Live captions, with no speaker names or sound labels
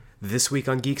This week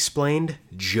on Geek Explained,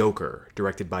 Joker,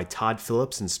 directed by Todd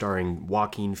Phillips and starring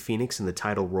Joaquin Phoenix in the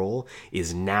title role,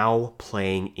 is now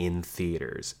playing in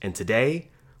theaters. And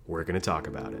today, we're going to talk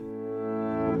about it.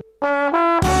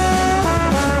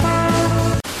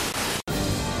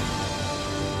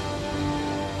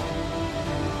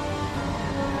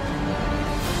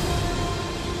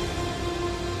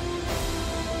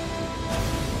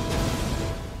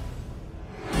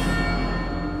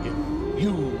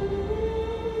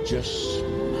 Just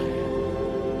smile.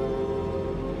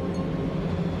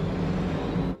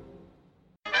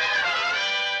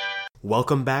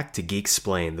 Welcome back to Geek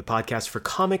Explained, the podcast for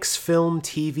comics, film,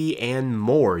 TV, and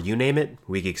more. You name it,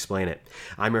 we can explain it.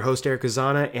 I'm your host, Eric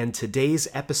Ozana, and today's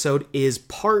episode is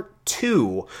part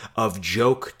 2 of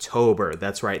Joketober.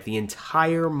 That's right, the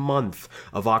entire month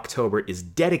of October is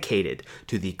dedicated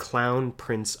to the Clown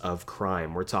Prince of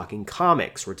Crime. We're talking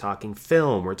comics, we're talking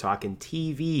film, we're talking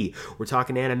TV, we're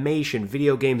talking animation,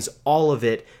 video games, all of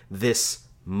it this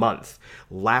month.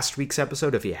 Last week's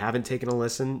episode, if you haven't taken a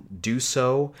listen, do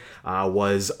so,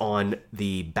 was on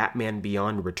the Batman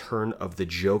Beyond Return of the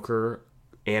Joker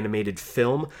animated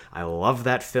film. I love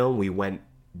that film. We went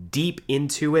deep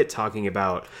into it, talking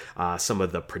about some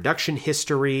of the production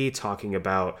history, talking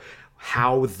about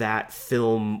how that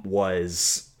film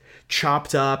was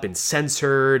chopped up and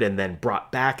censored and then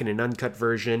brought back in an uncut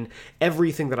version.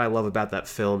 Everything that I love about that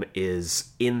film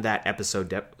is in that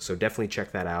episode, so definitely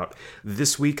check that out.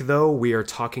 This week, though, we are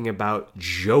talking about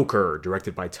Joker,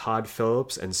 directed by Todd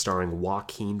Phillips and starring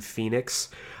Joaquin Phoenix.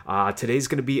 Today's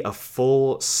going to be a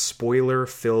full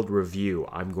spoiler-filled review.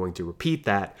 I'm going to repeat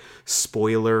that,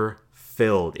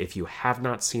 spoiler-filled. If you have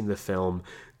not seen the film,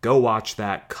 go watch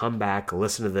that, come back,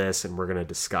 listen to this, and we're going to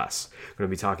discuss. We're going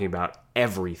to be talking about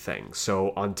everything.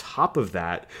 So on top of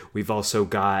that, we've also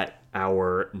got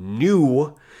our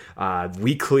new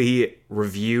weekly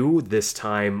review. This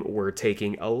time we're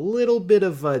taking a little bit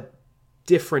of a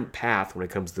different path when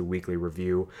it comes to the weekly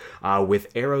review.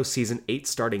 With Arrow Season 8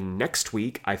 starting next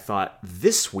week, I thought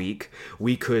this week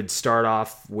we could start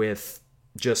off with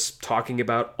just talking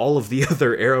about all of the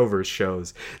other Arrowverse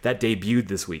shows that debuted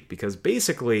this week, because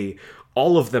basically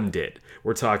all of them did.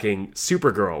 We're talking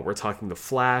Supergirl, we're talking The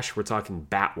Flash, we're talking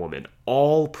Batwoman,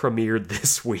 all premiered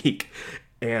this week,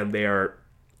 and they are,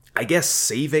 I guess,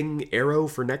 saving Arrow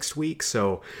for next week.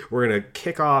 So we're going to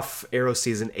kick off Arrow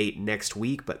Season 8 next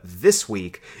week, but this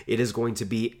week it is going to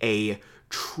be a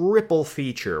triple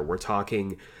feature. We're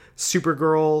talking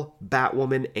Supergirl,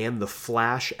 Batwoman, and The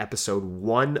Flash, episode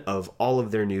 1 of all of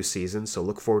their new seasons, so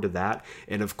look forward to that.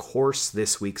 And of course,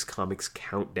 this week's Comics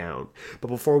Countdown. But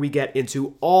before we get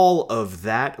into all of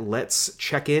that, let's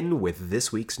check in with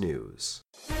this week's news.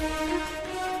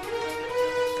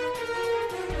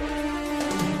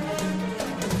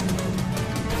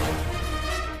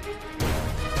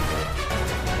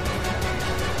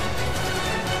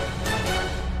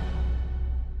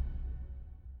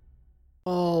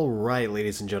 All right,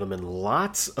 ladies and gentlemen,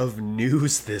 lots of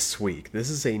news this week. This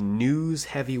is a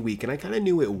news-heavy week, and I kind of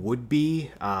knew it would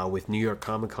be with New York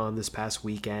Comic Con this past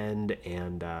weekend,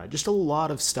 and just a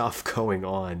lot of stuff going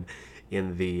on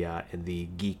in the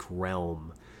geek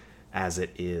realm as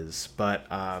it is. But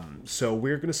so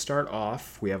we're going to start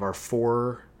off. We have our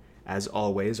four, as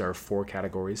always, our four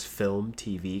categories: film,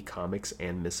 TV, comics,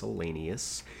 and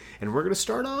miscellaneous. And we're going to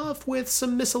start off with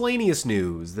some miscellaneous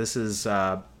news. This is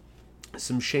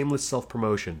some shameless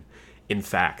self-promotion, in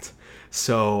fact.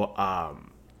 So, I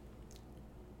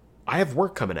have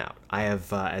work coming out. I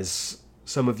have, as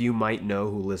some of you might know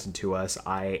who listen to us,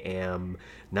 I am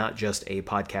not just a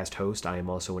podcast host, I am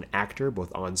also an actor,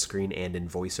 both on screen and in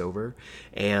voiceover.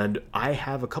 And I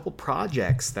have a couple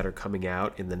projects that are coming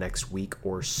out in the next week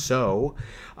or so.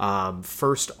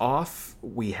 First off,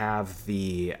 we have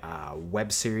the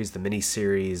web series, the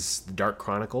mini-series, The Dark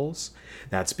Chronicles.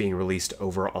 That's being released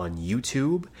over on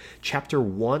YouTube. Chapter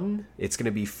 1, it's going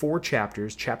to be 4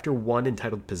 chapters. Chapter 1,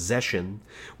 entitled Possession,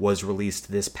 was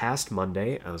released this past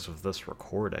Monday, as of this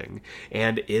recording,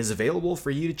 and is available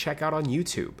for you to check out on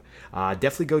YouTube.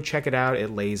 Definitely go check it out.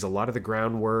 It lays a lot of the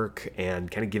groundwork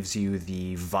and kind of gives you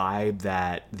the vibe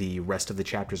that the rest of the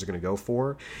chapters are going to go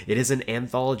for. It is an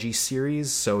anthology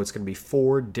series, so it's going to be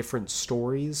 4 different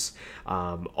stories,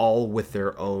 all with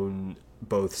their own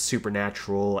both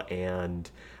supernatural and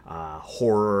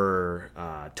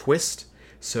horror twist.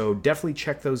 So definitely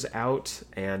check those out.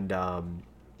 And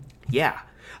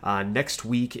next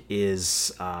week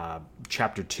is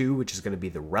chapter 2, which is going to be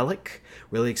The Relic.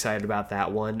 Really excited about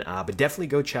that one. But definitely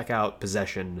go check out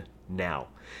Possession now.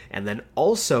 And then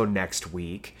also next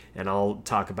week, and I'll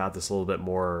talk about this a little bit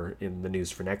more in the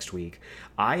news for next week,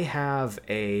 I have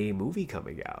a movie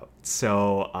coming out.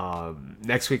 So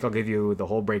next week I'll give you the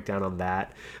whole breakdown on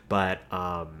that. But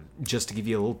just to give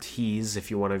you a little tease,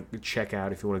 if you want to check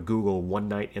out, if you want to Google One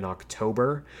Night in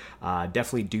October,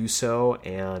 definitely do so.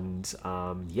 And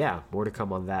yeah, more to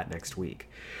come on that next week.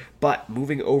 But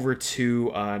moving over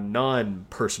to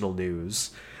non-personal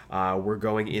news, we're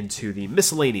going into the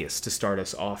miscellaneous to start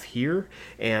us off here.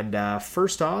 And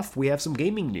first off, we have some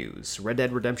gaming news. Red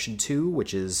Dead Redemption 2,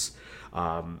 which is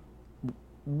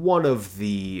one of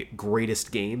the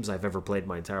greatest games I've ever played in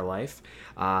my entire life,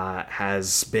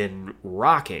 has been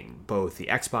rocking both the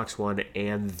Xbox One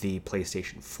and the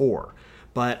PlayStation 4.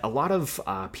 But a lot of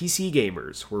PC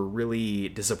gamers were really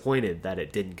disappointed that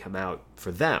it didn't come out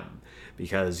for them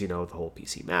because, the whole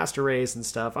PC Master Race and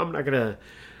stuff. I'm not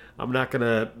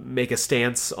gonna make a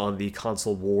stance on the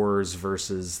console wars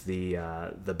versus the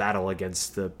battle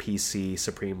against the PC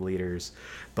supreme leaders,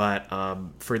 but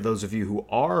for those of you who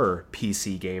are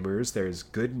PC gamers, there's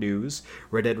good news.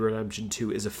 Red Dead Redemption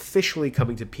 2 is officially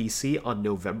coming to PC on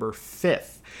November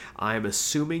 5th. I'm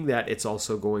assuming that it's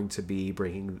also going to be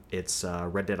bringing its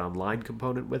Red Dead Online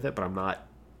component with it, but I'm not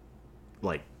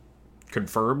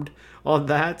confirmed on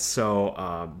that,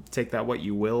 so take that what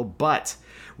you will. But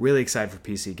really excited for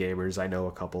PC gamers. I know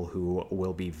a couple who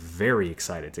will be very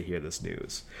excited to hear this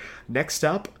news. Next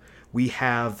up, we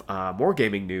have more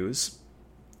gaming news.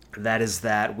 That is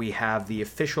that we have the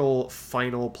official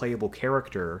final playable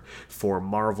character for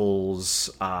Marvel's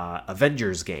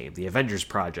Avengers game, the Avengers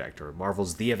Project, or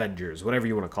Marvel's The Avengers, whatever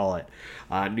you want to call it.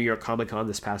 New York Comic Con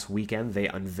this past weekend, they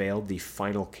unveiled the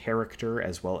final character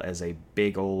as well as a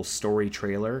big old story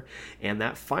trailer. And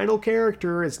that final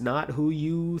character is not who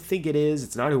you think it is.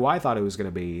 It's not who I thought it was going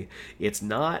to be. It's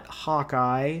not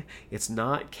Hawkeye. It's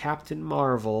not Captain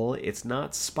Marvel. It's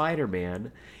not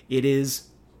Spider-Man. It is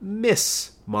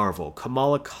Miss Marvel.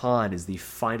 Kamala Khan is the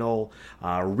final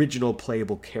original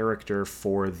playable character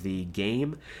for the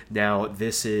game. Now,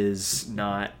 this is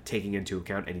not taking into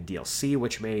account any DLC,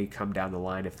 which may come down the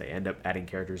line if they end up adding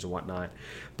characters and whatnot.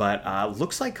 But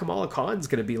looks like Kamala Khan's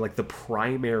going to be like the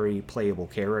primary playable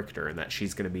character, and that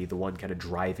she's going to be the one kind of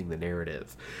driving the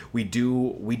narrative. We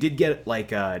did get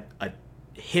like a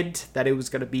hint that it was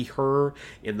going to be her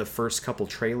in the first couple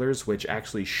trailers, which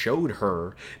actually showed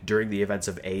her during the events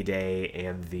of A-Day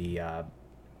and the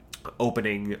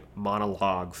opening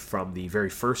monologue from the very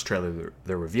first trailer,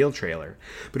 the reveal trailer.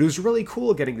 But it was really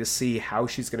cool getting to see how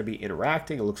she's going to be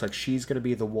interacting. It looks like she's going to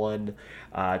be the one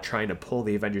trying to pull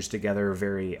the Avengers together,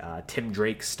 very Tim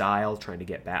Drake style, trying to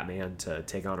get Batman to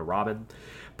take on a Robin.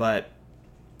 But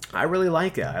I really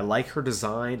like it. I like her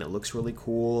design. It looks really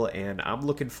cool, and I'm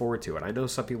looking forward to it. I know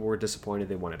some people were disappointed.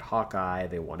 They wanted Hawkeye,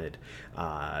 they wanted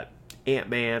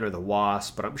Ant-Man or the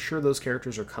Wasp, but I'm sure those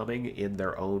characters are coming in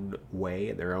their own way,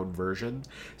 in their own version.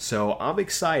 So I'm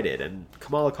excited, and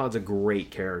Kamala Khan's a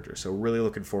great character, so really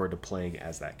looking forward to playing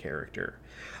as that character.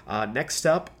 Next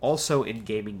up, also in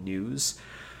gaming news,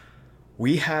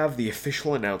 we have the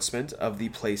official announcement of the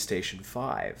PlayStation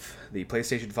 5. The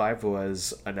PlayStation 5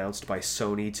 was announced by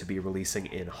Sony to be releasing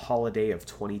in holiday of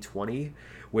 2020,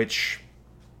 which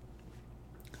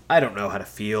I don't know how to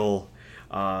feel.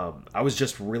 I was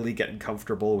just really getting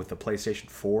comfortable with the PlayStation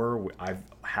 4. I've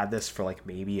had this for like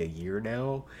maybe a year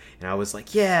now, and I was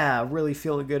like, yeah, really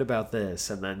feeling good about this.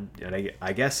 And then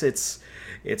I guess it's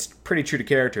pretty true to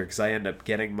character, because I end up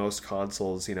getting most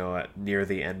consoles, at near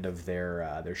the end of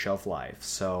their shelf life.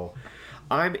 So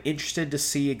I'm interested to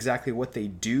see exactly what they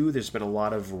do. There's been a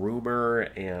lot of rumor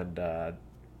and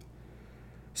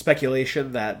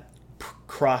speculation that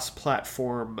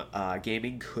cross-platform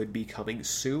gaming could be coming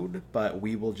soon, but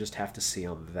we will just have to see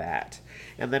on that.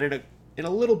 And then in a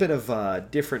little bit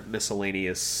of different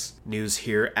miscellaneous news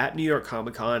here, at New York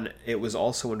Comic Con, it was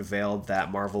also unveiled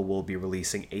that Marvel will be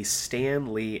releasing a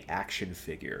Stan Lee action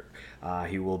figure.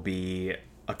 He will be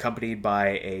accompanied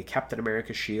by a Captain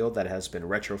America shield that has been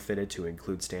retrofitted to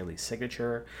include Stan Lee's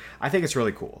signature. I think it's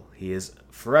really cool. He is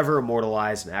forever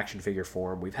immortalized in action figure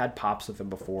form. We've had pops of him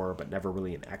before, but never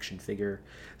really an action figure.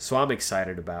 So I'm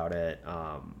excited about it.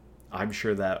 I'm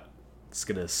sure that it's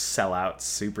going to sell out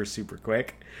super, super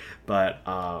quick. But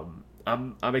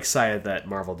I'm excited that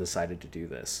Marvel decided to do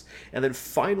this. And then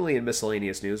finally, in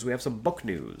miscellaneous news, we have some book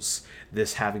news.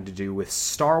 This having to do with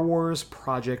Star Wars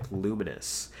Project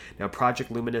Luminous. Now, Project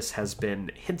Luminous has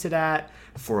been hinted at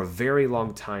for a very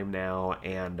long time now,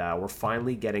 and we're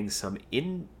finally getting some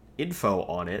info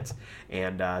on it.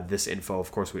 And this info,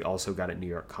 of course, we also got at New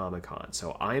York Comic Con.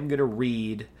 So I am going to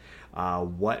read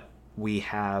what we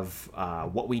have,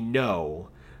 what we know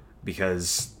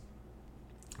because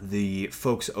the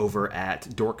folks over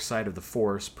at Dork Side of the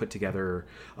Force put together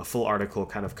a full article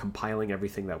kind of compiling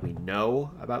everything that we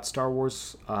know about Star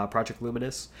Wars Project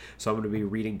Luminous. So I'm going to be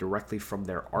reading directly from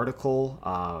their article.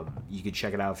 You can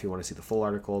check it out if you want to see the full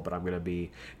article, but I'm going to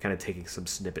be kind of taking some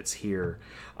snippets here.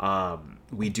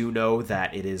 We do know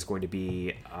that it is going to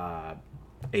be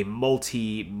a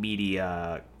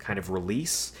multimedia kind of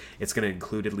release. It's going to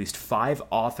include at least 5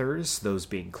 authors, those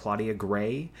being Claudia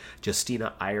Gray,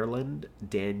 Justina Ireland,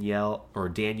 Daniel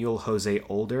Jose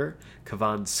Older,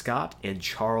 Kavan Scott, and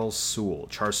Charles Soule.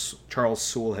 Charles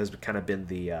Soule has kind of been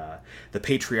the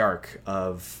patriarch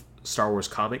of Star Wars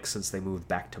comics since they moved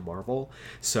back to Marvel.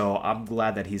 So I'm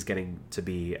glad that he's getting to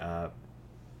be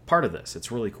part of this.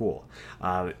 It's really cool.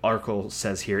 Article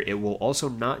says here, it will also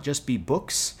not just be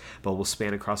books, but will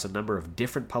span across a number of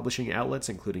different publishing outlets,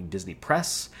 including Disney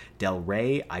Press, Del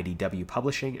Rey, IDW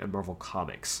Publishing, and Marvel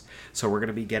Comics. So we're going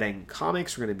to be getting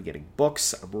comics, we're going to be getting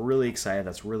books. I'm really excited.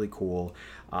 That's really cool.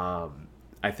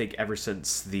 I think ever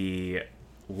since the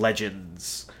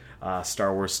Legends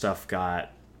Star Wars stuff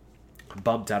got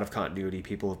bumped out of continuity,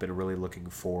 people have been really looking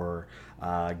for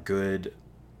good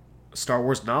Star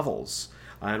Wars novels.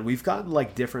 And we've gotten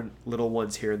like different little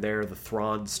ones here and there. The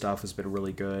Thrawn stuff has been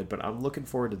really good, but I'm looking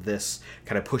forward to this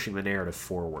kind of pushing the narrative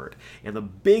forward. And the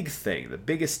big thing, the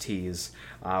biggest tease,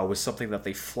 was something that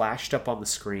they flashed up on the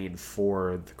screen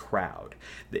for the crowd.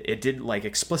 It didn't like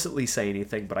explicitly say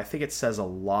anything, but I think it says a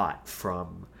lot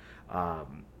from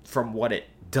what it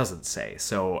doesn't say.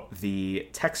 So the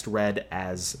text read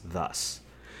as thus: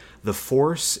 "The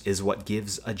Force is what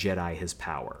gives a Jedi his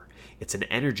power. It's an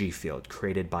energy field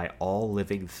created by all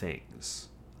living things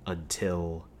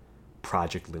until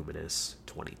Project Luminous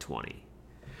 2020.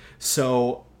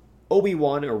 So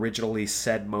Obi-Wan originally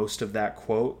said most of that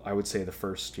quote. I would say the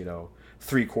first,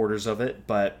 3/4 of it.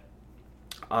 But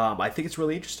I think it's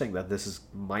really interesting that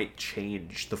might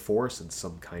change the Force in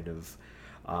some kind of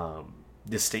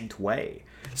distinct way,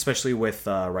 especially with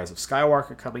Rise of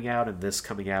Skywalker coming out and this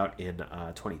coming out in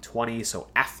 2020, so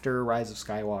after Rise of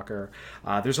Skywalker.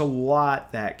 There's a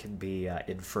lot that can be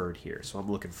inferred here, so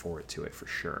I'm looking forward to it for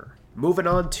sure. Moving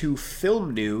on to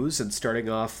film news, and starting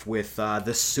off with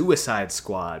The Suicide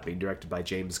Squad, being directed by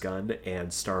James Gunn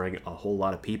and starring a whole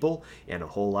lot of people and a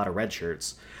whole lot of red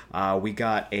shirts. We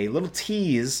got a little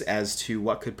tease as to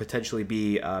what could potentially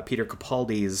be Peter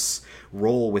Capaldi's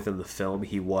role within the film.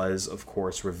 He was, of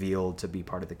course, revealed to be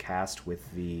part of the cast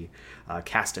with the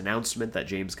cast announcement that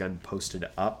James Gunn posted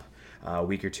up a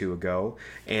week or two ago.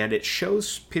 And it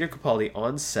shows Peter Capaldi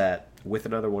on set with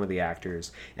another one of the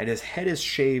actors, and his head is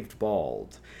shaved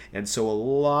bald. And so a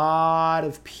lot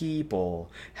of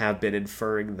people have been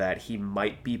inferring that he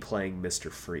might be playing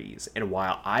Mr. Freeze. And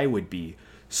while I would be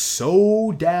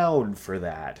so down for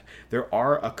that, there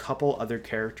are a couple other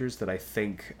characters that I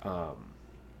think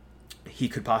he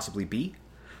could possibly be,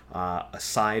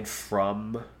 aside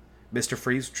from Mr.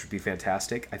 Freeze, which would be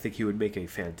fantastic. I think he would make a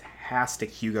fantastic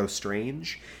Hugo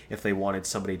Strange if they wanted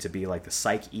somebody to be like the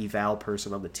psych eval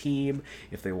person on the team,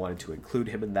 if they wanted to include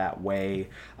him in that way.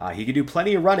 He could do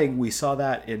plenty of running. We saw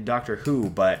that in Doctor Who,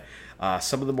 but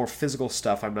some of the more physical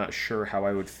stuff, I'm not sure how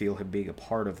I would feel him being a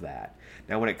part of that.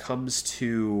 Now, when it comes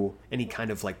to any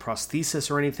kind of like prosthesis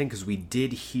or anything, because we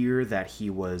did hear that he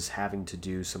was having to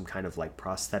do some kind of like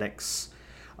prosthetics,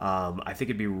 I think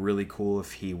it'd be really cool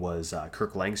if he was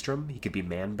Kirk Langstrom. He could be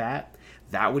Man-Bat.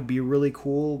 That would be really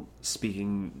cool,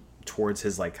 speaking towards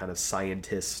his like kind of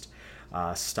scientist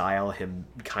style, him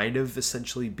kind of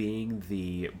essentially being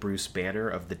the Bruce Banner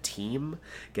of the team,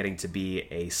 getting to be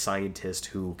a scientist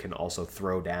who can also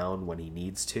throw down when he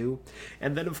needs to.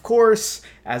 And then, of course,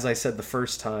 as I said the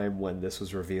first time when this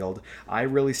was revealed, I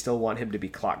really still want him to be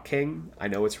Clock King. I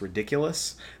know it's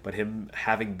ridiculous, but him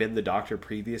having been the Doctor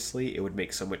previously, it would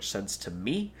make so much sense to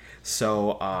me.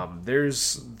 So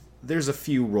there's a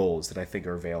few roles that I think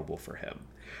are available for him.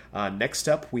 Next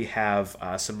up, we have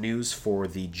some news for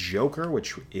the Joker,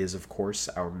 which is, of course,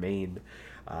 our main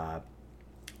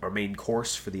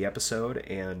course for the episode.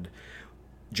 And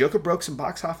Joker broke some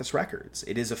box office records.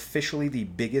 It is officially the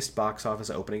biggest box office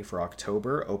opening for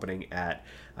October, opening at,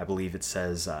 I believe it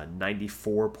says,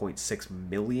 94.6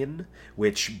 million,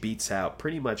 which beats out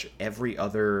pretty much every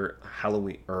other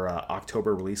Halloween or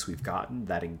October release we've gotten.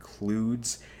 That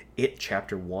includes It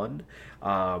Chapter 1.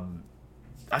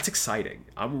 That's exciting.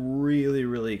 I'm really,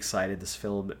 really excited. This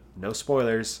film, no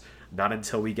spoilers, not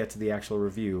until we get to the actual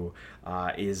review,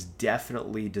 is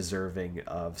definitely deserving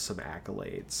of some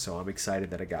accolades. So I'm excited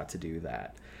that I got to do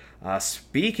that.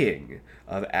 Speaking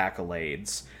of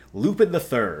accolades, Lupin the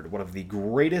Third, one of the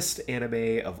greatest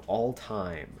anime of all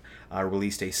time,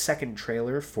 released a second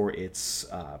trailer for its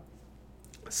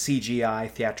CGI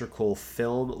theatrical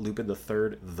film, Lupin the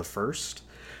Third: The First,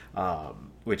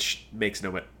 which makes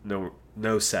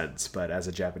no sense, but as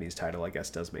a Japanese title, I guess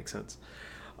does make sense.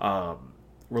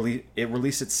 It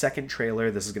released its second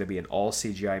trailer. This is going to be an all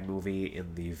CGI movie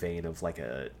in the vein of like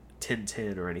a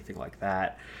Tintin or anything like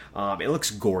that. It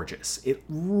looks gorgeous. It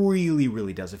really,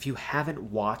 really does. If you haven't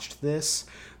watched this,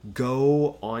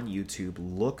 go on YouTube,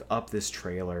 look up this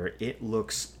trailer. It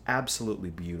looks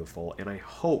absolutely beautiful, and I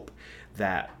hope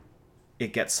that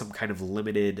it gets some kind of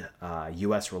limited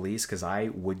US release, because I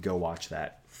would go watch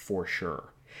that for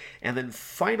sure. And then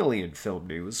finally in film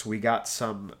news, we got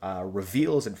some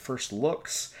reveals and first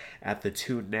looks at the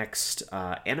two next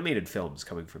animated films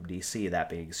coming from DC, that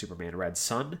being Superman Red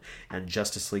Son and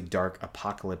Justice League Dark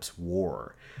Apocalypse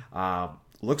War.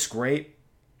 Looks great.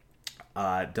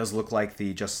 Does look like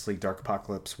the Justice League Dark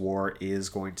Apocalypse War is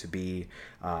going to be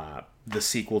the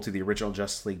sequel to the original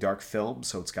Justice League Dark film,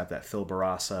 so it's got that Phil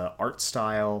Barassa art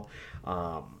style,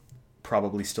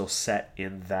 probably still set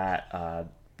in that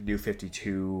New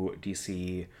 52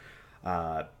 DC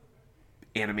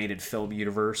animated film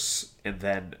universe. And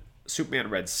then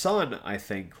Superman Red Son, I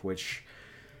think, which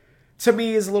to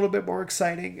me is a little bit more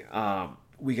exciting.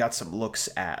 We got some looks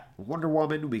at Wonder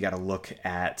Woman. We got a look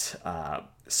at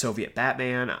Soviet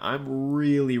Batman. I'm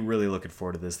really, really looking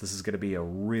forward to this. This is going to be a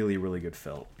really, really good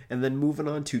film. And then moving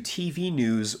on to TV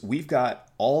news, we've got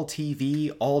all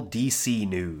TV, all DC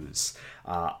news.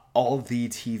 All the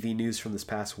TV news from this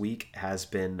past week has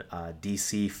been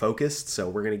DC focused, so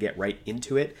we're going to get right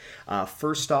into it.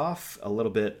 First off, a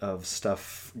little bit of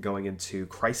stuff going into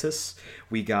Crisis.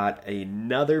 We got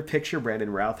another picture. Brandon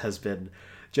Routh has been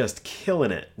just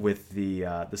killing it with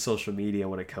the social media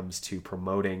when it comes to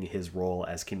promoting his role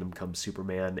as Kingdom Come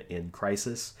Superman in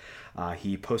Crisis.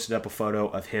 He posted up a photo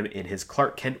of him in his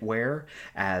Clark Kent wear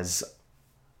as,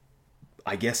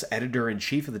 I guess,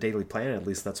 editor-in-chief of the Daily Planet. At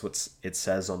least that's what it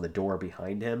says on the door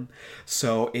behind him.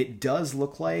 So it does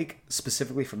look like,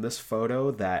 specifically from this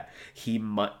photo, that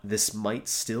this might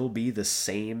still be the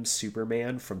same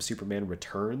Superman from Superman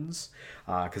Returns,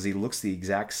 because he looks the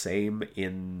exact same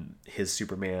in his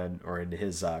Superman, or in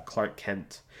his Clark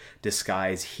Kent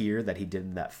disguise here that he did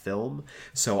in that film.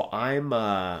 So I'm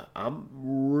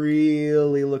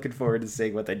really looking forward to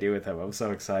seeing what they do with him. I'm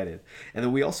so excited. And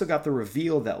then we also got the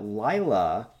reveal that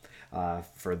Lila,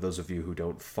 for those of you who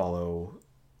don't follow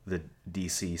the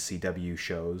DC CW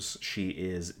shows, she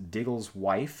is Diggle's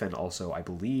wife and also, I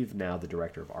believe, now the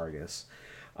director of Argus.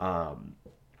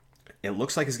 It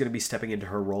looks like is going to be stepping into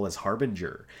her role as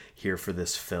Harbinger here for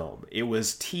this film. It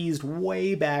was teased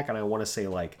way back, and I want to say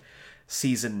like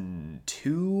season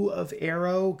 2 of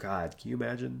Arrow. God, can you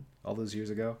imagine all those years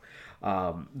ago?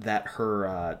 That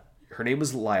her name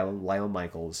was Lila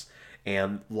Michaels,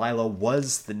 and Lila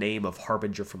was the name of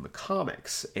Harbinger from the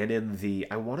comics. And in the,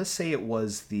 I want to say it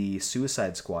was the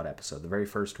Suicide Squad episode, the very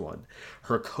first one,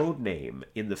 her code name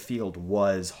in the field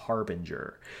was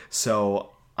Harbinger.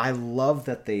 So I love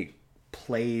that they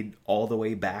played all the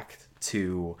way back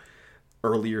to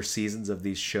earlier seasons of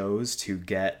these shows to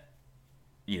get,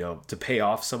 to pay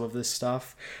off some of this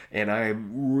stuff. And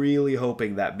I'm really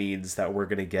hoping that means that we're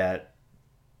going to get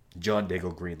John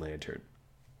Diggle Green Lantern.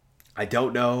 I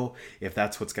don't know if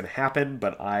that's what's going to happen,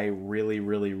 but I really,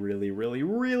 really, really, really,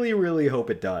 really, really hope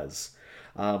it does.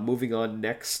 Moving on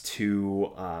next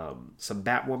to some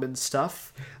Batwoman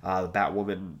stuff.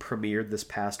 Batwoman premiered this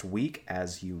past week,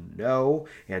 as you know,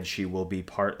 and she will be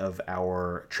part of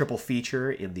our triple feature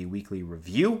in the weekly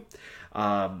review.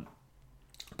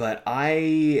 But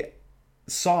I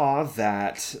saw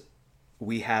that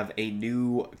we have a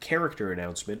new character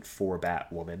announcement for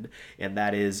Batwoman, and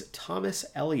that is Thomas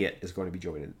Elliot is going to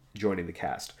be joining the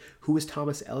cast. Who is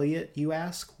Thomas Elliot, you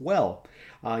ask? Well,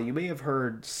 you may have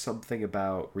heard something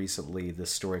about recently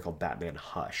this story called Batman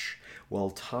Hush.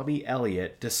 Well, Tommy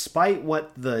Elliot, despite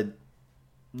what the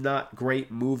not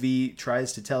great movie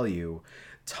tries to tell you,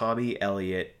 Tommy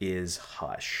Elliot is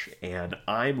Hush, and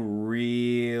I'm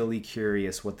really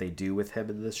curious what they do with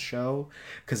him in this show,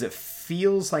 because it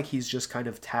feels like he's just kind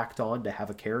of tacked on to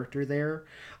have a character there.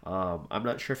 I'm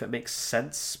not sure if it makes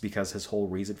sense, because his whole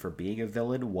reason for being a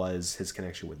villain was his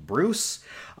connection with Bruce.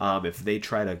 If they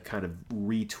try to kind of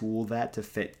retool that to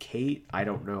fit Kate, I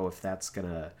don't know if that's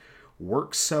gonna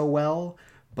work so well,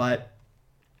 but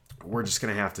we're just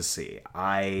going to have to see.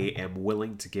 I am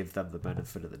willing to give them the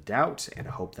benefit of the doubt and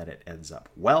hope that it ends up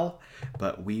well.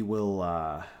 But we will,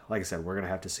 like I said, we're going to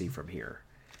have to see from here.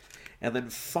 And then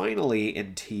finally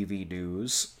in TV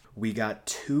news, We got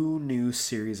two new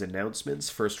series announcements.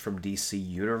 First from DC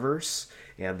Universe,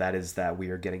 and that is that we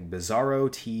are getting Bizarro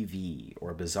TV,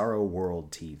 or Bizarro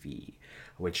World TV,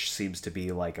 which seems to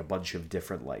be like a bunch of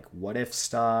different like what if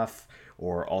stuff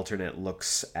or alternate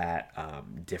looks at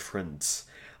different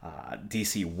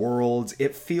DC worlds.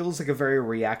 It feels like a very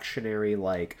reactionary,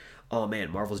 like, oh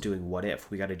man, Marvel's doing what if,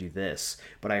 we got to do this.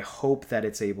 But I hope that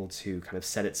it's able to kind of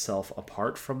set itself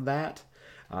apart from that,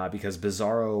 because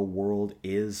Bizarro World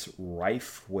is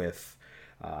rife with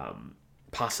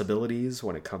possibilities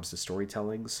when it comes to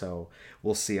storytelling. So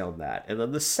we'll see on that. And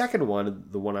then the second one,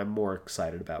 the one I'm more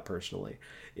excited about personally,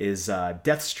 is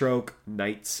Deathstroke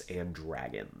Knights and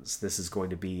Dragons. This is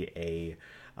going to be a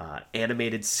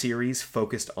animated series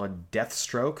focused on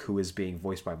Deathstroke, who is being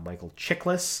voiced by Michael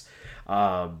Chiklis.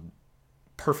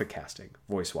 Perfect casting,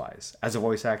 voice-wise. As a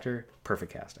voice actor,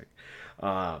 perfect casting.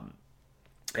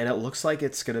 And it looks like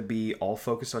it's going to be all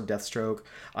focused on Deathstroke.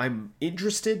 I'm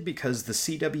interested because the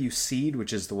CW Seed,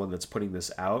 which is the one that's putting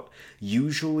this out,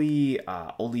 usually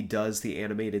only does the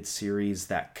animated series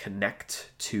that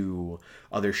connect to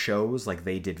other shows. Like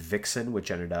they did Vixen,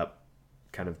 which ended up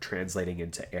kind of translating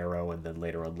into Arrow, and then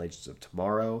later on Legends of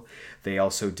Tomorrow. They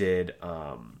also did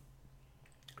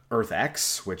Earth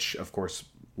X, which of course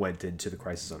went into the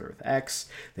Crisis on Earth X.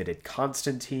 They did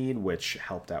Constantine, which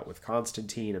helped out with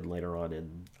Constantine, and later on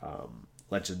in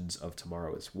Legends of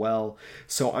Tomorrow as well.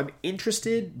 So I'm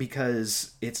interested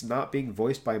because it's not being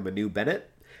voiced by Manu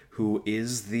Bennett, who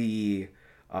is the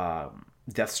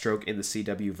Deathstroke in the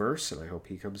CW verse, and I hope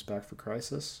he comes back for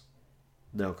Crisis.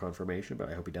 No confirmation, but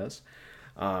I hope he does.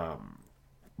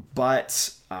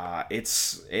 But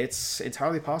it's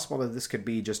entirely possible that this could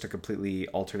be just a completely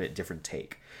alternate, different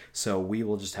take. So we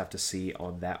will just have to see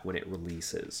on that when it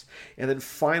releases. And then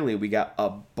finally, we got a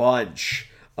bunch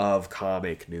of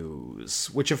comic news,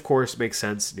 which of course makes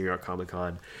sense, New York Comic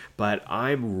Con, but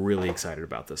I'm really excited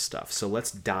about this stuff. So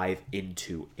let's dive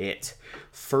into it.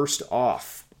 First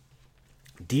off,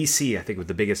 DC, I think with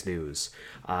the biggest news,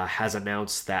 has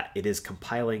announced that it is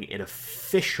compiling an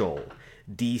official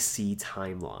DC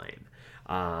timeline.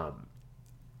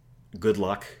 Good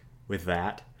luck with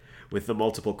that. With the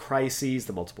multiple crises,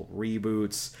 the multiple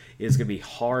reboots, it is going to be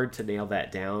hard to nail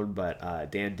that down, but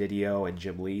Dan Didio and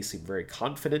Jim Lee seem very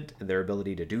confident in their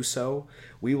ability to do so.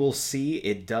 We will see.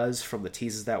 It does, from the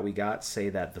teases that we got, say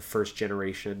that the first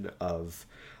generation of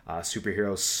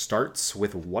superheroes starts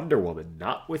with Wonder Woman,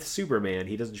 not with Superman.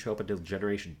 He doesn't show up until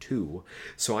Generation 2.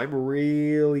 So I'm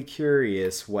really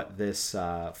curious what this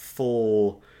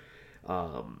full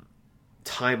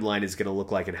timeline is going to look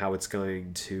like and how it's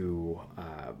going to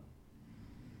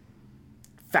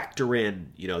factor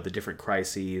in, the different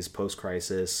crises,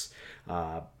 post-crisis,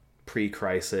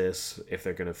 pre-crisis, if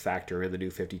they're going to factor in the New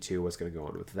 52, what's going to go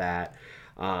on with that.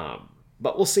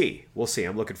 But we'll see.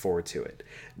 I'm looking forward to it.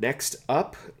 Next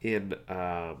up in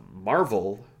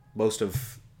Marvel, most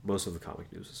of the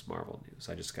comic news is Marvel news.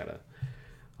 I just gotta,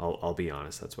 I'll be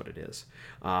honest, that's what it is.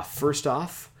 First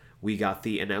off, we got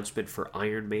the announcement for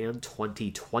Iron Man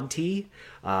 2020.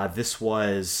 This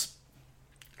was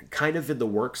kind of in the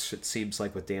works, it seems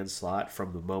like, with Dan Slott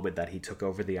from the moment that he took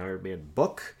over the Iron Man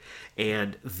book.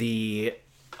 And the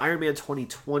Iron Man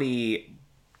 2020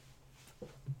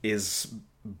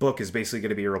 book is basically going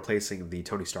to be replacing the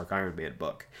Tony Stark Iron Man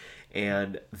book.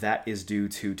 And that is due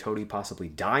to Tony possibly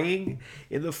dying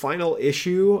in the final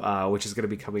issue, which is going to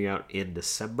be coming out in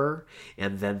December.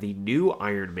 And then the new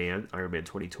Iron Man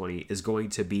 2020, is going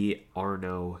to be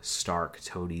Arno Stark,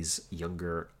 Tony's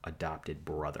younger adopted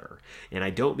brother. And I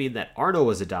don't mean that Arno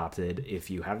was adopted. If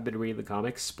you haven't been reading the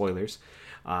comics, spoilers,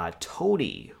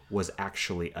 Tony was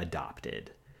actually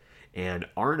adopted. And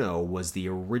Arno was the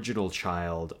original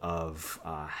child of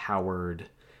Howard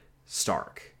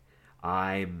Stark.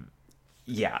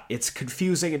 It's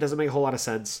confusing. It doesn't make a whole lot of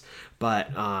sense.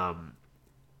 But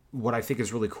what I think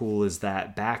is really cool is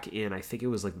that back in, I think it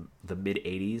was like the mid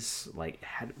 80s,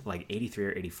 like 83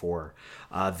 or 84,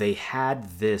 they had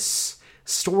this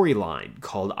storyline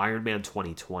called Iron Man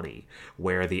 2020,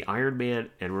 where the Iron Man,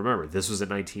 and remember, this was in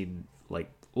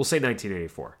we'll say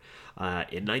 1984.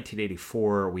 In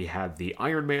 1984, we had the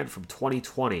Iron Man from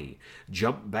 2020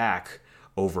 jump back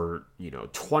over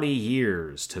 20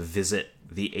 years to visit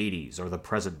the 80s or the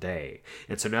present day.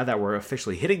 And so now that we're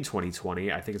officially hitting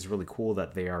 2020, I think it's really cool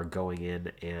that they are going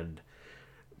in and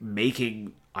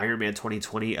making Iron Man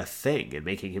 2020 a thing and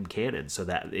making him canon so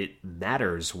that it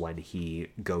matters when he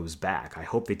goes back. I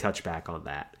hope they touch back on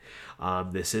that.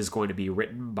 This is going to be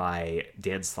written by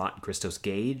Dan Slott and Christos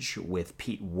Gage, with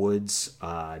Pete Woods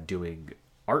doing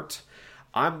art.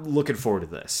 I'm looking forward to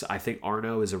this. I think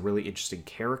Arno is a really interesting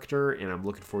character, and I'm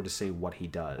looking forward to seeing what he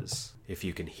does. If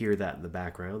you can hear that in the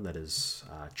background, that is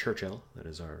Churchill. That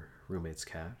is our roommate's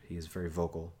cat. He is very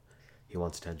vocal. He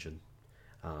wants attention.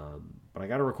 But I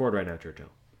got to record right now, Churchill.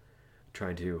 I'm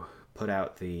trying to put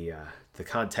out the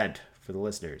content for the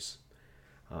listeners.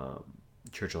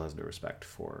 Churchill has no respect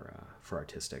for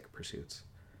artistic pursuits.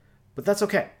 But that's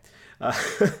okay.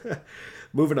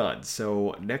 Moving on.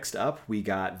 So next up, we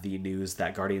got the news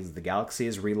that Guardians of the Galaxy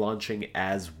is relaunching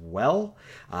as well.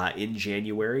 In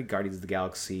January, Guardians of the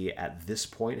Galaxy at this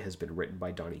point has been written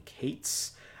by Donny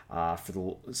Cates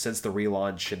since the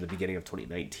relaunch in the beginning of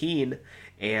 2019.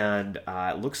 And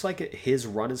it looks like his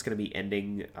run is going to be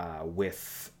ending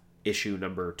with issue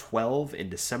number 12 in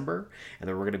December, and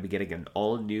then we're going to be getting an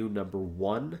all-new number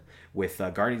 1 with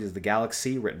Guardians of the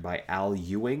Galaxy, written by Al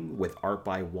Ewing, with art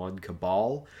by Juan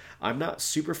Cabal. I'm not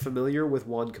super familiar with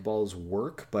Juan Cabal's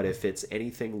work, but if it's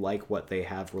anything like what they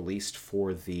have released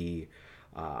for the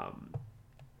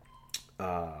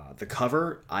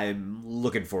cover, I'm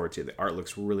looking forward to it. The art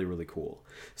looks really, really cool.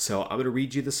 So I'm going to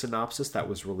read you the synopsis that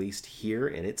was released here,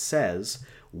 and it says,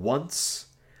 "Once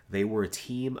they were a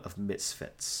team of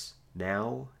misfits.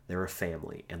 Now they're a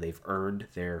family, and they've earned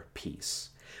their peace.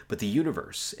 But the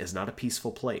universe is not a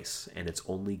peaceful place, and it's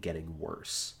only getting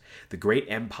worse. The great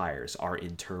empires are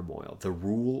in turmoil. The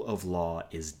rule of law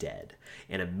is dead.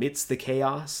 And amidst the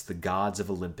chaos, the gods of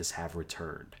Olympus have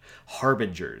returned,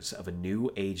 harbingers of a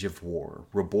new age of war,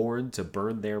 reborn to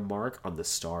burn their mark on the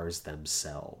stars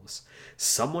themselves.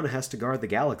 Someone has to guard the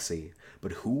galaxy,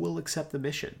 but who will accept the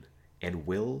mission? And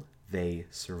will they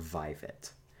survive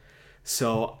it?"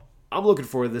 So I'm looking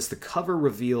forward to this. The cover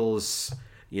reveals,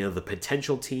 the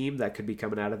potential team that could be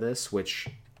coming out of this, which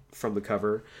from the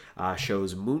cover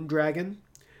shows Moondragon,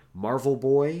 Marvel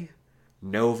Boy,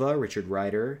 Nova, Richard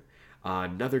Rider,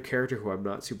 another character who I'm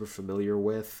not super familiar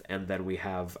with, and then we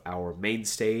have our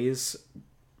mainstays,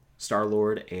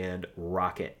 Star-Lord and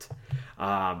Rocket.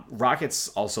 Rocket's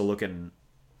also looking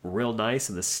real nice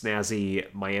in the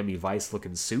snazzy Miami Vice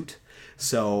looking suit.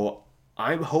 So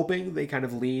I'm hoping they kind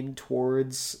of lean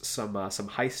towards some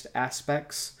heist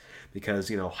aspects, because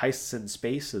heists in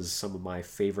space is some of my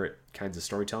favorite kinds of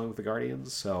storytelling with the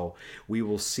Guardians. So we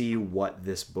will see what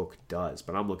this book does,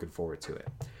 but I'm looking forward to it.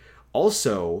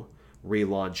 Also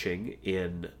relaunching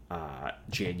in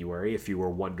January, if you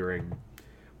were wondering,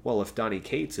 well, if Donny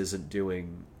Cates isn't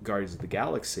doing Guardians of the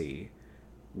Galaxy,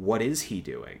 what is he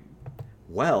doing?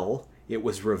 Well, it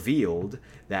was revealed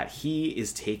that he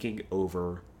is taking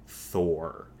over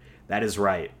Thor. That is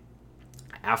right.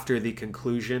 After the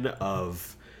conclusion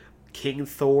of King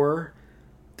Thor,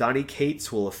 Donny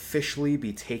Cates will officially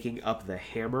be taking up the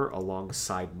hammer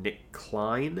alongside Nick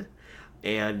Klein,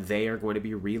 and they are going to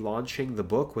be relaunching the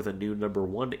book with a new number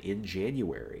 1 in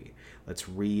January. Let's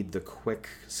read the quick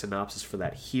synopsis for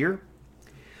that here.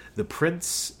 "The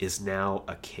prince is now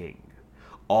a king.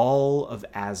 All of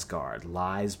Asgard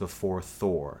lies before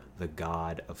Thor, the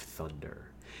god of thunder.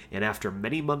 And after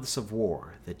many months of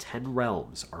war, the 10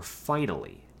 realms are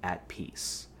finally at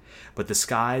peace. But the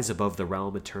skies above the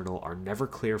realm eternal are never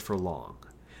clear for long.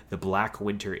 The black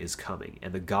winter is coming,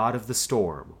 and the god of the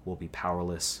storm will be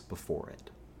powerless before it."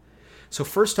 So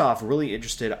first off, really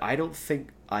interested. I don't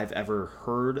think I've ever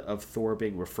heard of Thor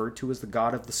being referred to as the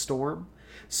god of the storm.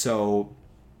 So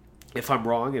if I'm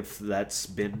wrong, if that's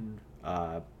been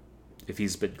if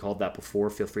he's been called that before,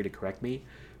 feel free to correct me.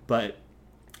 But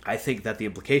I think that the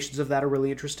implications of that are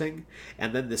really interesting.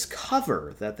 And then this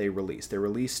cover that they released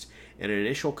an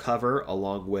initial cover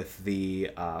along with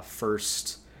the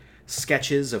first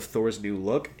sketches of Thor's new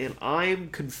look, and I'm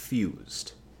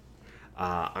confused.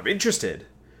 I'm interested,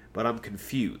 but I'm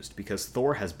confused because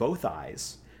Thor has both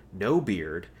eyes, no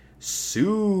beard,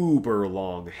 super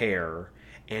long hair,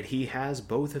 and he has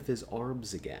both of his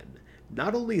arms again.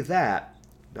 Not only that,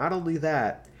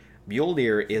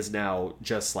 Mjolnir is now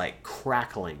just like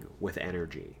crackling with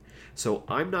energy. So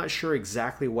I'm not sure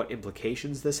exactly what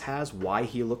implications this has, why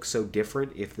he looks so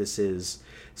different, if this is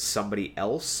somebody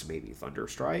else, maybe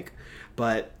Thunderstrike,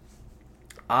 but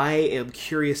I am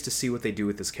curious to see what they do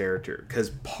with this character, because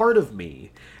part of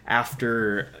me,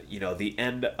 after the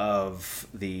end of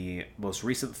the most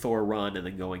recent Thor run and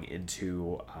then going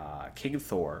into King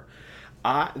Thor,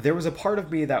 there was a part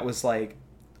of me that was like,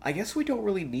 I guess we don't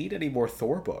really need any more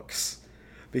Thor books,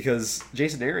 because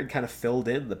Jason Aaron kind of filled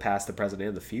in the past, the present,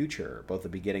 and the future, both the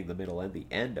beginning, the middle, and the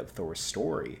end of Thor's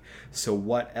story. So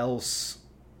what else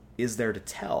is there to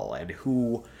tell, and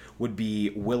who would be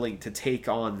willing to take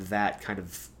on that kind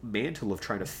of mantle of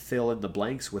trying to fill in the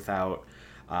blanks without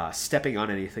stepping on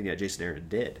anything that Jason Aaron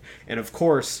did? And of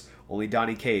course, Only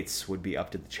Donny Cates would be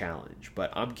up to the challenge.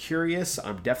 But I'm curious.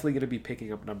 I'm definitely going to be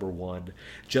picking up number 1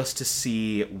 just to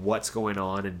see what's going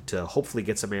on and to hopefully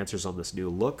get some answers on this new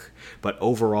look. But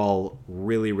overall,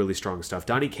 really, really strong stuff.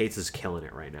 Donny Cates is killing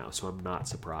it right now, so I'm not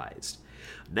surprised.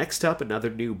 Next up, another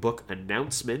new book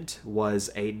announcement was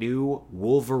a new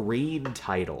Wolverine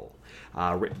title.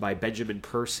 Written by Benjamin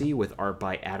Percy with art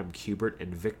by Adam Kubert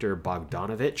and Victor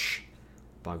Bogdanovich.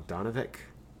 Bogdanovic?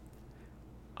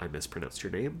 I mispronounced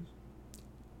your name,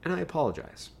 and I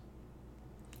apologize.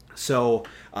 So,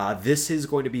 this is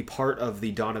going to be part of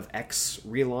the Dawn of X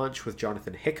relaunch with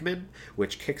Jonathan Hickman,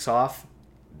 which kicks off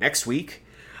next week.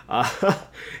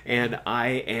 And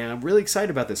I am really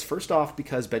excited about this. First off,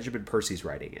 because Benjamin Percy's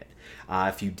writing it.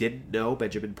 If you didn't know,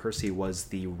 Benjamin Percy was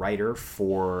the writer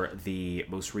for the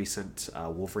most recent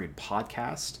Wolverine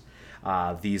podcast.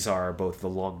 These are both The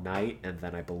Long Night, and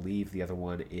then I believe the other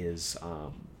one is...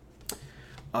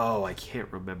 I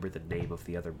can't remember the name of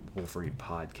the other Wolverine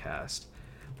podcast.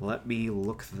 Let me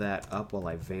look that up while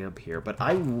I vamp here. But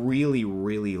I really,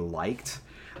 really liked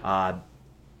The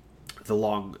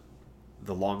Long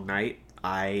Night.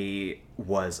 I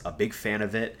was a big fan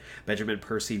of it. Benjamin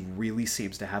Percy really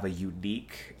seems to have a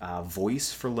unique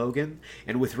voice for Logan.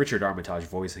 And with Richard Armitage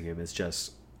voicing him, it's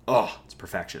just, it's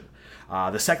perfection.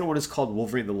 The second one is called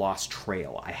Wolverine the Lost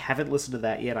Trail. I haven't listened to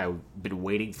that yet. I've been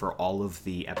waiting for all of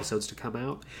the episodes to come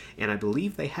out. And I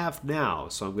believe they have now,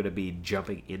 so I'm going to be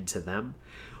jumping into them.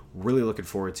 Really looking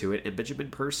forward to it. And Benjamin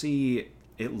Percy,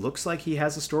 it looks like he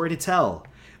has a story to tell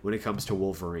when it comes to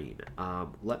Wolverine.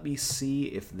 Let me see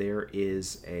if there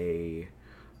is a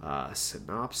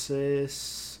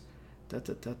synopsis.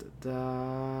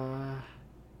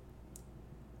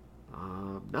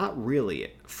 Not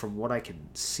really. From what I can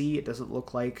see, it doesn't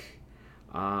look like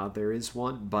there is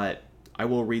one, but I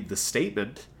will read the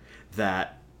statement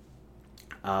that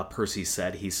Percy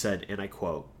said. He said, and I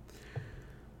quote,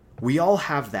 "We all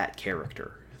have that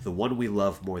character. The one we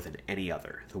love more than any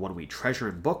other. The one we treasure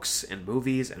in books and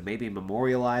movies and maybe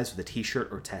memorialize with a t-shirt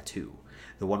or tattoo.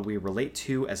 The one we relate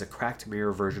to as a cracked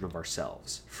mirror version of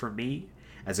ourselves. For me,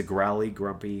 as a growly,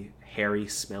 grumpy, hairy,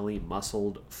 smelly,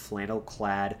 muscled,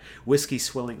 flannel-clad,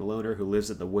 whiskey-swilling loner who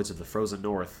lives in the woods of the frozen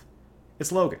north,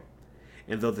 it's Logan.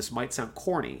 And though this might sound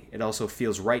corny, it also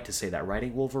feels right to say that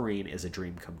writing Wolverine is a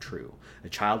dream come true. A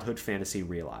childhood fantasy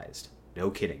realized.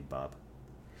 No kidding, bub."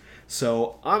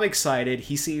 So I'm excited.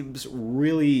 He seems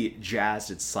really jazzed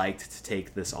and psyched to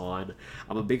take this on.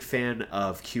 I'm a big fan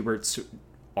of Kubert's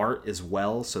art as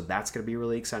well, so that's going to be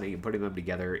really exciting. And putting them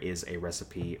together is a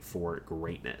recipe for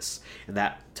greatness. And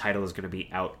that title is going to be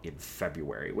out in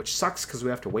February, which sucks because we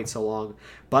have to wait so long,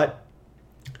 but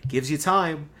gives you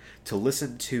time to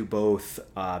listen to both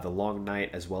The Long Night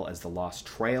as well as The Lost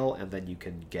Trail, and then you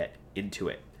can get into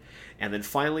it. And then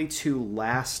finally, 2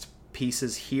 last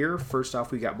pieces here. First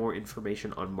off, we got more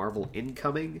information on Marvel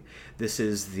Incoming. This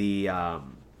is the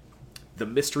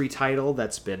mystery title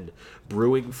that's been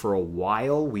brewing for a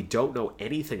while. We don't know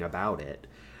anything about it,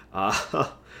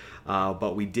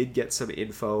 but we did get some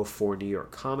info for New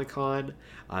York Comic Con,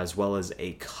 as well as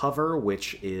a cover,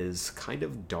 which is kind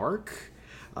of dark.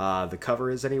 The cover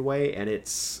is anyway, and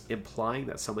it's implying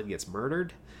that someone gets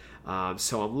murdered.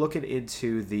 So I'm looking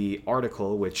into the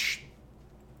article, which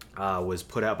was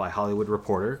put out by Hollywood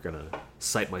Reporter. Gonna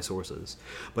cite my sources,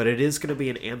 but it is going to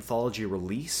be an anthology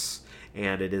release,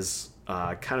 and it is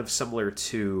kind of similar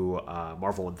to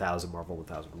Marvel 1000, Marvel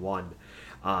 1001.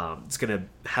 It's going to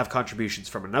have contributions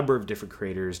from a number of different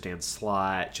creators: Dan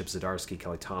Slott, Chip Zdarsky,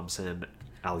 Kelly Thompson,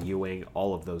 Al Ewing,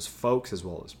 all of those folks, as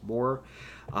well as more.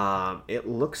 It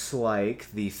looks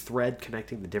like the thread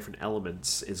connecting the different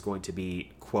elements is going to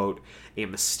be, quote, "a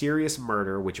mysterious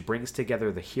murder which brings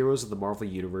together the heroes of the Marvel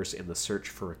Universe in the search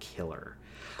for a killer."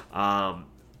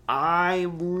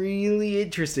 I'm really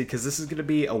interested because this is going to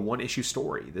be a one-issue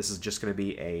story. This is just going to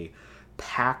be a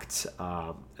packed,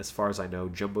 as far as I know,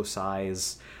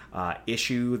 jumbo-size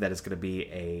issue that is going to be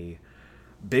a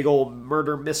big old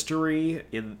murder mystery,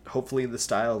 hopefully in the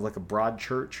style of like a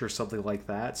Broadchurch or something like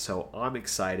that. So I'm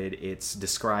excited. It's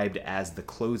described as the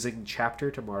closing chapter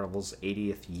to Marvel's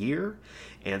 80th year,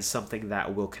 and something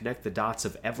that will connect the dots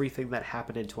of everything that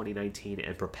happened in 2019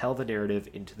 and propel the narrative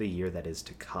into the year that is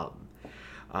to come.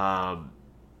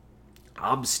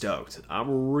 I'm stoked.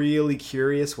 I'm really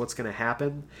curious what's going to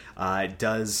happen. It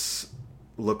does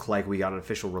look like we got an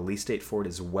official release date for it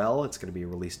as well. It's going to be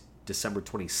released December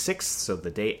 26th, so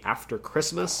the day after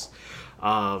Christmas.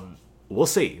 We'll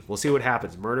see. We'll see what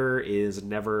happens. Murder is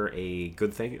never a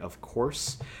good thing, of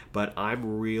course, but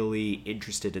I'm really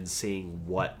interested in seeing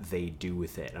what they do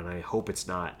with it, and I hope it's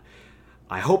not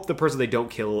I hope the person they don't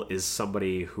kill is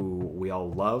somebody who we all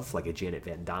love, like a Janet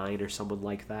Van Dyne or someone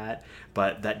like that.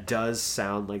 But that does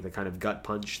sound like the kind of gut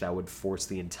punch that would force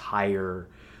the entire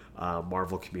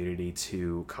Marvel community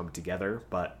to come together.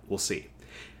 But we'll see.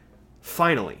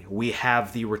 Finally, we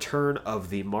have the return of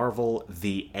the Marvel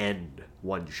The End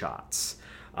one-shots.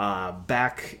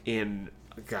 Back in,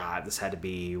 God, this had to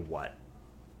be, what?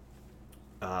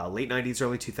 Late 90s,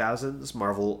 early 2000s,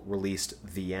 Marvel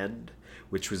released The End,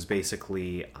 which was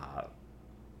basically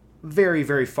very,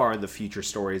 very far in the future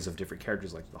stories of different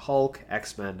characters like the Hulk,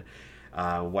 X-Men,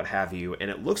 what have you.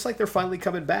 And it looks like they're finally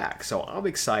coming back. So I'm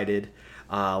excited.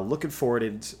 Looking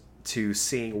forward to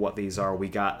seeing what these are. We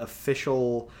got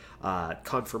official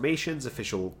confirmations,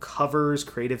 official covers,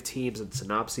 creative teams, and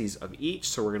synopses of each.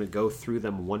 So we're going to go through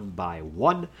them one by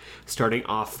one, starting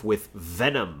off with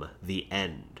Venom, The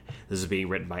End. This is being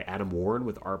written by Adam Warren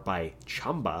with art by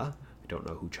Chamba. I don't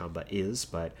know who Chamba is,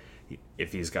 but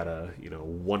if he's got a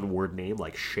one-word name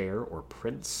like Cher or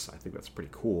Prince, I think that's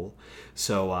pretty cool.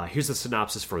 So here's the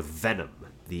synopsis for Venom,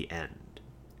 The End.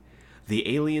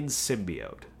 The alien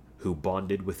symbiote who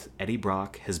bonded with Eddie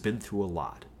Brock has been through a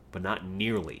lot, but not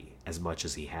nearly as much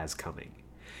as he has coming.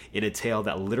 In a tale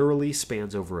that literally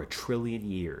spans over 1 trillion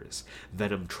years,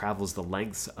 Venom travels the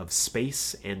lengths of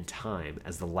space and time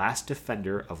as the last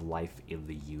defender of life in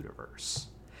the universe.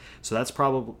 So that's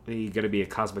probably going to be a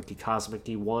Cosmic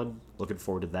D one. Looking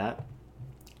forward to that.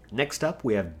 Next up,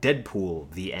 we have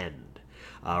Deadpool, The End,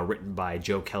 written by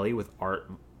Joe Kelly with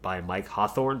art by Mike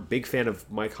Hawthorne. Big fan of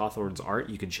Mike Hawthorne's art.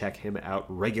 You can check him out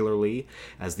regularly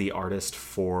as the artist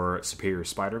for Superior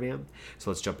Spider-Man. So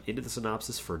let's jump into the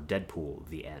synopsis for Deadpool,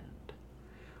 The End.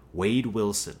 Wade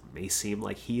Wilson may seem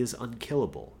like he is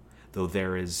unkillable, though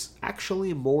there is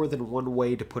actually more than one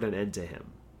way to put an end to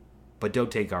him. But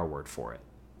don't take our word for it.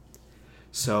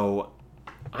 So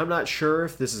I'm not sure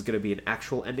if this is going to be an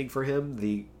actual ending for him.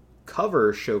 The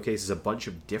cover showcases a bunch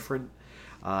of different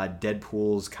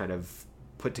Deadpools kind of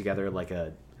put together like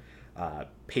a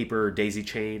paper daisy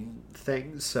chain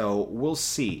thing. So we'll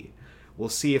see. We'll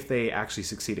see if they actually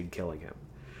succeed in killing him.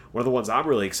 One of the ones I'm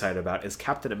really excited about is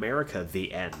Captain America,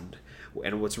 The End.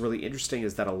 And what's really interesting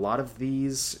is that a lot of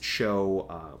these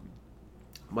show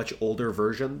much older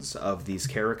versions of these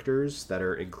characters that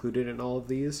are included in all of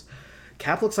these.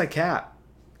 Cap looks like Cap.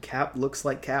 Cap looks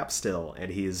like Cap still,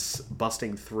 and he's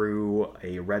busting through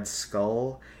a Red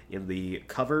Skull in the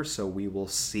cover, so we will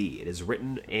see. It is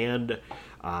written and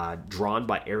drawn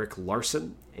by Eric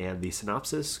Larson, and the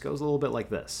synopsis goes a little bit like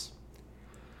this.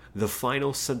 The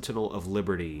final Sentinel of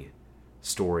Liberty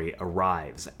story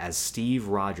arrives as Steve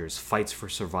Rogers fights for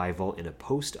survival in a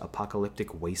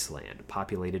post-apocalyptic wasteland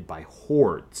populated by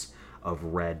hordes of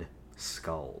Red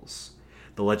Skulls.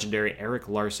 The legendary Eric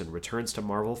Larson returns to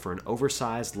Marvel for an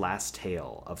oversized last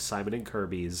tale of Simon &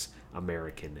 Kirby's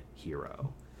American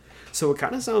Hero. So it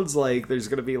kind of sounds like there's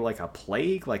going to be like a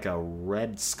plague, like a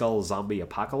Red Skull zombie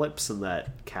apocalypse, and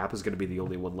that Cap is going to be the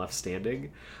only one left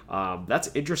standing.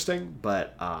 That's interesting,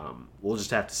 but we'll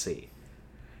just have to see.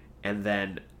 And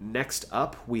then next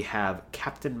up, we have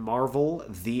Captain Marvel,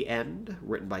 The End,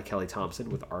 written by Kelly Thompson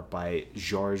with art by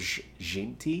Georges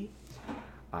Ginty.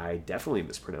 I definitely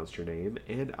mispronounced your name,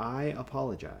 and I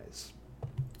apologize.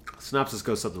 Synopsis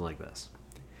goes something like this.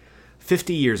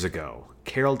 50 years ago,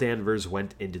 Carol Danvers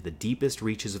went into the deepest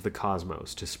reaches of the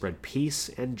cosmos to spread peace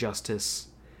and justice,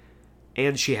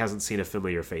 and she hasn't seen a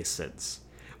familiar face since.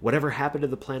 Whatever happened to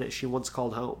the planet she once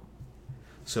called home?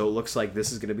 So it looks like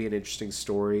this is going to be an interesting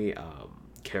story.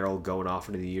 Carol going off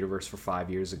into the universe for 5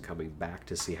 years and coming back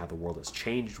to see how the world has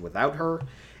changed without her.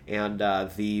 And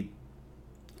the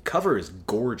cover is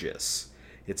gorgeous.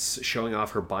 It's showing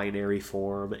off her binary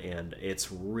form, and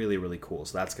it's really, really cool.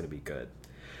 So that's going to be good.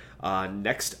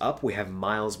 Next up, we have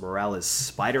Miles Morales'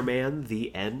 Spider-Man,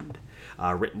 The End,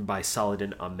 written by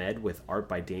Saladin Ahmed with art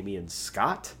by Damian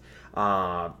Scott.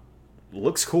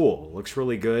 Looks cool. Looks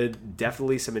really good.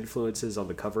 Definitely some influences on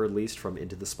the cover, at least, from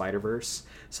Into the Spider-Verse.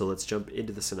 So let's jump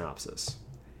into the synopsis.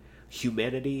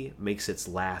 Humanity makes its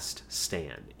last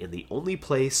stand in the only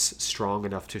place strong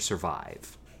enough to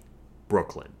survive,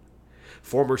 Brooklyn.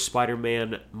 Former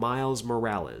Spider-Man Miles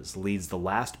Morales leads the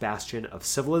last bastion of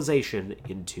civilization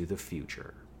into the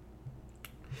future.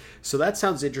 So that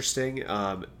sounds interesting.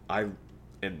 I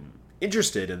am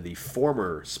interested in the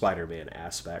former Spider-Man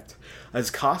aspect. His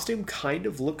costume kind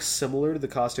of looks similar to the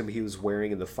costume he was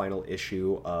wearing in the final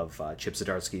issue of Chip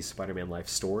Zdarsky's Spider-Man Life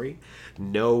Story.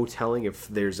 No telling if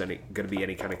there's going to be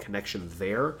any kind of connection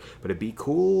there, but it'd be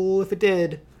cool if it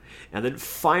did. And then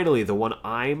finally, the one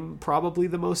I'm probably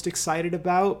the most excited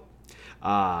about,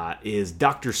 is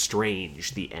Doctor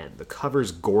Strange, The End. The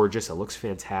cover's gorgeous. It looks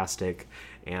fantastic.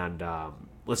 And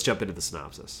let's jump into the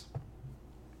synopsis.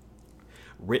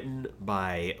 Written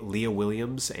by Leah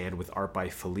Williams and with art by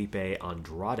Felipe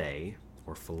Andrade,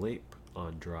 or Philippe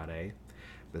Andrade.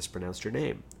 Mispronounced your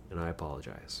name, and I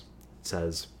apologize. It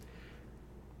says,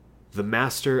 the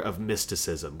master of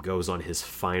mysticism goes on his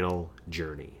final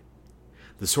journey.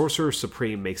 The Sorcerer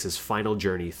Supreme makes his final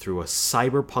journey through a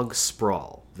cyberpunk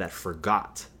sprawl that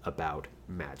forgot about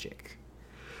magic.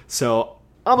 So,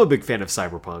 I'm a big fan of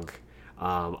cyberpunk.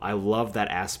 I love that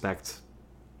aspect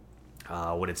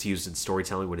when it's used in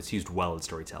storytelling, when it's used well in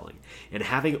storytelling. And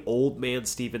having old man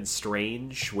Stephen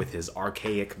Strange with his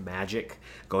archaic magic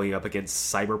going up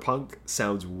against cyberpunk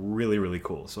sounds really, really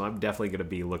cool. So I'm definitely going to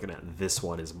be looking at this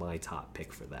one as my top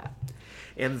pick for that.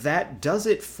 And that does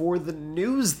it for the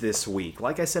news this week.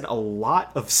 Like I said, a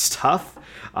lot of stuff.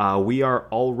 We are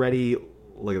already,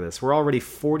 look at this, we're already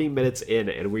 40 minutes in,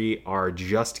 and we are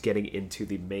just getting into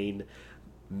the main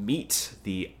meat,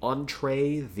 the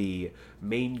entree, the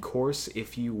main course,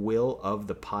 if you will, of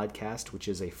the podcast, which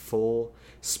is a full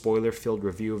spoiler-filled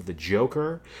review of the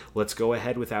Joker. Let's go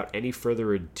ahead without any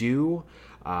further ado,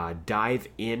 dive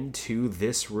into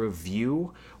this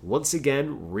review. Once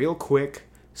again, real quick,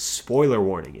 spoiler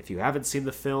warning. If you haven't seen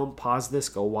the film, pause this,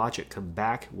 go watch it, come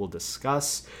back, we'll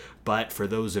discuss. But for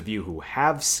those of you who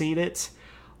have seen it,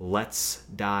 let's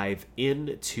dive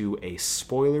into a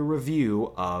spoiler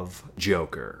review of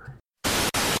Joker.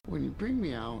 When you bring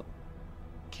me out,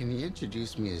 can you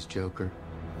introduce me as Joker?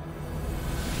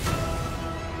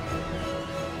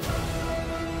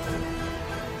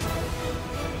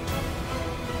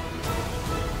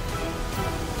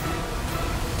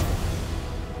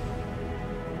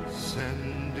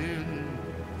 Send in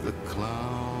the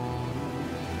clowns.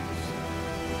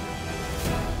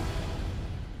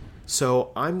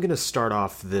 So I'm going to start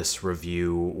off this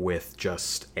review with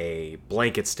just a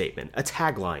blanket statement, a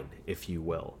tagline, if you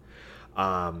will.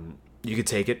 You could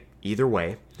take it either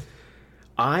way.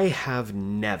 I have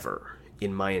never,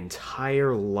 in my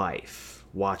entire life,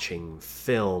 watching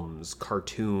films,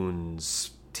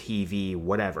 cartoons, TV,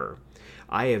 whatever,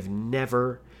 I have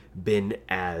never been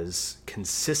as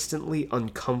consistently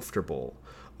uncomfortable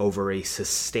over a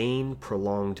sustained,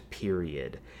 prolonged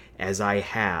period as I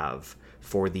have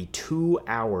for the 2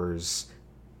 hours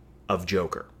of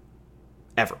Joker.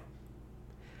 Ever.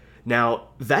 Now,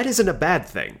 that isn't a bad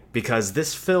thing, because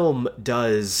this film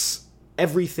does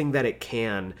everything that it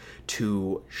can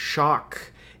to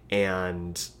shock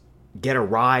and get a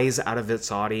rise out of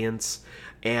its audience,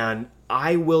 and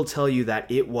I will tell you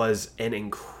that it was an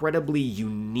incredibly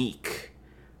unique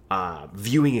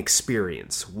viewing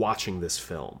experience watching this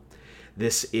film.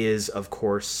 This is, of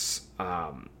course,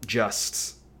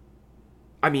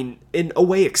 in a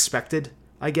way expected,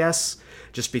 I guess,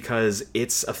 just because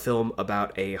it's a film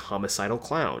about a homicidal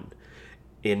clown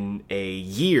in a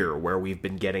year where we've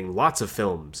been getting lots of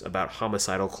films about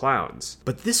homicidal clowns.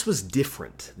 But this was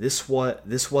different. This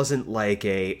wasn't like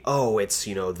it's,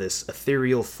 this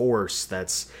ethereal force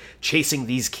that's chasing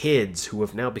these kids who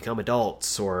have now become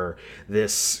adults, or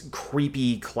this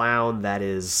creepy clown that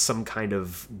is some kind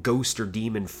of ghost or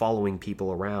demon following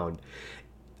people around.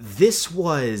 This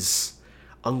was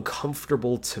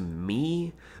uncomfortable to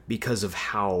me because of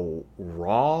how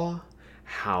raw,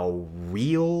 how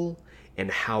real, and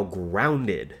how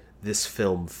grounded this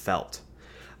film felt.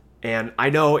 And I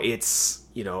know it's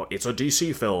a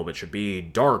DC film. It should be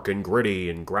dark and gritty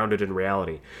and grounded in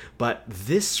reality. But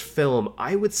this film,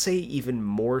 I would say even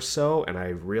more so, and I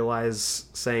realize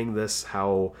saying this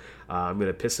how I'm going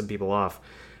to piss some people off,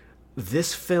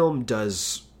 this film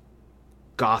does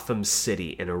Gotham City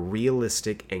in a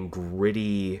realistic and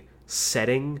gritty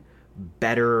setting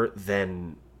better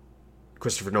than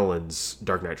Christopher Nolan's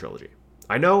Dark Knight trilogy.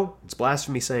 I know it's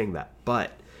blasphemy saying that,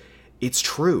 but it's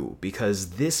true,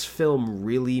 because this film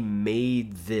really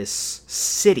made this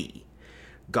city,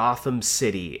 Gotham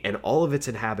City, and all of its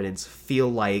inhabitants feel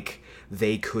like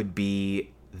they could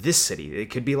be this city. It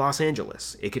could be Los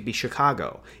Angeles. It could be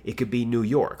Chicago. It could be New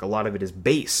York. A lot of it is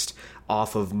based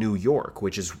off of New York,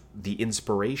 which is the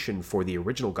inspiration for the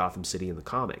original Gotham City in the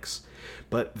comics.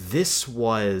 But this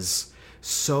was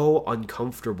so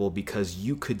uncomfortable because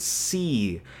you could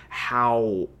see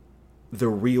how the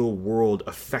real world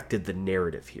affected the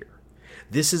narrative here.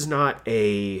 This is not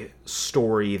a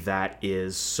story that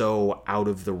is so out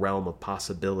of the realm of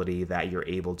possibility that you're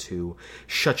able to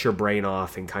shut your brain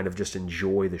off and kind of just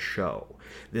enjoy the show.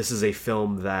 This is a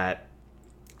film that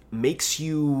makes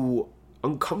you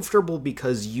uncomfortable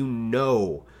because you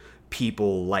know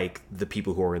people like the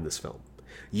people who are in this film.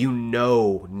 you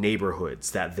know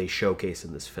neighborhoods that they showcase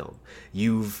in this film.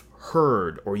 You've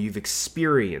heard or you've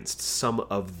experienced some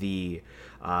of the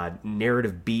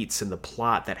narrative beats and the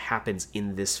plot that happens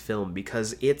in this film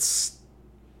because it's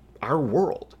our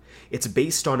world. It's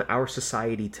based on our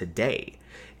society today.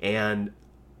 And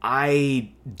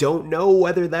I don't know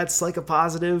whether that's like a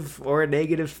positive or a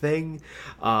negative thing.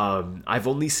 I've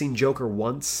only seen Joker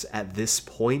once at this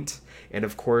point, and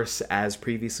of course, as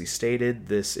previously stated,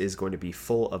 this is going to be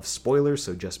full of spoilers,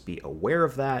 so just be aware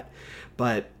of that.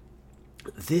 But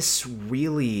this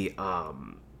really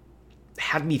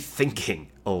had me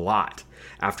thinking a lot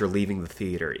after leaving the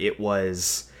theater. It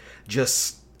was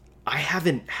just... I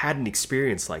haven't had an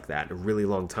experience like that in a really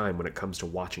long time when it comes to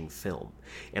watching film.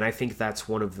 And I think that's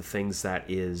one of the things that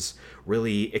is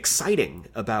really exciting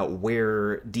about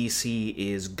where DC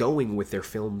is going with their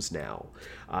films now.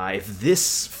 If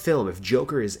this film, if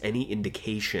Joker is any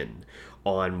indication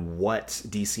on what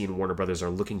DC and Warner Brothers are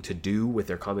looking to do with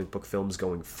their comic book films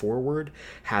going forward,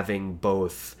 having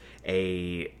both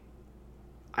a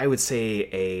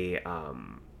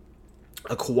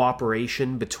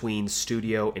cooperation between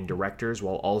studio and directors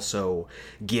while also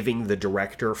giving the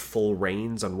director full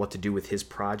reins on what to do with his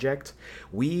project,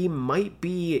 we might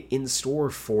be in store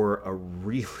for a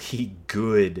really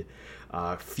good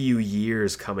few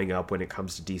years coming up when it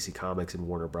comes to DC Comics and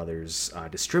Warner Brothers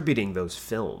distributing those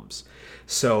films.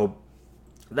 So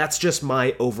that's just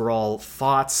my overall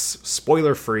thoughts,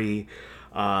 spoiler-free.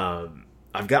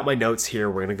 I've got my notes here.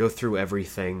 We're going to go through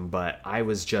everything, but I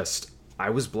was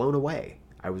blown away.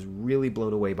 I was really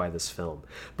blown away by this film,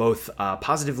 both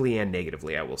positively and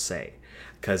negatively, I will say,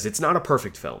 because it's not a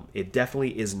perfect film. It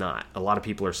definitely is not. A lot of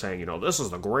people are saying, this is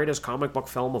the greatest comic book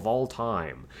film of all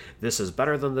time. This is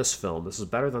better than this film. This is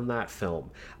better than that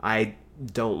film. I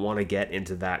don't want to get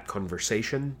into that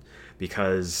conversation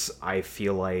because I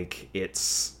feel like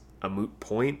it's a moot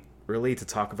point, really, to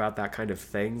talk about that kind of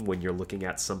thing when you're looking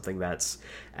at something that's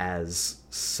as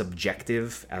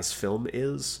subjective as film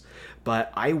is.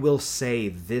 But I will say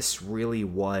this really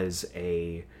was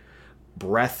a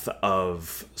breath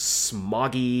of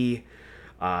smoggy,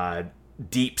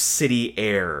 deep city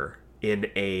air in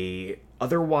a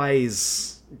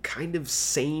otherwise kind of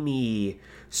samey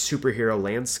superhero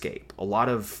landscape. A lot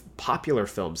of popular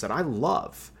films that I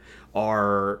love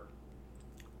are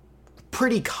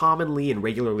pretty commonly and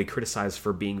regularly criticized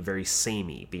for being very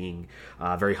samey, being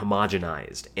very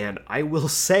homogenized. And I will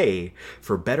say,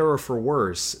 for better or for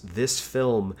worse, this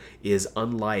film is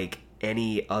unlike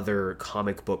any other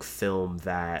comic book film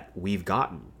that we've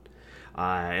gotten.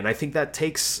 And I think that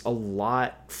takes a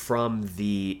lot from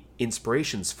the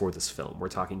inspirations for this film. We're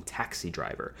talking Taxi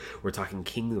Driver. We're talking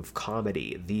King of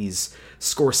Comedy. These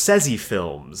Scorsese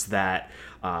films that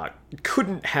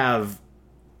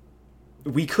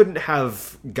we couldn't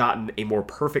have gotten a more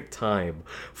perfect time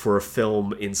for a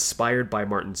film inspired by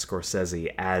Martin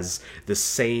Scorsese, as the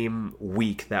same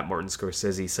week that Martin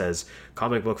Scorsese says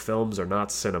comic book films are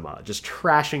not cinema, just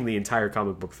trashing the entire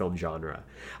comic book film genre.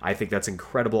 I think that's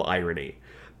incredible irony.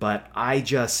 But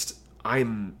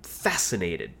I'm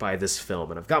fascinated by this film,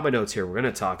 and I've got my notes here. We're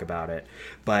going to talk about it.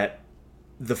 But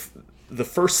the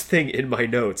first thing in my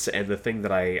notes, and the thing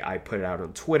that I put out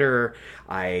on Twitter,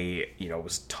 I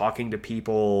was talking to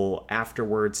people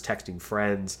afterwards, texting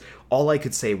friends, all I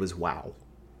could say was wow.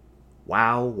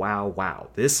 Wow, wow, wow.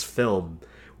 This film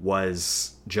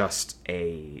was just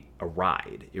a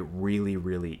ride. It really,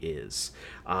 really is.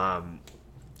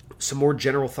 Some more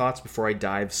general thoughts before I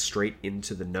dive straight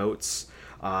into the notes.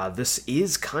 This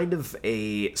is kind of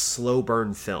a slow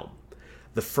burn film.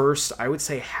 The first, I would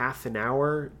say, half an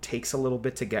hour takes a little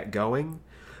bit to get going,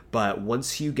 but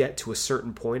once you get to a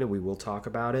certain point, and we will talk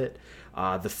about it,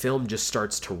 the film just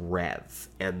starts to rev,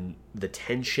 and the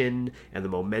tension and the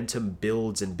momentum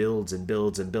builds and builds and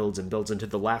builds and builds and builds into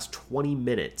the last 20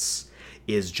 minutes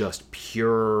is just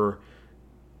pure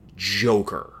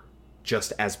Joker.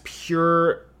 Just as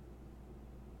pure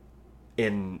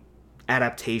an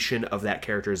adaptation of that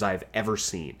character as I've ever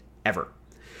seen. Ever.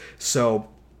 So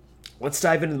let's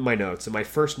dive into my notes. In my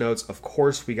first notes, of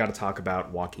course, we got to talk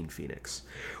about Joaquin Phoenix.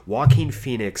 Joaquin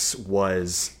Phoenix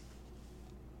was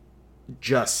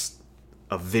just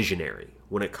a visionary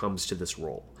when it comes to this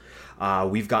role.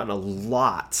 We've gotten a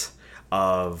lot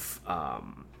of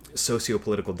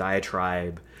socio-political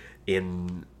diatribe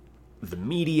in the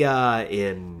media,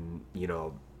 in,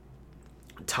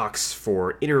 talks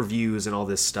for interviews and all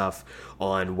this stuff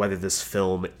on whether this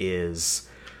film is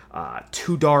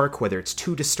too dark, whether it's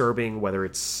too disturbing, whether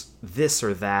it's this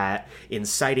or that,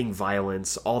 inciting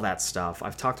violence, all that stuff.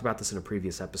 I've talked about this in a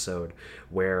previous episode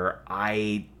where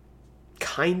I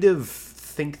kind of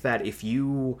think that if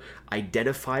you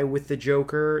identify with the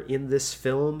Joker in this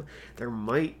film, there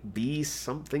might be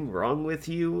something wrong with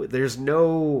you. There's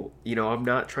no, I'm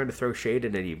not trying to throw shade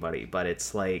at anybody, but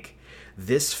it's like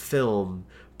this film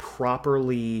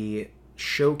properly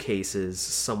showcases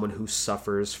someone who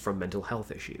suffers from mental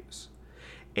health issues.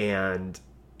 And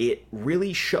it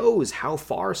really shows how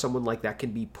far someone like that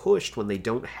can be pushed when they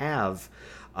don't have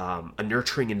a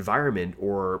nurturing environment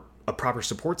or a proper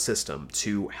support system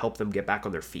to help them get back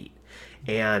on their feet.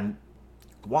 And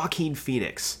Joaquin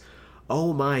Phoenix,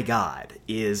 oh my God,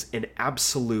 is an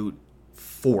absolute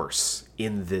force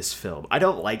in this film. I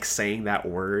don't like saying that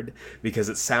word because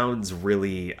it sounds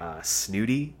really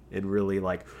snooty and really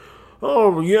like,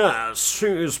 oh yes,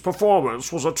 his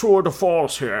performance was a tour de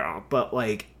force here. But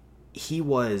like, he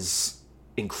was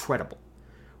incredible.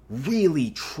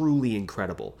 Really, truly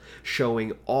incredible.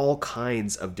 Showing all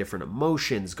kinds of different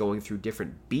emotions, going through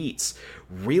different beats.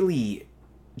 Really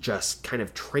just kind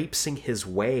of traipsing his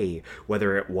way,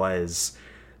 whether it was,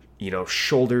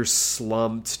 shoulders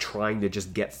slumped, trying to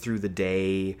just get through the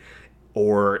day,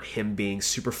 or him being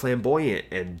super flamboyant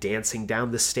and dancing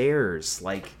down the stairs.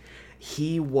 Like,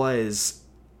 he was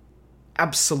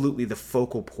absolutely the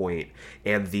focal point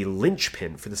and the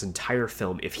linchpin for this entire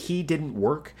film. If he didn't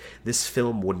work, this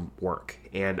film wouldn't work.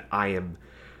 And I am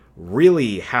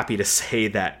really happy to say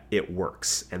that it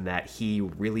works and that he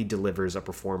really delivers a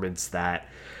performance that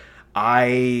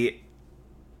I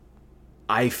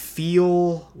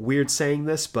feel weird saying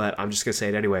this, but I'm just going to say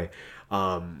it anyway.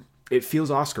 It feels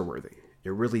Oscar worthy. It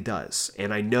really does.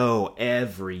 And I know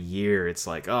every year it's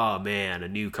like, oh man, a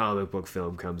new comic book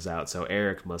film comes out, so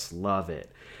Eric must love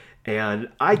it. And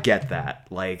I get that.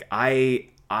 Like, I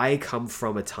come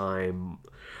from a time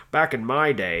back in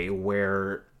my day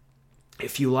where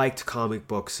if you liked comic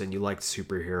books and you liked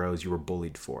superheroes, you were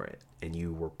bullied for it and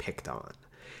you were picked on.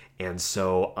 And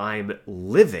so I'm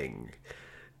living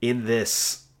in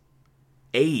this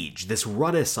age, this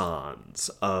renaissance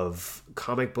of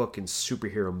comic book and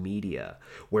superhero media,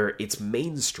 where it's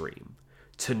mainstream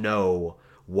to know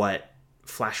what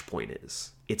Flashpoint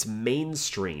is. It's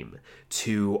mainstream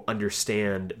to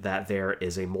understand that there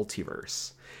is a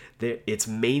multiverse. It's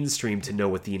mainstream to know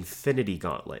what the Infinity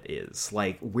Gauntlet is.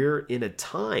 Like, we're in a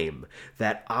time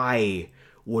that I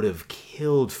would have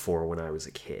killed for when I was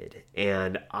a kid.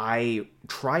 And I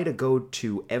try to go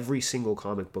to every single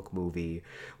comic book movie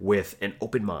with an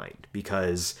open mind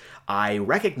because I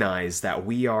recognize that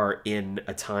we are in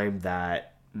a time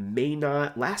that may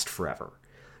not last forever.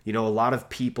 A lot of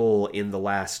people in the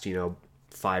last,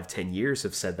 5-10 years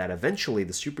have said that eventually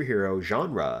the superhero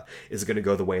genre is going to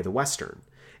go the way of the Western.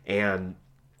 And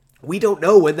we don't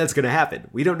know when that's going to happen.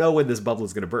 We don't know when this bubble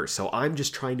is going to burst. So I'm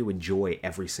just trying to enjoy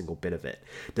every single bit of it.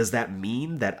 Does that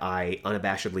mean that I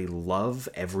unabashedly love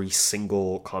every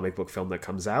single comic book film that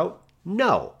comes out?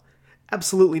 No,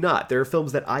 absolutely not. There are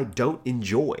films that I don't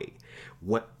enjoy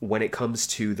when it comes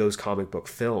to those comic book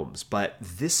films. But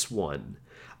this one,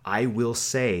 I will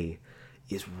say,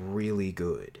 is really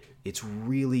good. It's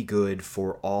really good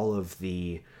for all of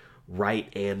the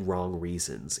right and wrong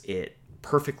reasons. It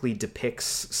perfectly depicts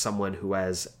someone who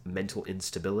has mental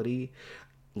instability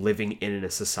living in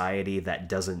a society that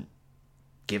doesn't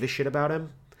give a shit about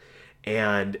him.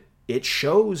 And it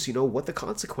shows, what the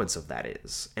consequence of that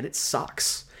is. And it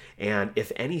sucks. And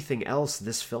if anything else,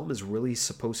 this film is really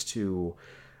supposed to,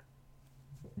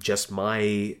 just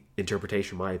my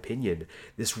interpretation, my opinion,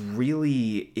 this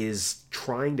really is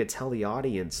trying to tell the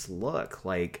audience, look,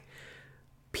 like,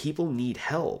 people need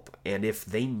help, and if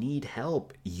they need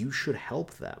help, you should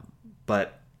help them.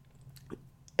 But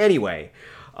anyway,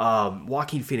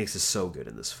 Joaquin Phoenix is so good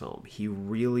in this film. He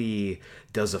really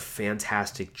does a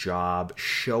fantastic job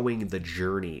showing the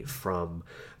journey from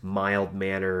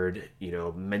mild-mannered,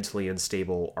 mentally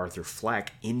unstable Arthur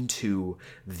Fleck into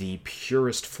the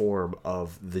purest form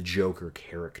of the Joker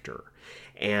character.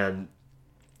 And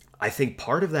I think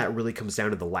part of that really comes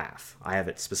down to the laugh. I have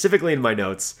it specifically in my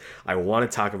notes. I want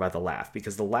to talk about the laugh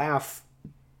because the laugh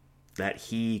that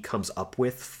he comes up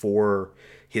with for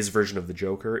his version of the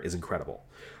Joker is incredible.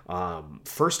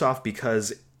 First off,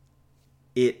 because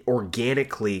it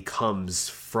organically comes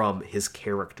from his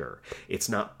character. It's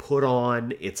not put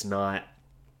on. It's not,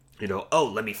 oh,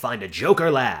 let me find a Joker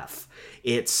laugh.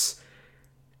 It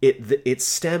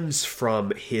stems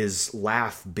from his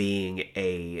laugh being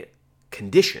a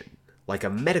condition, like a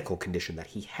medical condition that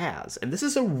he has. And this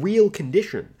is a real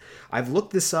condition. I've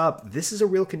looked this up. This is a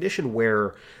real condition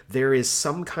where there is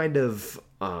some kind of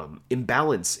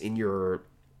imbalance in your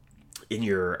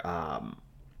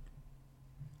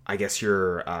I guess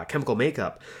your chemical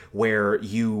makeup, where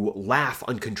you laugh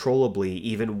uncontrollably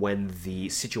even when the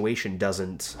situation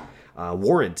doesn't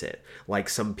warrant it. Like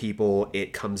some people,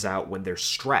 it comes out when they're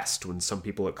stressed. When some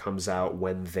people, it comes out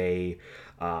when they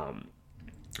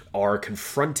are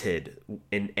confronted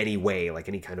in any way, like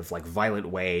any kind of like violent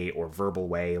way or verbal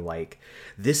way. Like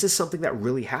this is something that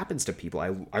really happens to people.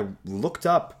 I looked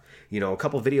up, a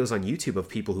couple videos on YouTube of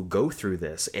people who go through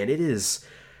this, and it is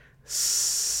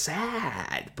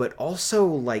sad, but also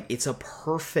like it's a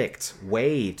perfect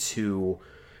way to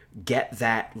get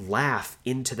that laugh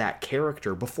into that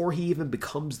character before he even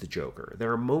becomes the Joker. There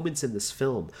are moments in this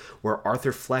film where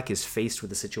Arthur Fleck is faced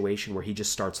with a situation where he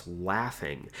just starts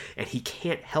laughing and he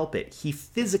can't help it. He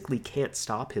physically can't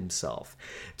stop himself,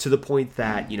 to the point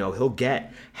that, he'll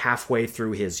get halfway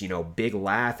through his, big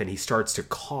laugh and he starts to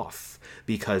cough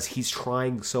because he's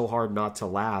trying so hard not to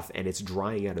laugh and it's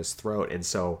drying out his throat. And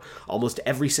so almost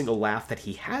every single laugh that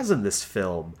he has in this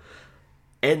film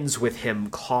ends with him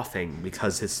coughing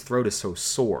because his throat is so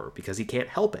sore, because he can't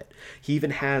help it. He even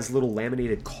has little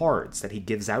laminated cards that he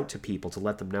gives out to people to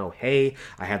let them know, hey,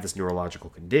 I have this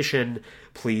neurological condition,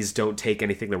 please don't take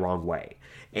anything the wrong way.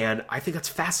 And I think that's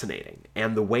fascinating.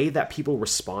 And the way that people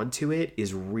respond to it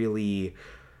is really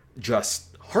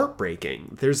just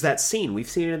heartbreaking. There's that scene, we've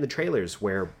seen it in the trailers,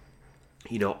 where,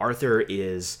 Arthur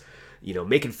is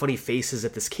making funny faces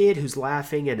at this kid who's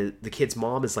laughing, and the kid's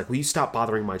mom is like, will you stop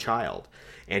bothering my child?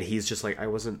 And he's just like, I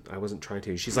wasn't trying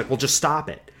to. She's like, well, just stop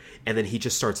it. And then he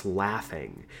just starts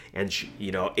laughing. And,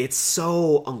 it's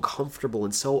so uncomfortable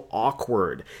and so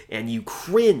awkward. And you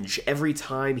cringe every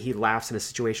time he laughs in a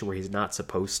situation where he's not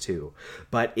supposed to.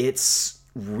 But it's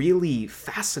really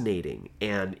fascinating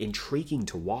and intriguing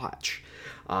to watch.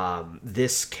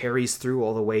 This carries through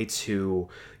all the way to,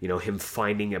 him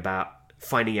finding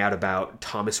out about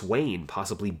Thomas Wayne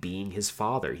possibly being his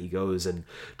father. He goes and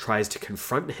tries to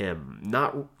confront him,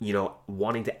 not,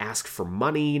 wanting to ask for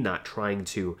money, not trying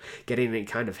to get any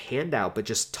kind of handout, but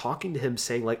just talking to him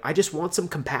saying, like, I just want some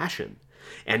compassion.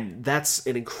 And that's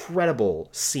an incredible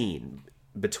scene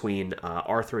between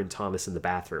Arthur and Thomas in the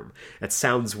bathroom. That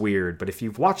sounds weird, but if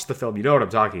you've watched the film, you know what I'm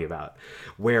talking about.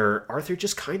 Where Arthur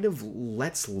just kind of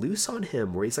lets loose on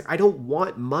him, where he's like, I don't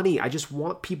want money, I just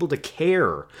want people to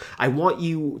care. I want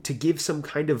you to give some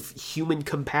kind of human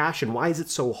compassion. Why is it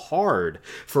so hard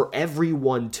for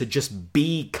everyone to just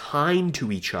be kind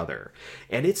to each other?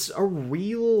 And it's a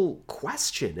real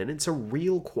question, and it's a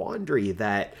real quandary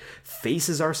that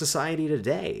faces our society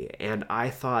today. And I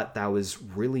thought that was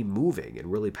really moving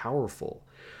and really powerful.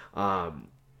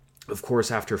 Of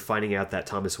course, after finding out that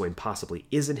Thomas Wayne possibly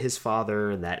isn't his father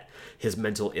and that his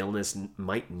mental illness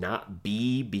might not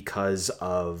be because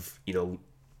of,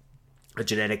 a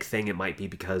genetic thing, it might be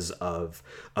because of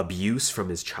abuse from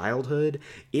his childhood.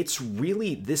 It's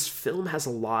really, this film has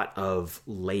a lot of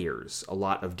layers, a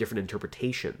lot of different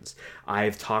interpretations.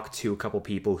 I've talked to a couple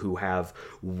people who have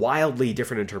wildly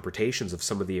different interpretations of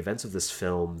some of the events of this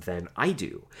film than I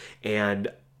do.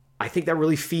 And I think that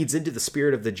really feeds into the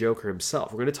spirit of the Joker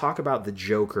himself. We're going to talk about the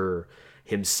Joker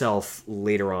himself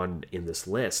later on in this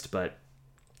list, but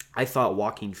I thought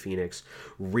Joaquin Phoenix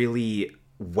really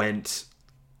went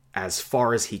as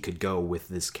far as he could go with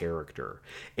this character.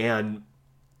 And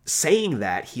saying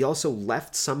that, he also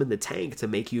left some in the tank to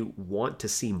make you want to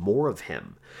see more of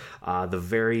him. The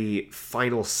very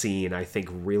final scene, I think,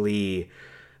 really,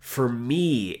 for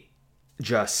me,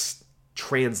 just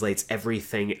translates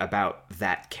everything about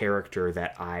that character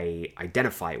that I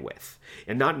identify with.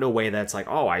 And not in a way that's like,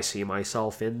 oh, I see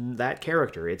myself in that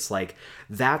character. It's like,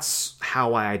 that's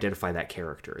how I identify that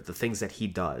character. The things that he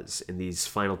does in these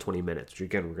final 20 minutes, which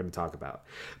again, we're going to talk about.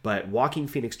 But Joaquin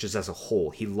Phoenix just as a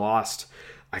whole, he lost,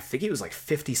 I think it was like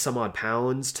 50 some odd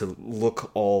pounds to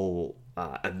look all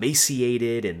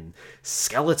emaciated and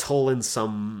skeletal in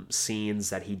some scenes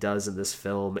that he does in this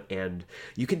film. And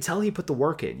you can tell he put the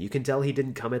work in. You can tell he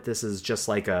didn't come at this as just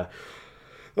like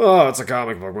it's a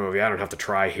comic book movie, I don't have to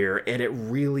try here. And it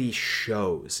really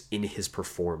shows in his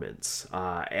performance.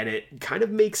 And it kind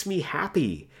of makes me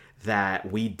happy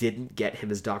that we didn't get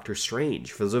him as Doctor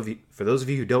Strange. For those of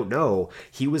you who don't know,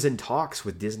 he was in talks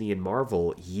with Disney and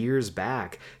Marvel years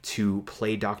back to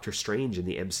play Doctor Strange in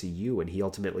the MCU, and he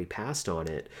ultimately passed on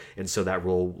it, and so that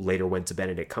role later went to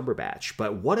Benedict Cumberbatch.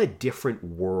 But what a different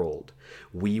world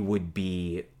we would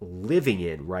be living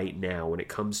in right now when it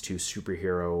comes to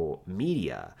superhero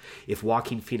media if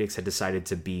Joaquin Phoenix had decided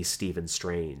to be Stephen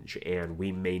Strange, and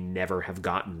we may never have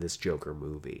gotten this Joker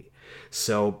movie.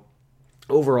 So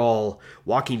overall,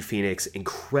 Joaquin Phoenix,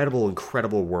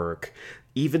 incredible work.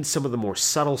 Even some of the more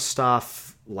subtle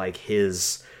stuff, like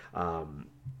his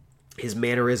his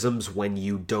mannerisms when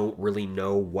you don't really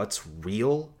know what's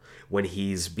real, when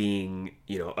he's being,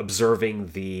 observing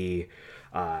the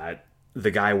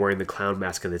guy wearing the clown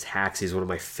mask in the taxi is one of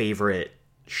my favorite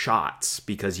shots,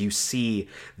 because you see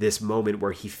this moment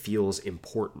where he feels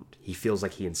important. He feels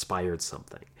like he inspired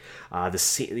something.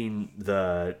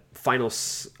 The final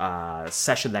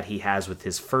session that he has with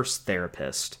his first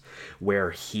therapist,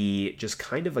 where he just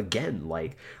kind of, again,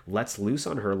 like, lets loose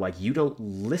on her, like, you don't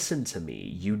listen to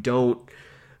me. You don't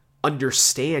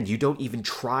understand. You don't even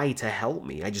try to help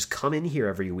me. I just come in here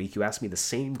every week. You ask me the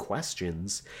same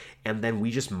questions, and then we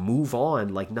just move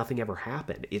on like nothing ever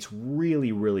happened. It's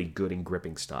really, really good and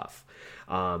gripping stuff.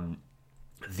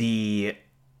 The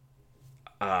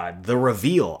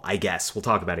reveal, I guess, we'll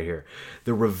talk about it here.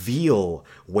 The reveal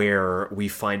where we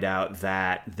find out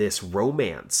that this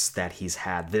romance that he's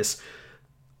had, this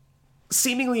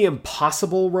seemingly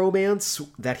impossible romance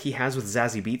that he has with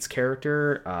Zazie Beetz'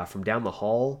 character from down the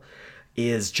hall,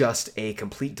 is just a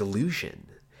complete delusion,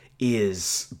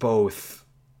 is both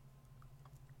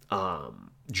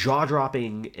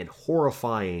jaw-dropping and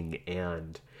horrifying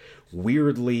and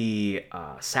weirdly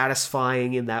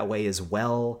satisfying in that way as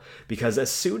well. Because as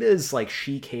soon as like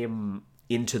she came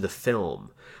into the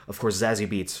film, of course, Zazie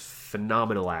Beetz,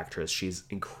 phenomenal actress, she's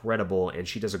incredible, and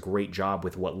she does a great job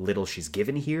with what little she's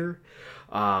given here.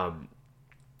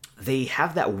 They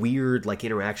have that weird like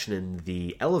interaction in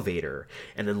the elevator,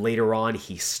 and then later on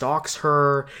he stalks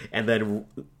her, and then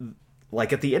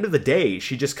like at the end of the day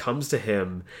she just comes to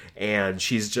him and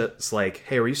she's just like,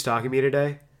 hey, were you stalking me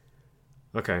today?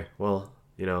 Okay, well,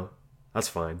 that's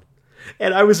fine.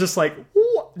 And I was just like,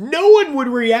 no one would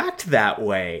react that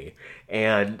way.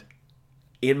 And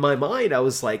in my mind I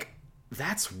was like,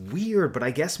 that's weird, but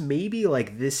I guess maybe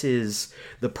like this is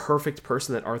the perfect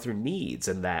person that Arthur needs,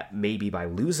 and that maybe by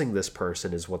losing this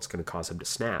person is what's going to cause him to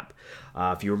snap.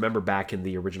 If you remember back in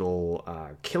the original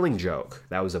Killing Joke,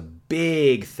 that was a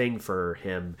big thing for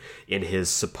him in his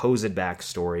supposed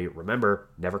backstory. Remember,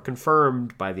 never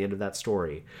confirmed by the end of that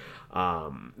story,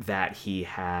 that he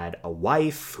had a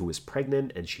wife who was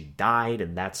pregnant and she died,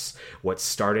 and that's what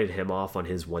started him off on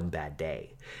his one bad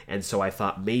day. And so I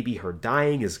thought maybe her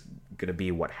dying is going to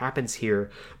be what happens here,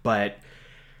 but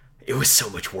it was so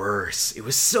much worse. It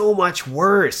was so much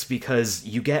worse, because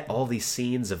you get all these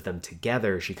scenes of them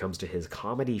together. She comes to his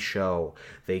comedy show.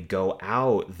 They go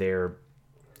out. They're,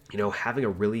 having a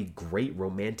really great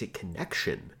romantic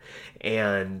connection.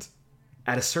 And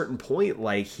at a certain point,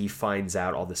 like, he finds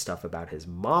out all this stuff about his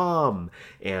mom,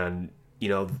 and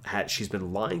she's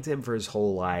been lying to him for his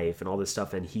whole life and all this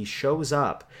stuff. And he shows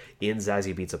up in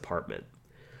Zazie Beetz' apartment.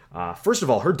 First of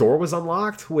all, her door was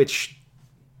unlocked, which,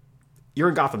 you're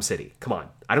in Gotham City. Come on.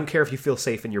 I don't care if you feel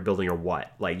safe in your building or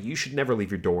what. Like, you should never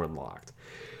leave your door unlocked.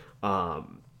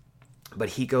 But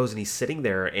he goes and he's sitting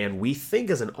there, and we think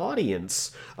as an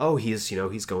audience, oh, he's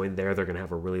going there. They're going to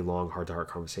have a really long heart-to-heart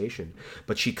conversation.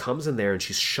 But she comes in there and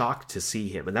she's shocked to see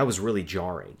him. And that was really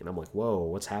jarring. And I'm like, whoa,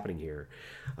 what's happening here?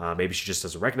 Maybe she just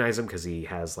doesn't recognize him because he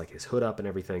has like his hood up and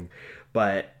everything.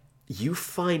 But you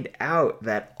find out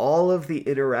that all of the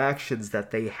interactions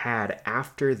that they had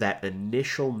after that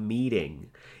initial meeting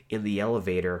in the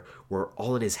elevator were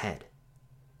all in his head.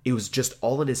 It was just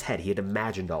all in his head. He had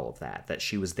imagined all of that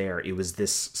she was there. It was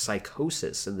this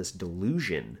psychosis and this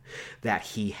delusion that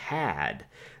he had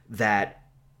that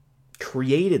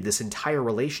created this entire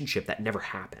relationship that never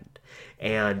happened.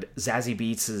 And Zazie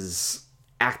Beetz'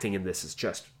 acting in this is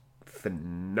just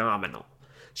phenomenal.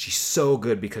 She's so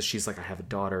good, because she's like, I have a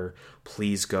daughter,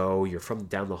 please go, you're from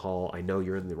down the hall, I know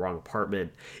you're in the wrong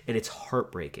apartment. And it's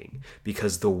heartbreaking,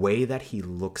 because the way that he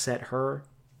looks at her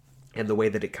and the way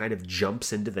that it kind of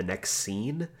jumps into the next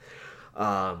scene,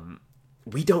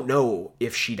 we don't know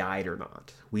if she died or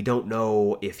not. We don't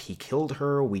know if he killed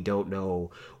her. We don't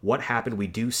know what happened. We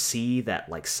do see that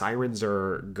like sirens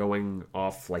are going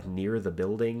off like near the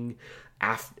building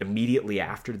immediately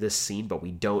after this scene, but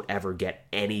we don't ever get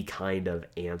any kind of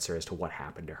answer as to what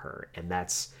happened to her. And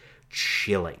that's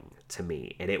chilling to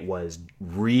me. And it was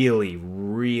really,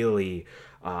 really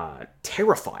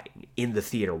terrifying in the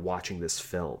theater watching this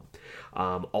film.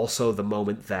 Also, the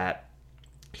moment that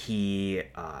he...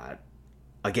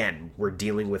 again, we're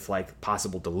dealing with like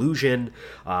possible delusion.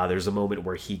 There's a moment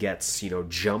where he gets,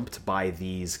 jumped by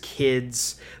these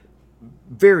kids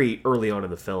very early on in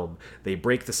the film. They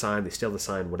break the sign, they steal the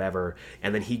sign, whatever.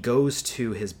 And then he goes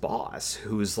to his boss,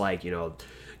 who's like,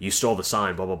 you stole the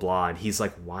sign, blah, blah, blah. And he's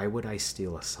like, why would I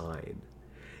steal a sign?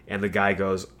 And the guy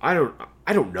goes, I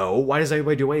don't know. Why does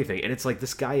anybody do anything? And it's like,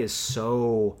 this guy is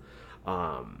so,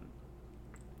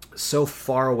 so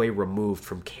far away removed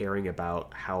from caring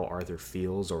about how Arthur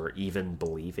feels or even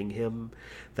believing him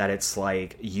that it's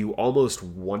like you almost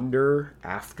wonder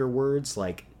afterwards,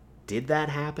 like, did that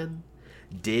happen?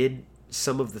 Did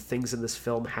some of the things in this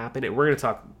film happen? And we're going to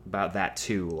talk about that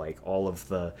too, like all of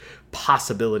the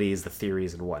possibilities, the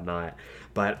theories and whatnot.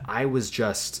 But I was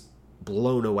just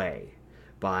blown away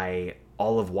by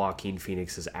all of Joaquin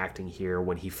Phoenix's acting here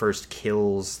when he first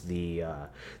kills the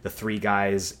three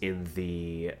guys in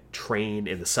the train,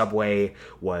 in the subway,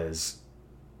 was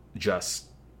just,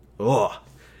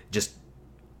 just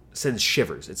sends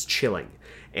shivers. It's chilling.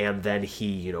 And then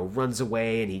he, runs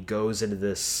away and he goes into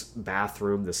this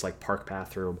bathroom, this like park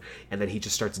bathroom, and then he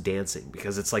just starts dancing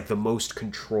because it's like the most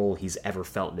control he's ever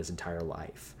felt in his entire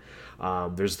life.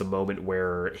 There's the moment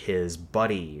where his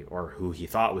buddy, or who he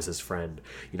thought was his friend,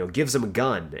 gives him a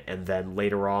gun. And then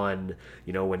later on,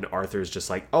 when Arthur's just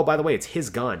like, oh, by the way, it's his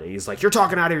gun. And he's like, you're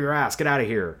talking out of your ass. Get out of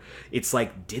here. It's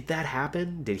like, did that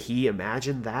happen? Did he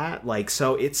imagine that? Like,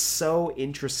 so it's so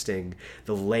interesting,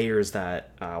 the layers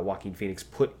that Joaquin Phoenix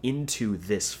put into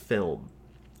this film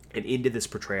and into this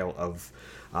portrayal of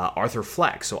Arthur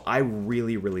Fleck. So I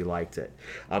really, really liked it.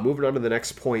 Moving on to the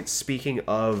next point, speaking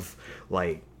of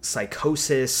like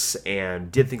psychosis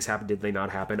and did things happen, did they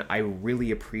not happen, I really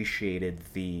appreciated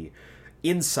the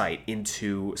insight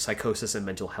into psychosis and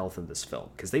mental health in this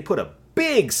film because they put a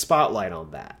big spotlight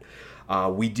on that.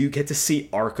 We do get to see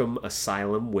Arkham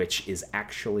Asylum, which is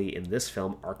actually in this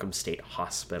film Arkham State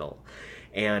Hospital.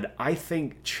 And I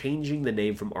think changing the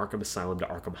name from Arkham Asylum to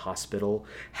Arkham Hospital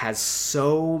has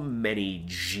so many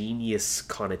genius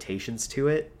connotations to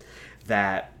it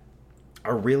that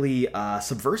are really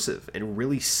subversive and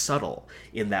really subtle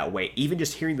in that way. Even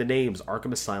just hearing the names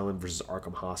Arkham Asylum versus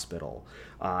Arkham Hospital,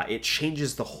 it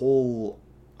changes the whole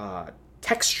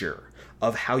texture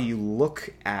of how you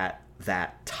look at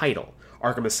that title.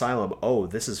 Arkham Asylum, oh,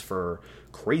 this is for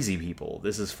crazy people.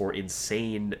 This is for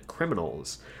insane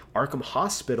criminals. Arkham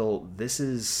Hospital, this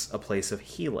is a place of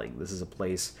healing. This is a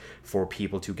place for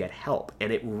people to get help.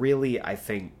 And it really, I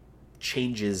think,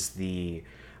 changes the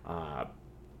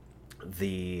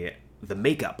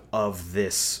makeup of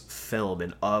this film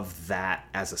and of that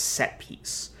as a set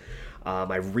piece.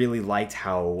 I really liked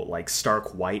how like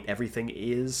stark white everything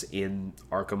is in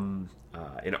Arkham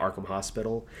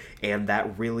Hospital, and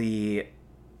that really,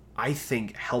 I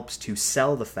think, helps to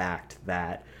sell the fact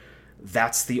that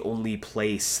that's the only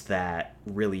place that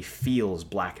really feels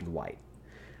black and white.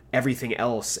 Everything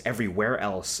else, everywhere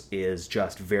else, is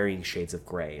just varying shades of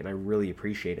gray, and I really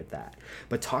appreciated that.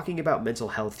 But talking about mental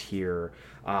health here,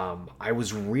 I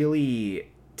was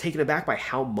really taken aback by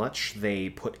how much they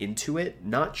put into it.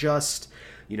 Not just,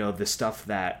 the stuff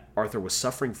that Arthur was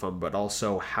suffering from, but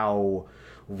also how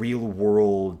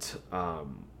real-world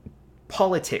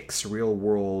politics,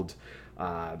 real-world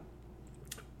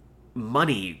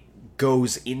money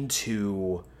goes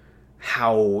into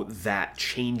how that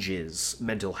changes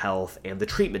mental health and the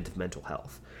treatment of mental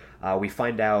health. We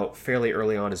find out fairly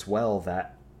early on as well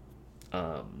that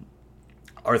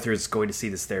Arthur is going to see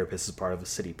this therapist as part of a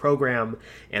city program,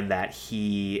 and that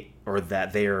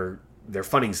their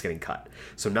funding is getting cut.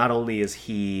 So not only is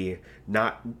he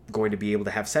not going to be able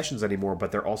to have sessions anymore,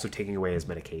 but they're also taking away his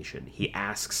medication. He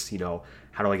asks,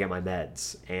 how do I get my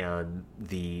meds? And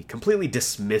the completely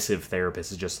dismissive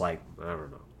therapist is just like, I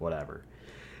don't know, whatever.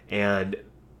 And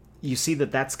you see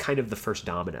that that's kind of the first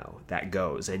domino that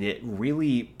goes, and it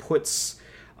really puts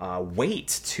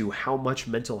weight to how much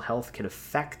mental health can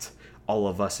affect all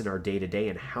of us in our day-to-day,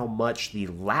 and how much the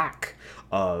lack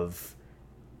of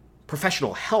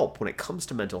professional help when it comes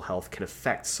to mental health can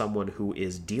affect someone who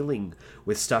is dealing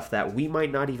with stuff that we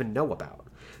might not even know about.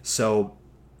 So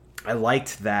I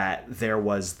liked that there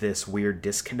was this weird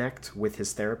disconnect with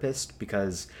his therapist,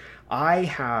 because I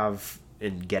have,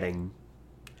 in getting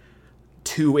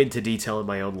too into detail in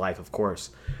my own life, of course,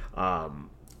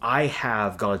 I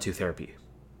have gone to therapy.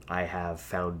 I have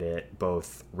found it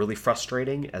both really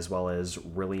frustrating as well as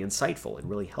really insightful and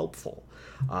really helpful.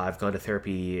 I've gone to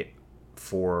therapy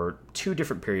for 2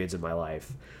 different periods in my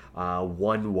life.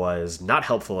 One was not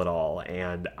helpful at all,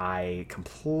 and I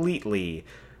completely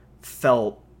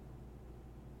felt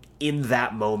in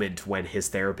that moment when his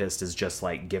therapist is just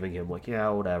like giving him like, yeah,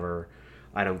 whatever,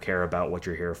 I don't care about what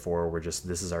you're here for,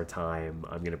 this is our time,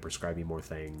 I'm going to prescribe you more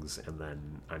things, and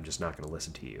then I'm just not going to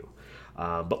listen to you.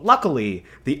 But luckily,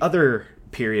 the other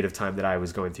period of time that I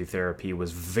was going through therapy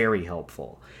was very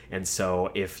helpful. And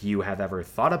so if you have ever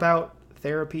thought about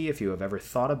therapy, if you have ever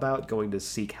thought about going to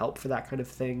seek help for that kind of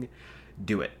thing,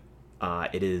 do it.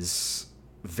 It is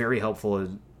very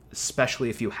helpful, especially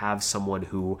if you have someone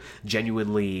who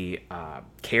genuinely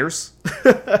cares.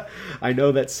 I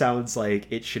know that sounds like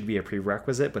it should be a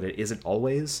prerequisite, but it isn't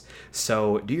always.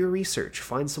 So do your research.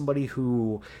 Find somebody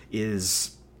who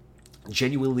is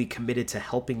genuinely committed to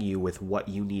helping you with what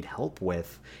you need help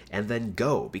with, and then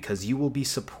go, because you will be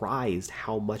surprised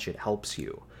how much it helps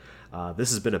you.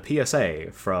 This has been a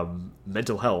PSA from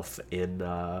mental health in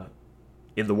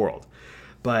the world.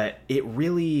 But it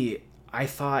really, I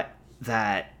thought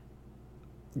that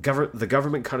the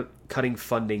government cutting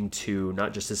funding to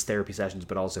not just his therapy sessions,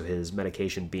 but also his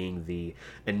medication being the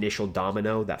initial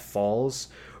domino that falls,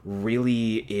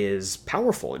 really is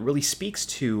powerful and really speaks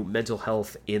to mental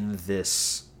health in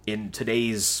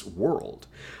today's world.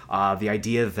 The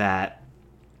idea that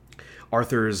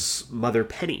Arthur's mother,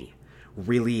 Penny,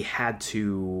 really had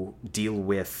to deal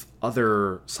with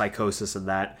other psychosis, and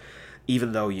that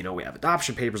even though, we have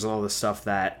adoption papers and all this stuff,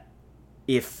 that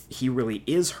if he really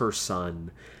is her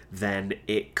son, then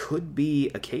it could be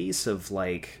a case of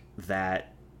like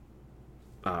that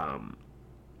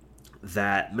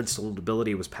that mental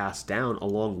instability was passed down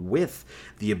along with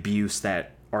the abuse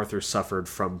that Arthur suffered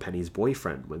from Penny's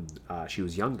boyfriend when she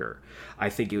was younger. I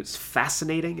think it was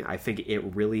fascinating. I think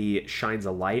it really shines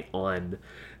a light on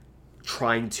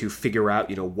trying to figure out,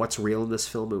 what's real in this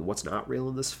film and what's not real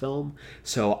in this film.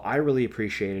 So I really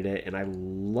appreciated it, and I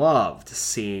loved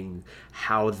seeing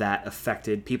how that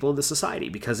affected people in the society,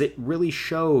 because it really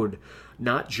showed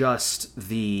not just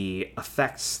the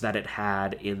effects that it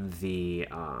had in the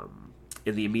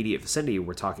immediate vicinity.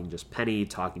 We're talking just Penny,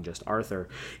 talking just Arthur.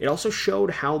 It also showed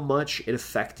how much it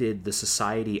affected the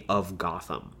society of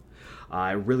Gotham.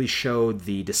 It really showed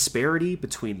the disparity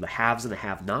between the haves and the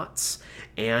have-nots,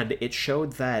 and it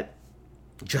showed that,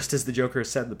 just as the Joker has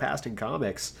said in the past in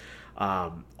comics,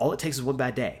 all it takes is one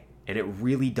bad day, and it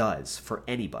really does for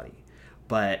anybody.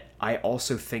 But I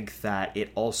also think that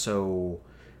it also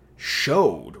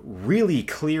showed really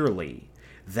clearly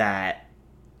that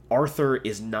Arthur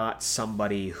is not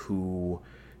somebody who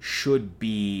should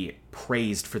be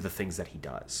praised for the things that he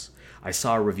does. I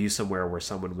saw a review somewhere where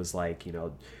someone was like,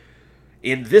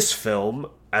 in this film,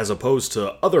 as opposed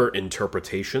to other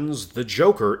interpretations, the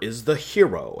Joker is the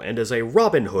hero and is a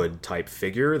Robin Hood type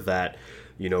figure that,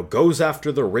 goes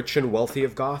after the rich and wealthy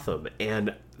of Gotham.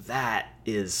 And that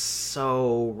is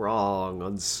so wrong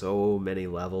on so many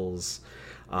levels.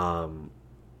 The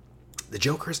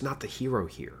Joker is not the hero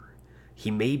here. He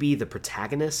may be the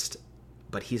protagonist,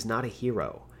 but he's not a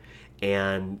hero.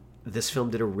 And this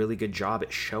film did a really good job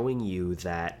at showing you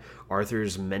that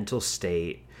Arthur's mental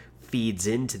state feeds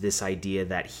into this idea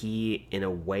that he, in a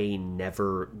way,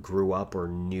 never grew up or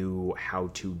knew how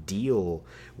to deal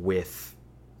with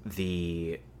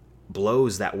the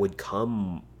blows that would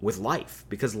come with life,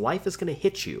 because life is going to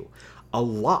hit you a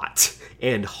lot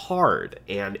and hard,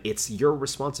 and it's your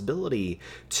responsibility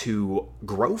to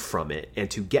grow from it and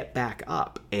to get back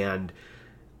up. And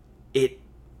it,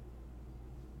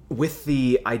 with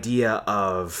the idea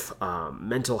of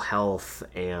mental health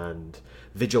and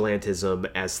vigilantism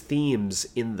as themes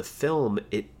in the film,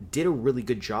 it did a really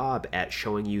good job at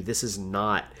showing you this is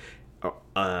not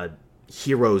a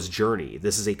hero's journey.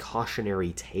 This is a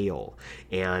cautionary tale.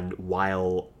 And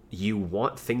while you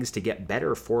want things to get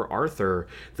better for Arthur,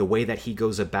 the way that he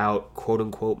goes about,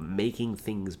 quote-unquote, making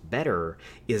things better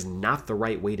is not the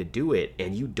right way to do it,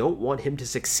 and you don't want him to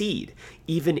succeed,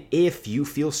 even if you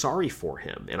feel sorry for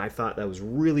him. And I thought that was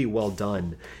really well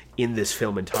done in this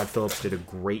film, and Todd Phillips did a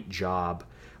great job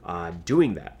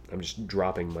doing that. I'm just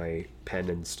dropping my pen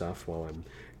and stuff while I'm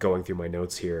going through my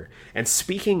notes here. And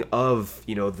speaking of,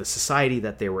 the society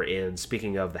that they were in,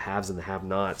 speaking of the haves and the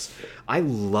have-nots, I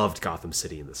loved Gotham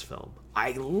City in this film.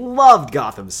 I loved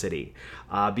Gotham City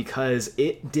because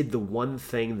it did the one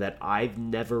thing that I've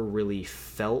never really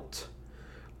felt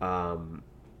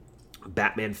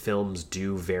Batman films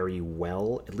do very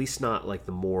well, at least not like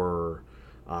the more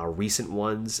recent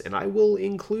ones, and I will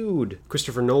include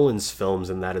Christopher Nolan's films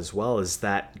in that as well, is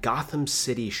that Gotham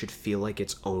City should feel like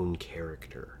its own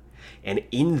character. And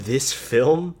in this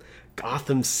film,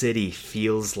 Gotham City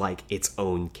feels like its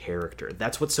own character.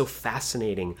 That's what's so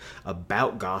fascinating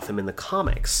about Gotham in the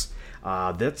comics.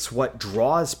 That's what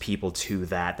draws people to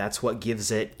that. That's what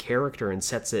gives it character and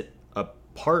sets it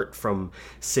apart from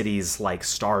cities like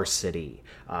Star City,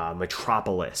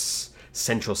 Metropolis,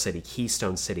 Central City,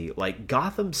 Keystone City. Like,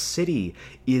 Gotham City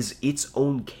is its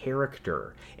own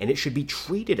character, and it should be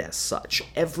treated as such.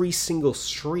 Every single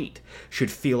street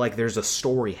should feel like there's a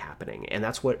story happening, and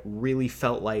that's what really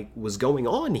felt like was going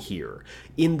on here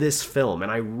in this film,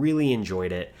 and I really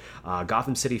enjoyed it.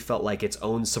 Gotham City felt like its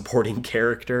own supporting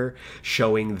character,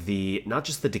 showing not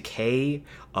just the decay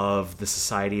of the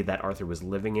society that Arthur was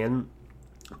living in,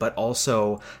 but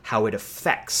also how it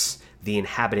affects the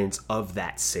inhabitants of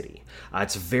that city.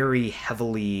 It's very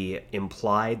heavily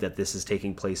implied that this is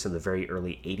taking place in the very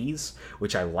early 80s,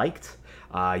 which I liked.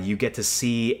 You get to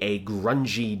see a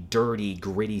grungy, dirty,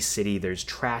 gritty city. There's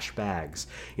trash bags,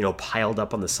 piled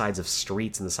up on the sides of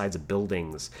streets and the sides of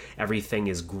buildings. Everything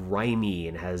is grimy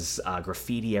and has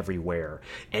graffiti everywhere.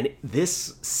 And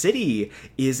this city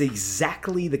is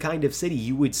exactly the kind of city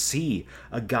you would see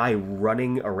a guy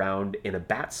running around in a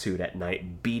batsuit at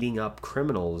night, beating up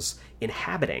criminals,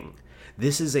 inhabiting.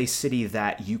 This is a city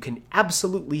that you can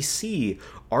absolutely see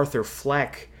Arthur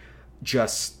Fleck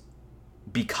just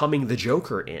becoming the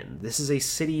Joker in. This is a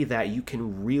city that you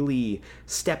can really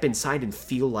step inside and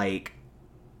feel like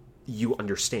you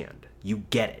understand. You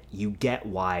get it. You get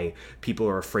why people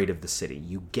are afraid of the city.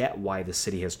 You get why the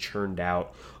city has churned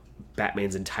out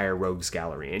Batman's entire rogues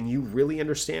gallery. And you really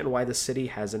understand why the city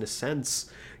has, in a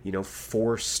sense,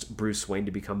 forced Bruce Wayne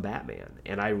to become Batman.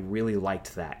 And I really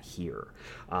liked that here.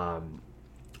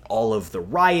 All of the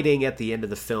rioting at the end of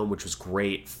the film, which was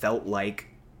great, felt like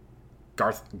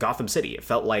Gotham City. It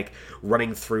felt like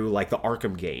running through like the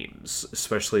Arkham games,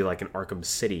 especially like an Arkham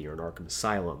City or an Arkham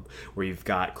Asylum, where you've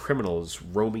got criminals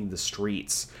roaming the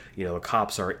streets. The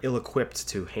cops are ill-equipped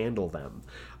to handle them.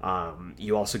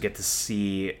 You also get to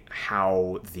see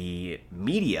how the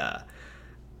media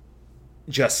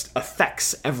just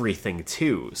affects everything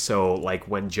too. So like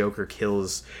when Joker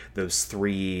kills those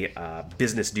 3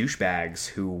 business douchebags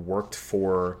who worked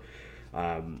for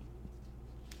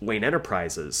Wayne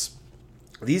Enterprises,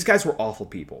 these guys were awful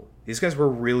people. These guys were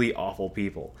really awful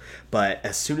people. But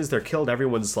as soon as they're killed,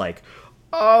 everyone's like,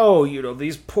 oh,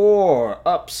 these poor,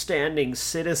 upstanding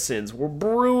citizens were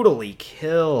brutally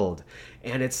killed.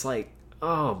 And it's like,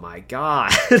 oh my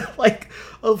God. Like,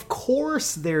 of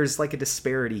course there's like a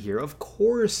disparity here. Of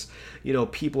course,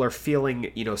 people are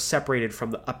feeling, separated from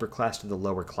the upper class to the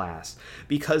lower class.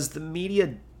 Because the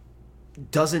media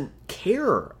doesn't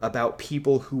care about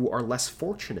people who are less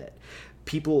fortunate.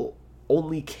 People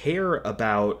only care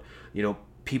about,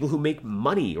 people who make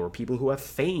money or people who have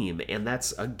fame. And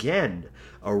that's, again,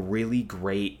 a really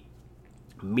great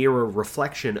mirror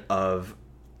reflection of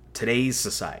today's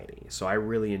society. So I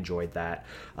really enjoyed that.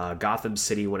 Gotham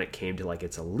City, when it came to like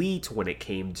its elite, when it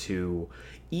came to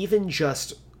even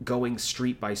just going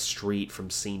street by street from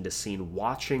scene to scene,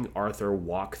 watching Arthur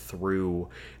walk through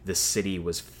the city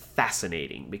was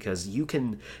fascinating, because you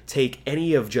can take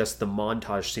any of just the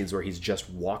montage scenes where he's just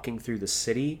walking through the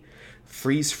city,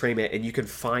 freeze frame it, and you can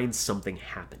find something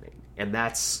happening. And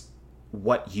that's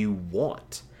what you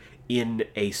want in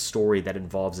a story that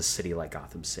involves a city like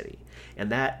Gotham City.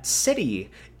 And that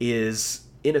city is,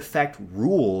 in effect,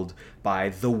 ruled by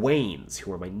the Waynes,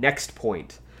 who are my next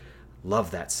point.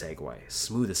 Love that segue.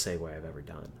 Smoothest segue I've ever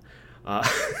done.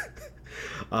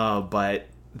 But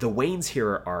the Waynes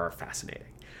here are fascinating.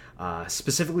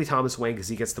 Specifically Thomas Wayne, because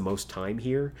he gets the most time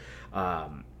here.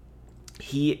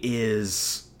 He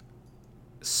is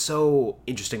so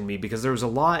interesting to me because there was a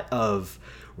lot of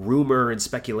rumor and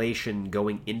speculation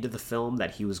going into the film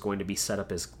that he was going to be set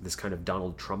up as this kind of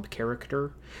Donald Trump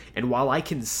character. And while I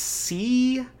can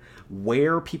see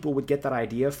where people would get that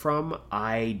idea from,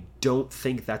 I don't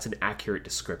think that's an accurate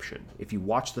description. If you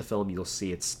watch the film, you'll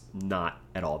see it's not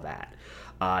at all that.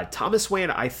 Thomas Wayne,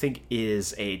 I think,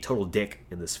 is a total dick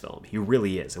in this film. He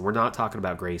really is. And we're not talking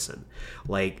about Grayson.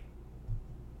 Like,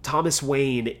 Thomas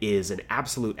Wayne is an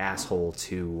absolute asshole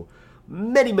to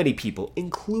many, many people,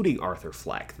 including Arthur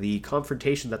Fleck. The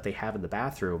confrontation that they have in the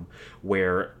bathroom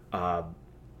where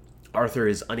Arthur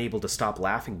is unable to stop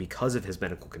laughing because of his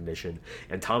medical condition,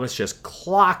 and Thomas just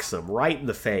clocks him right in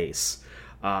the face,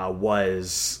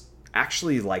 was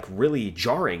actually like really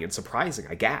jarring and surprising.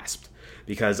 I gasped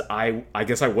because I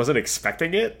guess I wasn't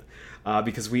expecting it.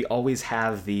 Because we always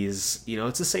have these,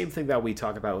 it's the same thing that we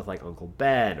talk about with like Uncle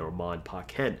Ben or Ma and Pa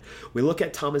Kent. We look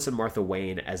at Thomas and Martha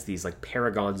Wayne as these like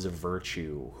paragons of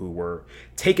virtue who were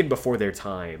taken before their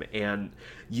time. And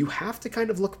you have to kind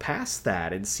of look past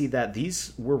that and see that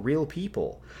these were real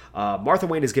people. Martha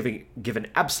Wayne is given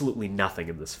absolutely nothing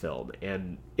in this film.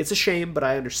 And it's a shame, but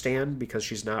I understand because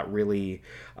she's not really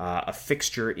a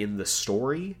fixture in the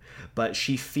story. But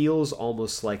she feels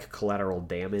almost like collateral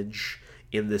damage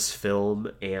in this film,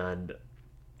 and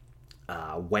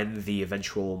when the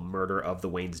eventual murder of the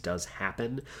Waynes does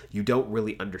happen, you don't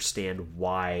really understand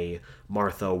why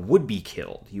Martha would be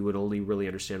killed. You would only really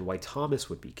understand why Thomas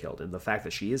would be killed. And the fact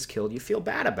that she is killed, you feel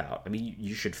bad about. I mean,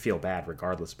 you should feel bad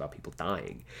regardless about people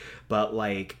dying. But,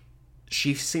 like,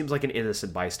 she seems like an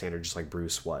innocent bystander, just like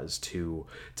Bruce was to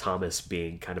Thomas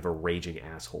being kind of a raging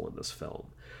asshole in this film.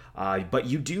 But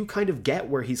you do kind of get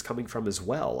where he's coming from as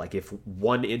well. Like, if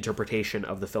one interpretation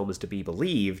of the film is to be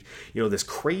believed, this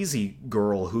crazy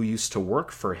girl who used to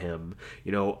work for him,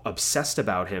 obsessed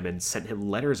about him and sent him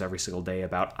letters every single day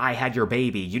about, I had your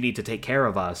baby, you need to take care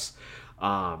of us.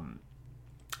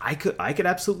 I could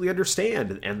absolutely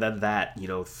understand. And then that,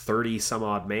 30 some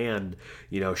odd man,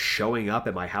 showing up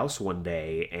at my house one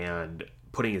day and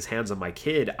putting his hands on my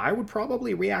kid, I would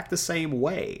probably react the same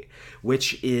way,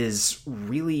 which is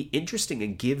really interesting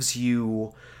and gives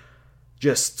you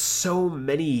just so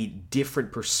many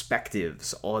different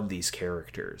perspectives on these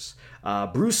characters.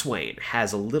 Bruce Wayne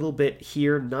has a little bit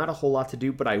here, not a whole lot to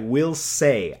do, but I will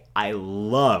say I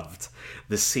loved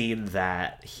the scene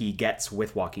that he gets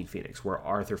with Joaquin Phoenix, where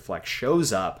Arthur Fleck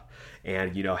shows up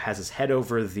and, has his head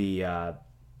over the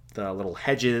little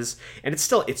hedges, and it's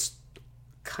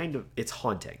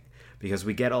haunting because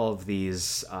we get all of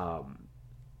these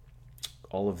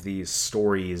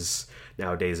stories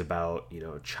nowadays about,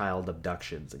 child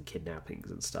abductions and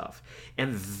kidnappings and stuff.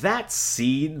 And that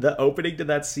scene, the opening to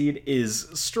that scene, is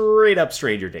straight up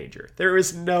Stranger Danger. There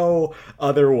is no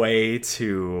other way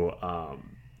to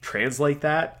translate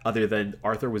that other than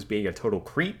Arthur was being a total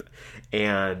creep,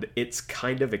 and it's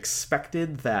kind of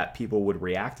expected that people would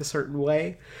react a certain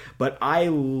way. But I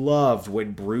loved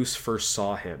when Bruce first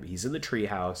saw him. He's in the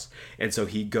treehouse, and so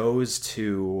he goes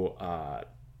to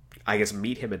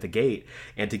meet him at the gate,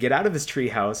 and to get out of his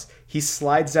treehouse, he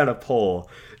slides down a pole,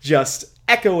 just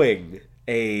echoing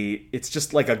it's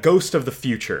just like a ghost of the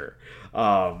future.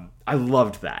 I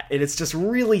loved that. And it's just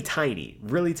really tiny,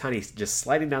 just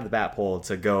sliding down the bat pole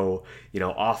to go,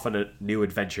 off on a new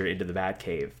adventure into the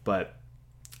Batcave. But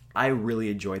I really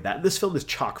enjoyed that. This film is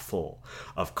chock full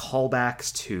of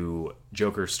callbacks to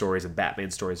Joker stories and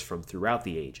Batman stories from throughout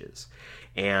the ages.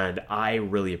 And I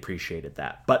really appreciated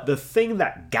that. But the thing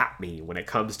that got me when it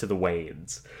comes to the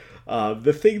Waynes,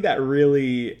 the thing that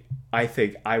really, I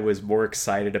think I was more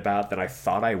excited about than I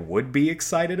thought I would be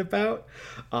excited about,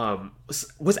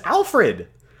 was Alfred.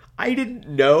 I didn't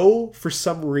know, for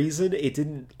some reason, it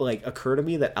didn't occur to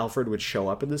me that Alfred would show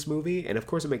up in this movie, and of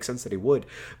course it makes sense that he would,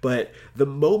 but the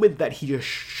moment that he just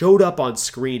showed up on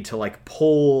screen to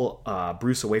pull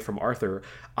Bruce away from Arthur,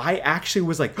 I actually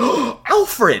was like, oh,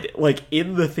 Alfred!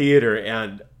 In the theater,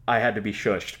 and I had to be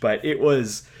shushed, but it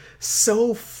was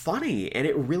so funny, and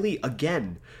it really,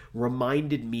 again,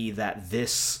 reminded me that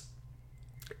this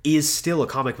is still a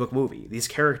comic book movie. These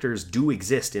characters do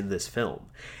exist in this film.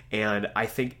 And I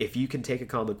think if you can take a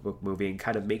comic book movie and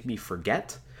kind of make me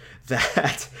forget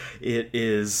that it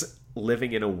is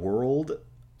living in a world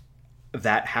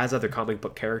that has other comic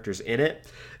book characters in it,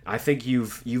 I think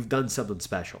you've done something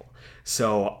special.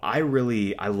 So I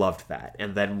loved that.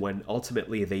 And then when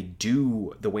ultimately the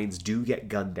Waynes do get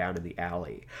gunned down in the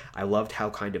alley, I loved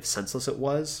how kind of senseless it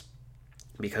was.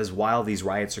 Because while these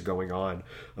riots are going on,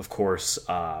 of course,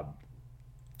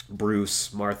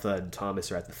 Bruce, Martha, and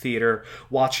Thomas are at the theater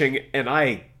watching, and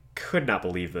I could not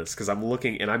believe this, because I'm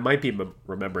looking, and I might be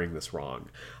remembering this wrong.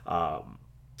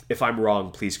 If I'm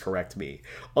wrong, please correct me.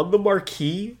 On the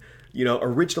marquee,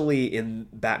 originally in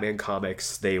Batman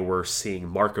comics, they were seeing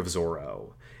Mark of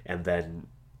Zorro, and then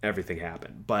everything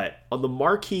happened. But on the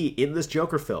marquee in this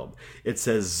Joker film, it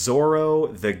says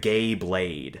Zorro the Gay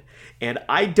Blade. And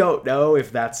I don't know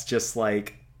if that's just it's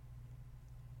like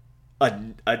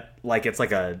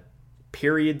a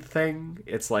period thing.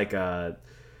 It's I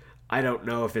don't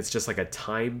know if it's just a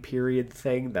time period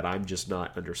thing that I'm just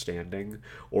not understanding,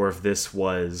 or if this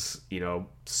was,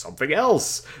 something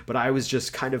else. But I was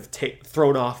just kind of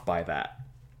thrown off by that.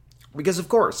 Because, of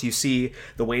course, you see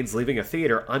the Waynes leaving a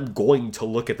theater, I'm going to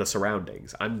look at the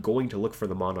surroundings. I'm going to look for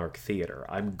the Monarch Theater.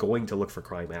 I'm going to look for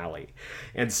Crime Alley.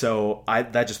 And so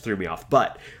that just threw me off.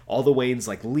 But all the Waynes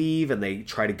leave, and they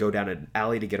try to go down an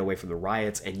alley to get away from the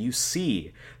riots, and you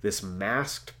see this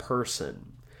masked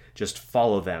person just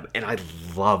follow them. And I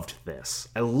loved this.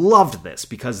 I loved this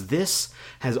because this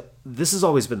has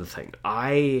always been the thing.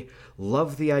 I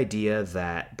love the idea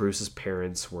that Bruce's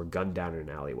parents were gunned down in an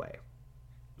alleyway.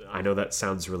 I know that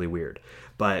sounds really weird,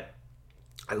 but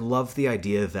I love the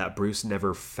idea that Bruce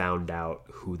never found out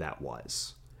who that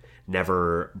was.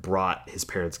 never brought his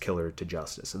parents' killer to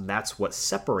justice. And that's what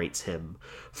separates him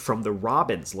from the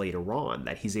Robins later on,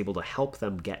 that he's able to help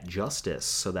them get justice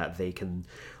so that they can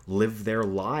live their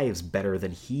lives better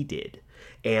than he did.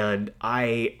 And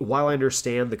while I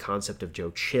understand the concept of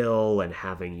Joe Chill and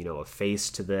having, you know, a face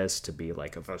to this, to be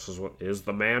like, if this is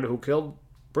the man who killed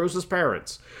Bruce's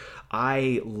parents,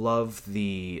 I love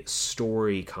the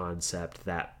story concept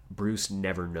that Bruce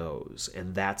never knows.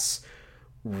 And that's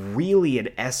really, in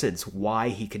essence, why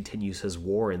he continues his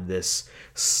war in this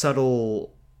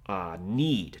subtle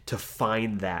need to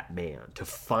find that man, to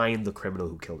find the criminal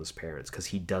who killed his parents, because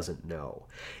he doesn't know.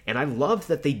 And I love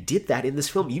that they did that in this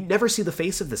film. You never see the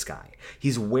face of this guy.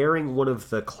 He's wearing one of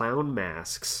the clown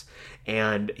masks,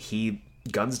 and he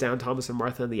guns down Thomas and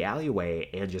Martha in the alleyway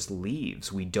and just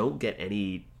leaves. We don't get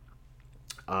any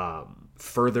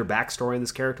further backstory on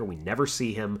this character. We never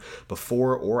see him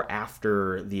before or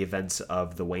after the events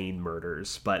of the Wayne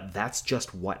murders, but that's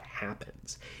just what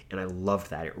happens. And I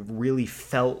loved that. It really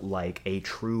felt like a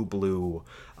true blue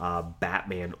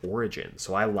Batman origin,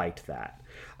 so I liked that.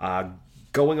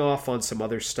 Going off on some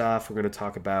other stuff, we're going to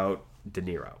talk about De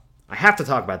Niro. I have to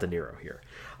talk about De Niro here.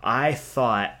 I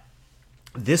thought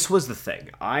this was the thing.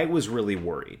 I was really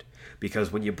worried,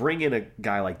 because when you bring in a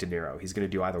guy like De Niro, he's going to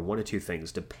do either one of two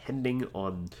things, depending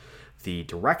on the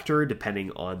director,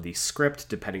 depending on the script,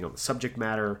 depending on the subject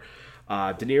matter.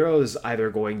 De Niro is either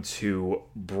going to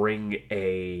bring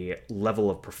a level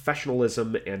of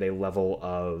professionalism and a level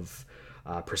of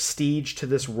prestige to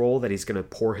this role that he's going to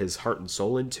pour his heart and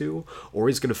soul into, or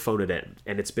he's going to phone it in.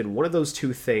 And it's been one of those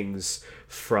two things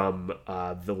from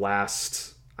the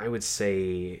last, I would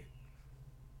say,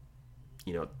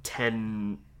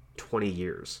 10, 20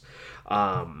 years.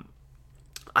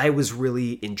 I was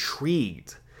really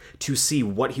intrigued to see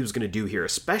what he was going to do here,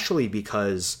 especially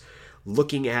because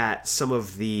looking at some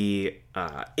of the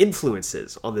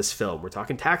influences on this film, we're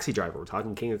talking Taxi Driver, we're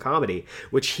talking King of Comedy,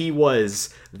 which he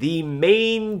was the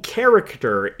main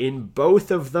character in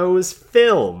both of those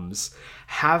films.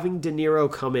 Having De Niro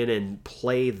come in and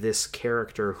play this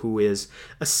character who is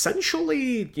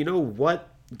essentially,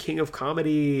 what King of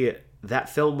Comedy, that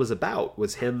film was about,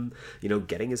 was him,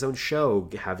 getting his own show,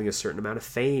 having a certain amount of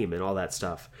fame and all that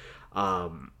stuff.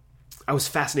 I was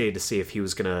fascinated to see if he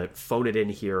was going to phone it in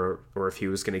here or if he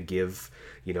was going to give,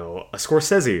 a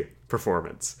Scorsese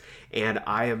performance. And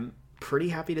I am pretty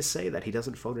happy to say that he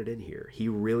doesn't phone it in here. He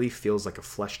really feels like a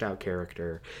fleshed out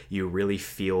character. You really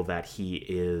feel that he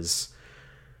is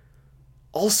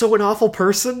also an awful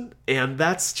person. And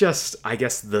that's just, I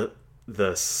guess,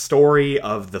 the story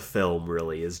of the film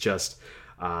really is just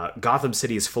Gotham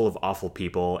City is full of awful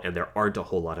people, and there aren't a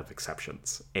whole lot of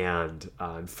exceptions. And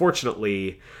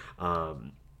unfortunately,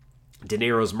 De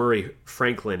Niro's Murray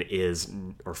Franklin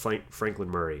Franklin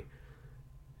Murray,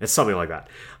 it's something like that,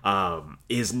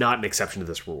 is not an exception to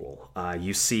this rule.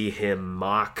 You see him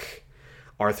mock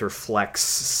Arthur Fleck's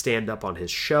stand up on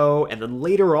his show, and then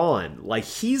later on,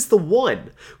 he's the one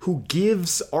who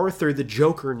gives Arthur the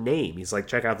Joker name. He's like,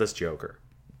 check out this Joker.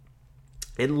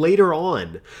 And later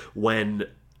on, when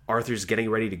Arthur's getting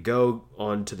ready to go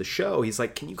on to the show, he's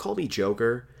like, can you call me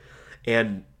Joker?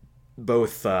 And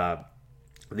both the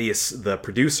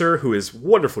producer, who is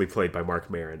wonderfully played by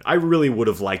Mark Maron, I really would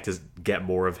have liked to get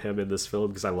more of him in this film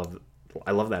because I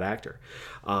love that actor.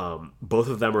 Both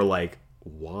of them are like,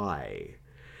 why?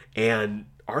 And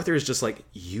Arthur is just like,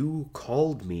 you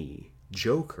called me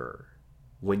Joker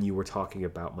when you were talking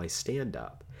about my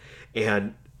stand-up.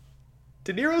 And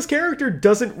De Niro's character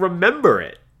doesn't remember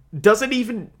it. Doesn't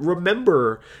even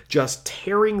remember just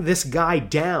tearing this guy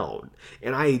down.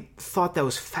 And I thought that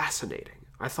was fascinating.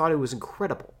 I thought it was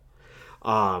incredible.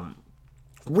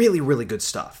 Really, really good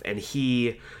stuff. And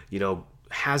he,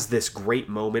 has this great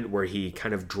moment where he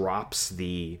kind of drops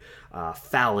the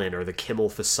Fallon or the Kimmel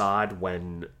facade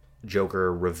when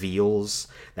Joker reveals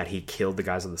that he killed the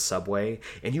guys on the subway.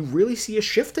 And you really see a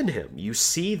shift in him. You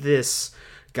see this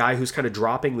guy who's kind of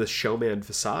dropping the showman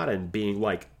facade and being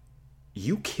like,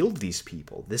 you killed these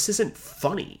people. This isn't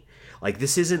funny.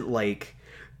 This isn't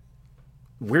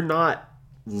we're not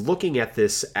looking at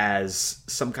this as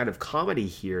some kind of comedy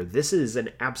here. This is an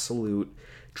absolute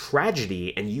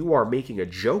tragedy, and you are making a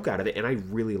joke out of it, and I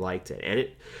really liked it. And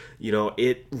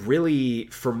it really,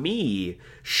 for me,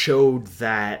 showed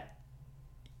that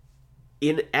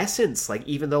in essence,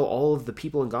 even though all of the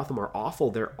people in Gotham are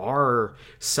awful, there are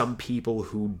some people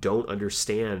who don't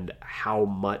understand how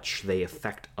much they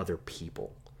affect other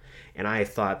people. And I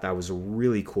thought that was a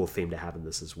really cool theme to have in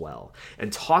this as well.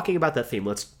 And talking about that theme,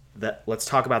 let's let's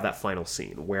talk about that final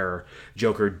scene where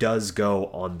Joker does go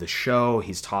on the show.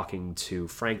 He's talking to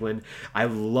Franklin. I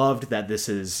loved that this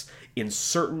is, in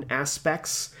certain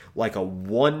aspects, like a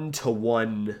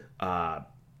one-to-one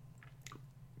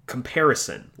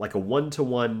comparison, like a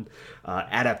one-to-one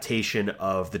adaptation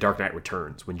of The Dark Knight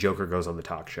Returns when Joker goes on the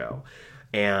talk show.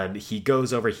 And he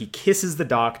goes over, he kisses the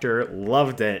doctor,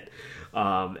 loved it.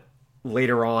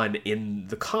 Later on in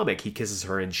the comic, he kisses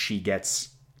her and she gets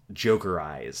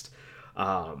Jokerized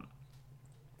and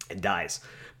dies.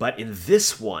 But in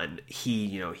this one,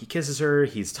 he kisses her,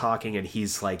 he's talking, and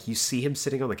he's like, you see him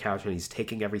sitting on the couch and he's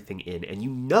taking everything in, and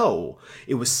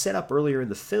it was set up earlier in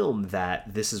the film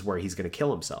that this is where he's going to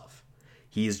kill himself.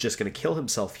 He's just going to kill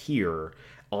himself here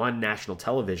on national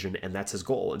television, and that's his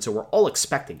goal. And so we're all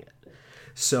expecting it.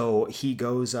 So he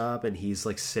goes up and he's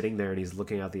like sitting there and he's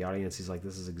looking at the audience. He's like,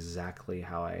 this is exactly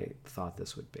how I thought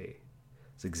this would be.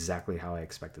 It's exactly how I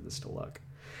expected this to look.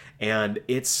 And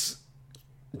it's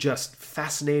just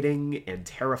fascinating and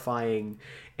terrifying.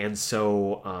 And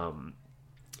so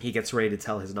he gets ready to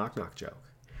tell his knock knock joke,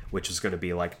 which is going to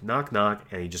be like, knock knock,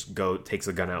 and he just takes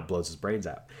the gun out, blows his brains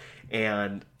out.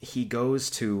 And he goes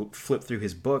to flip through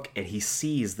his book and he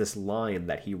sees this line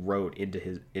that he wrote in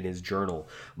his journal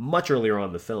much earlier on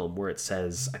in the film, where it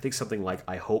says, I think something like,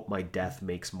 I hope my death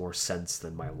makes more sense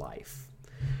than my life.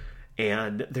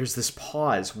 And there's this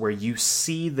pause where you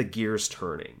see the gears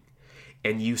turning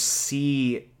and you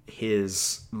see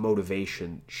his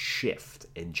motivation shift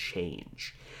and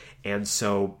change. And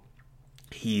so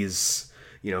he's,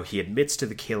 he admits to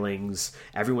the killings.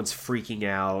 Everyone's freaking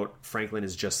out. Franklin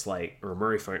is just like,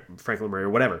 or Franklin Murray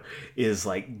or whatever, is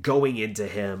like going into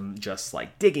him, just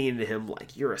like digging into him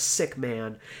like, you're a sick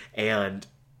man. And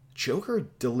Joker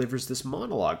delivers this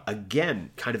monologue, again,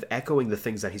 kind of echoing the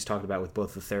things that he's talked about with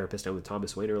both the therapist and with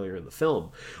Thomas Wayne earlier in the film,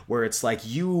 where it's like,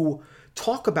 you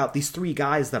talk about these 3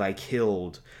 guys that I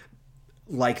killed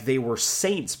like they were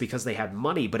saints because they had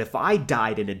money, but if I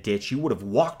died in a ditch, you would have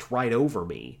walked right over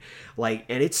me. Like,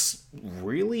 and it's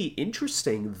really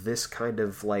interesting, this kind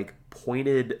of like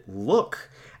pointed look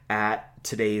at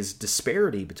today's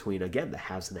disparity between, again, the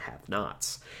haves and the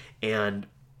have-nots. And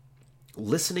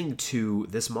listening to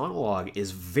this monologue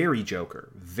is very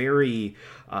Joker, very,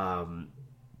 I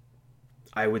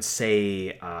would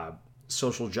say,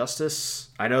 social justice.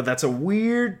 I know that's a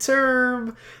weird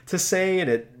term to say, and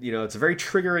it's a very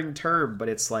triggering term, but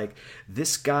it's like,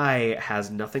 this guy has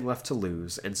nothing left to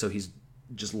lose, and so he's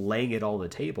just laying it all on the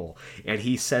table. And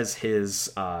he says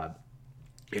his,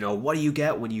 what do you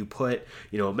get when you put,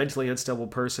 a mentally unstable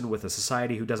person with a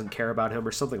society who doesn't care about him,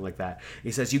 or something like that.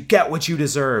 He says, you get what you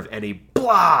deserve, and he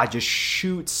just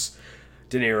shoots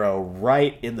De Niro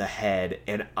right in the head,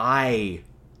 and I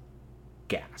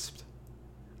gasped.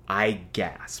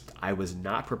 I was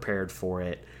not prepared for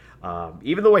it,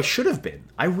 even though I should have been.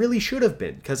 I really should have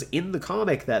been, because in the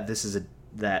comic that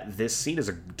this scene is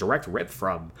a direct rip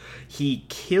from, he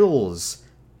kills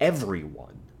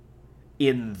everyone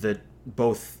in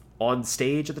both on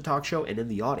stage at the talk show and in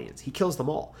the audience. He kills them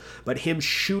all. But him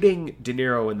shooting De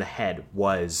Niro in the head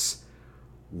was,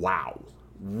 wow,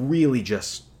 really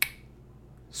just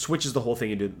switches the whole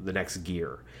thing into the next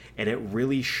gear. And it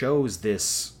really shows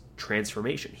this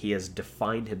transformation. He has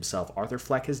defined himself. Arthur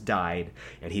Fleck has died,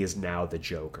 and he is now the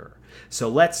Joker. So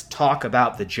let's talk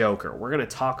about the Joker. We're going to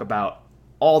talk about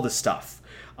all the stuff.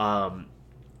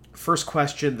 First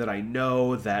question that I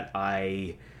know that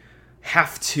I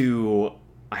have to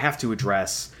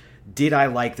address: did I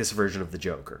like this version of the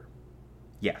Joker?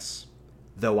 Yes.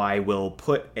 Though I will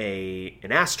put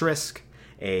an asterisk,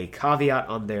 a caveat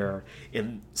on there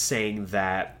in saying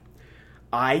that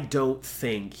I don't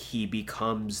think he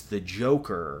becomes the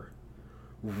Joker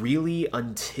really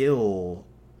until,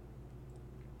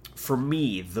 for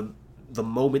me, the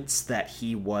moments that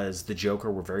he was the Joker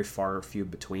were very far and few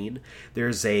between.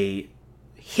 There's a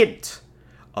hint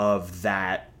of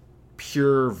that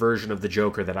pure version of the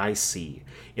Joker that I see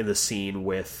in the scene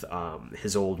with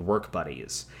his old work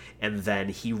buddies. And then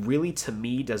he really, to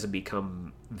me, doesn't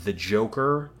become the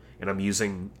Joker, and I'm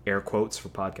using air quotes for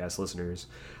podcast listeners,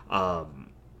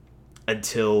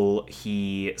 until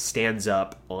he stands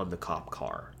up on the cop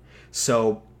car.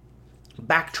 So,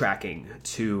 backtracking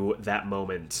to that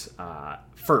moment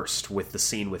first with the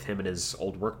scene with him and his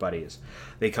old work buddies.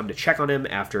 They come to check on him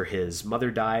after his mother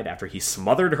died, after he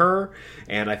smothered her,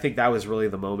 and I think that was really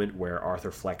the moment where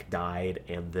Arthur Fleck died,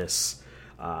 and this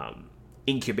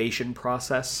incubation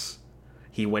process.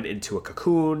 He went into a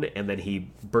cocoon, and then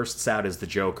he bursts out as the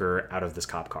Joker out of this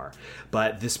cop car.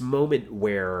 But this moment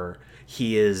where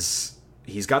he is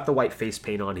he's got the white face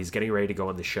paint on. He's getting ready to go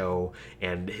on the show,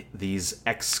 and these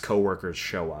ex-coworkers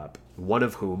show up, one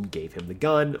of whom gave him the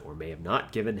gun, or may have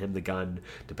not given him the gun,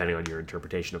 depending on your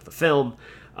interpretation of the film.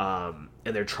 And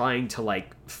they're trying to,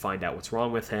 like, find out what's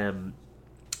wrong with him.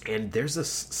 And there's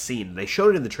this scene, they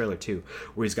showed it in the trailer too,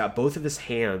 where he's got both of his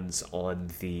hands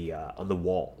on the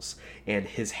walls, and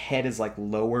his head is like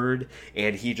lowered,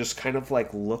 and he just kind of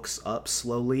like looks up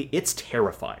slowly. It's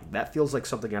terrifying. That feels like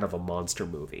something out of a monster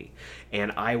movie.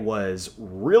 And I was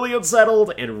really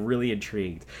unsettled and really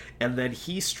intrigued. And then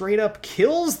he straight up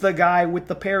kills the guy with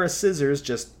the pair of scissors,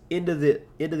 just into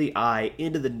the eye,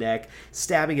 into the neck,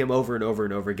 stabbing him over and over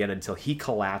and over again until he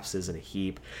collapses in a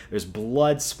heap. There's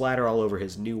blood splatter all over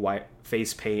his new white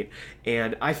face paint,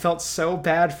 and I felt so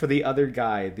bad for the other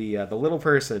guy, the little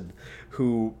person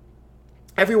who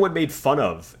everyone made fun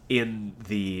of in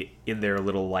their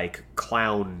little like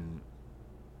clown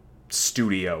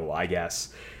studio, I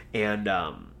guess. And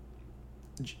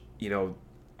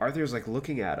Arthur's like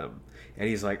looking at him, and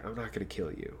he's like, "I'm not gonna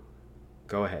kill you.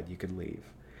 Go ahead, you can leave."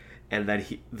 And then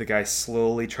the guy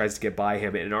slowly tries to get by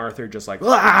him, and Arthur just like,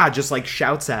 "Ah!" just like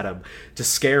shouts at him to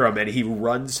scare him, and he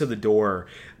runs to the door.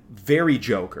 Very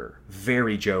Joker.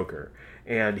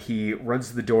 And he runs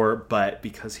to the door, but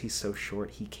because he's so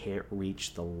short, he can't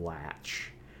reach the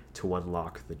latch to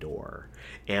unlock the door.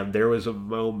 And there was a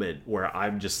moment where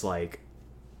I'm just like,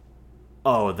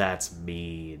 oh, that's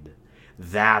mean.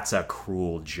 That's a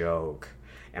cruel joke.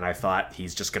 And I thought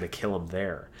he's just going to kill him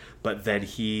there. But then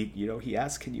he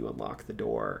asks, "Can you unlock the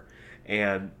door?"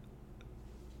 And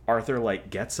Arthur, like,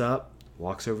 gets up,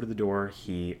 walks over to the door,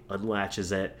 he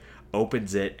unlatches it,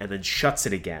 opens it, and then shuts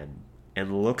it again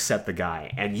and looks at the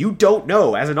guy. And you don't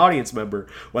know, as an audience member,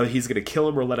 whether he's going to kill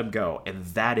him or let him go. And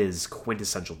that is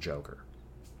quintessential Joker.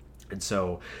 And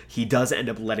so he does end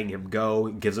up letting him go,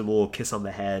 gives him a little kiss on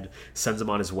the head, sends him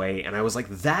on his way. And I was like,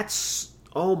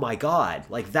 oh my God,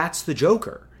 like, that's the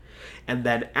Joker. And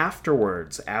then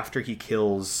afterwards, after he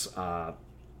kills De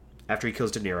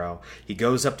Niro, he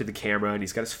goes up to the camera and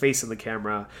he's got his face in the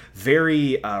camera,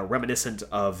 very reminiscent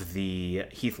of the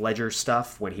Heath Ledger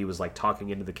stuff when he was like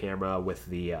talking into the camera with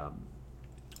the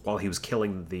while he was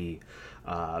killing the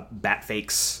bat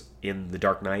fakes in The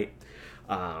Dark Knight.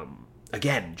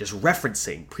 Again, just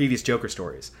referencing previous Joker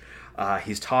stories.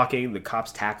 He's talking, the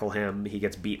cops tackle him, he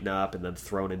gets beaten up and then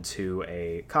thrown into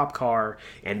a cop car,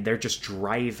 and they're just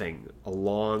driving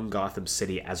along Gotham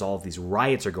City as all of these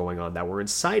riots are going on that were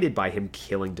incited by him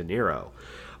killing De Niro.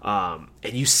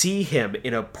 And you see him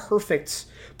in a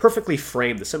perfectly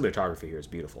framed, the cinematography here is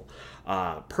beautiful,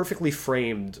 perfectly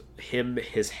framed,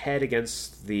 his head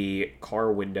against the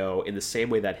car window in the same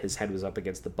way that his head was up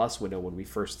against the bus window when we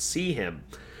first see him.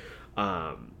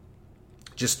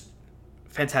 Just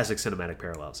fantastic cinematic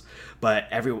parallels. But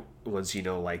everyone's,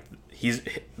 like,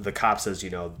 the cop says,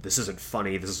 "This isn't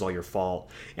funny, this is all your fault."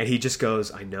 And he just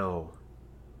goes, "I know.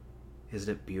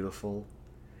 Isn't it beautiful?"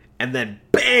 And then,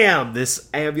 bam! This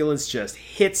ambulance just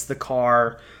hits the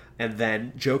car, and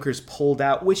then Joker's pulled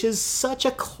out, which is such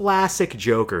a classic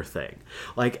Joker thing.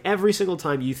 Like, every single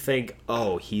time you think,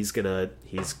 oh, he's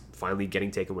finally getting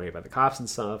taken away by the cops and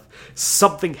stuff,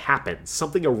 something happens.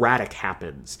 Something erratic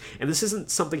happens. And this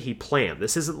isn't something he planned.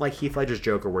 This isn't like Heath Ledger's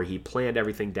Joker where he planned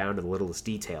everything down to the littlest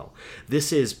detail.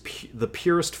 This is the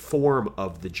purest form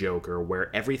of the Joker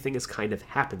where everything is kind of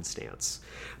happenstance,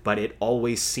 but it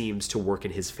always seems to work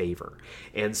in his favor.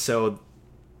 And so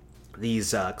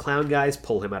these clown guys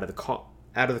pull him out of the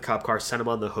cop car, send him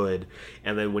on the hood,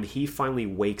 and then when he finally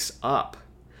wakes up,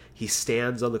 he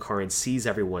stands on the car and sees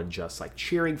everyone just like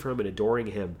cheering for him and adoring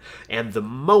him. And the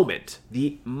moment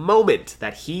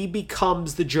that he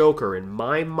becomes the Joker, in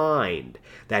my mind,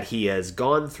 that he has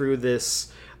gone through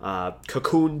this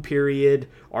cocoon period,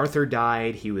 Arthur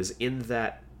died, he was in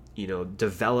that,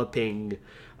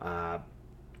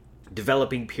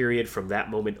 developing period from that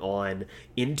moment on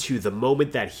into the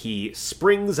moment that he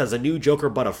springs as a new Joker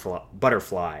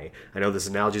butterfly. I know this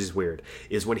analogy is weird.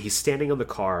 Is when he's standing on the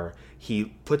car, he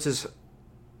puts his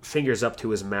fingers up to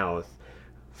his mouth,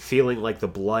 feeling like the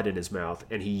blood in his mouth,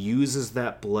 and he uses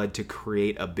that blood to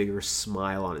create a bigger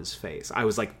smile on his face. I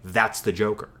was like, that's the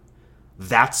Joker.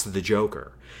 That's the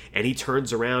Joker. And he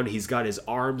turns around, he's got his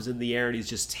arms in the air, and he's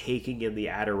just taking in the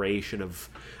adoration of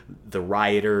the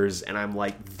rioters. And I'm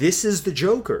like, this is the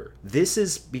Joker. This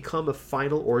has become a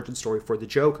final origin story for the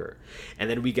Joker.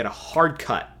 And then we get a hard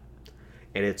cut,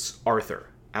 and it's Arthur,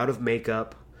 out of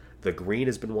makeup. The green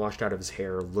has been washed out of his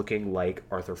hair, looking like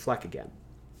Arthur Fleck again.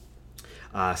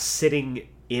 Sitting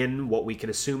in what we can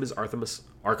assume is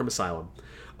Arkham Asylum,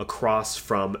 across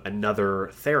from another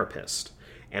therapist.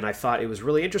 And I thought it was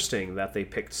really interesting that they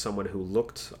picked someone who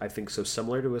looked, I think, so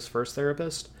similar to his first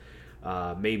therapist.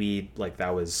 Maybe like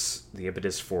that was the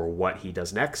impetus for what he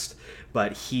does next.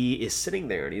 But he is sitting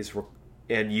there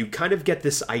and you kind of get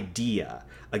this idea,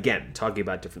 again, talking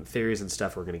about different theories and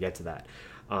stuff, we're going to get to that,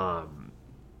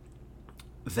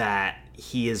 that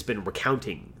he has been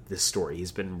recounting this story.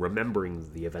 He's been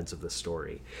remembering the events of this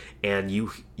story. And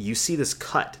you see this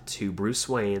cut to Bruce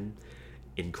Wayne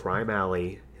in Crime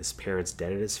Alley, his parents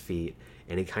dead at his feet,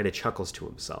 and he kind of chuckles to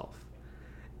himself.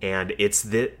 And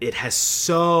it has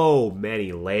so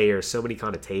many layers, so many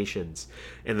connotations.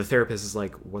 And the therapist is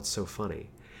like, what's so funny?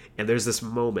 And there's this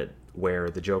moment where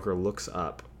the Joker looks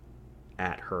up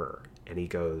at her and he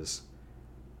goes,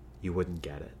 you wouldn't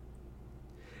get it.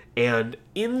 And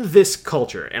in this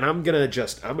culture, and I'm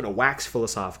gonna wax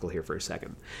philosophical here for a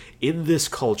second. In this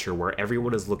culture where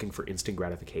everyone is looking for instant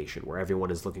gratification, where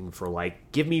everyone is looking for,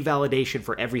 like, give me validation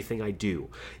for everything I do.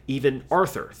 Even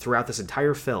Arthur, throughout this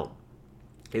entire film,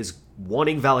 is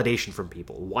wanting validation from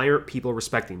people. Why aren't people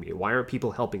respecting me? Why aren't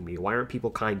people helping me? Why aren't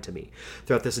people kind to me?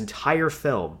 Throughout this entire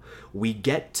film, we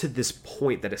get to this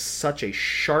point that is such a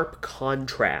sharp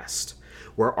contrast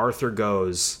where Arthur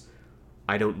goes,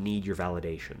 I don't need your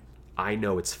validation. I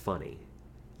know it's funny.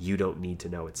 You don't need to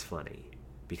know it's funny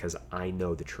because I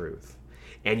know the truth.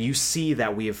 And you see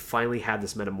that we have finally had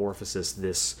this metamorphosis,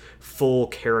 this full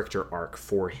character arc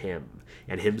for him,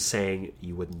 and him saying,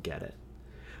 you wouldn't get it,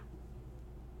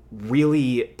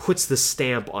 really puts the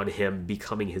stamp on him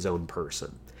becoming his own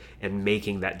person and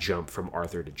making that jump from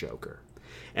Arthur to Joker.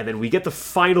 And then we get the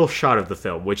final shot of the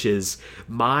film, which is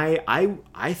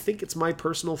I think it's my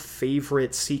personal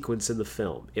favorite sequence in the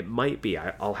film. It might be.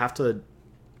 I'll have to...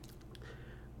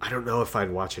 I don't know if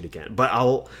I'd watch it again, but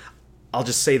I'll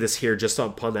just say this here, just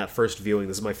upon that first viewing.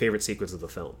 This is my favorite sequence of the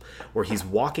film, where he's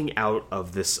walking out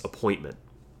of this appointment,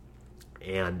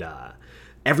 and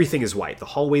everything is white. The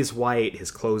hallway's white,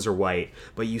 his clothes are white,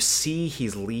 but you see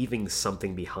he's leaving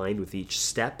something behind with each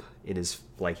step in his...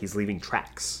 like, he's leaving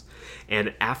tracks.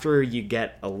 And after you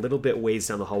get a little bit ways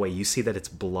down the hallway, you see that it's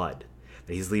blood.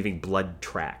 That he's leaving blood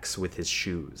tracks with his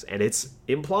shoes. And it's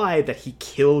implied that he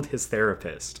killed his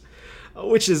therapist.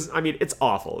 Which is, I mean, it's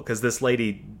awful, because this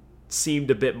lady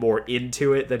seemed a bit more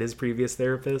into it than his previous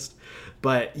therapist.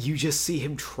 But you just see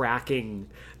him tracking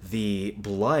the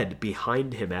blood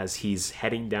behind him as he's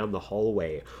heading down the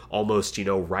hallway, almost,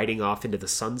 riding off into the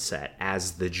sunset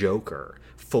as the Joker,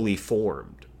 fully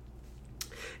formed.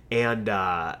 And,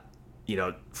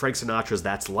 Frank Sinatra's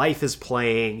That's Life is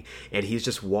playing, and he's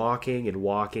just walking, and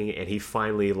he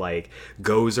finally,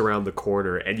 goes around the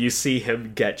corner, and you see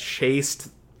him get chased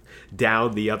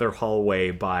down the other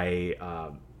hallway by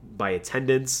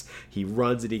attendants. He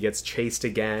runs and he gets chased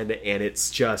again, and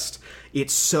it's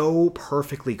so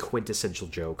perfectly quintessential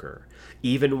Joker.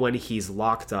 Even when he's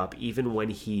locked up, even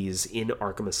when he's in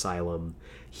Arkham Asylum,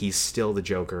 he's still the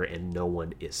Joker, and no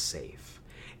one is safe.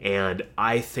 And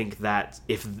I think that,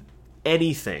 if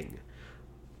anything,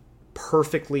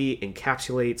 perfectly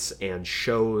encapsulates and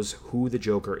shows who the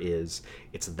Joker is,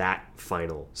 it's that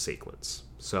final sequence.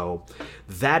 So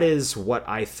that is what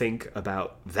I think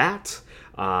about that.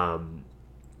 Talking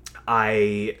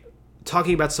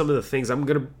about some of the things, I'm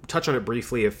going to touch on it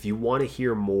briefly. If you want to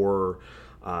hear more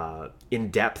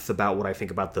in depth about what I think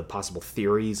about the possible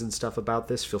theories and stuff about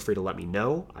this, feel free to let me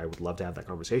know. I would love to have that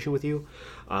conversation with you.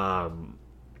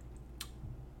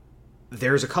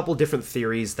 There's a couple different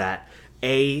theories that,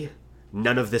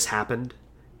 none of this happened,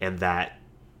 and that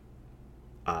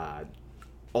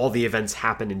all the events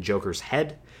happened in Joker's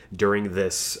head during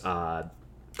this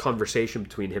conversation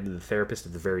between him and the therapist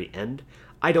at the very end.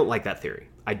 I don't like that theory.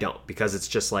 I don't, because it's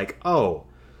just like, oh,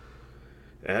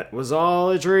 that was all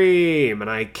a dream, and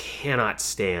I cannot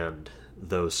stand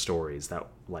those stories that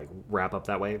wrap up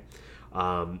that way.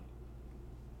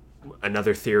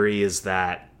 Another theory is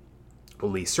that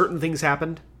only certain things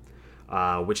happened,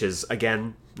 which is,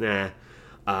 again,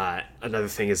 another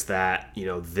thing is that,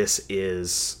 this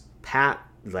is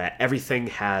that everything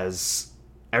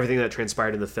that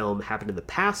transpired in the film happened in the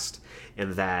past,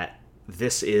 and that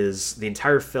the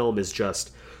entire film is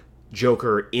just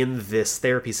Joker in this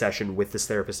therapy session with this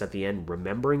therapist at the end,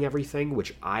 remembering everything,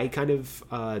 which I kind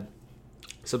of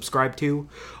subscribe to.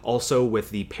 Also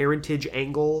with the parentage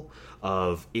angle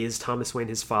of, is Thomas Wayne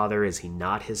his father? Is he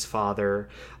not his father?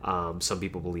 Some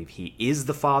people believe he is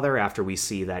the father, after we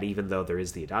see that even though there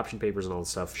is the adoption papers and all the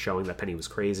stuff showing that Penny was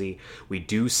crazy, we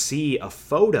do see a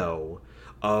photo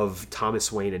of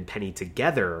Thomas Wayne and Penny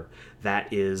together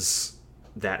that is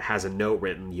that has a note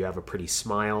written, "You have a pretty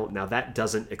smile." Now, that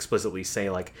doesn't explicitly say,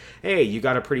 like, "Hey, you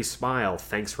got a pretty smile.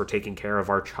 Thanks for taking care of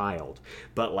our child."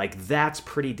 But, like, that's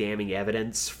pretty damning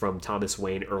evidence from Thomas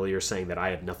Wayne earlier saying that I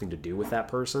had nothing to do with that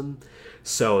person.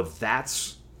 So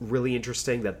that's really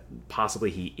interesting that possibly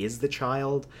he is the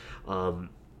child.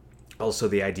 Also,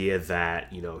 the idea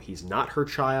that, you know, he's not her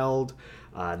child,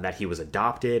 that he was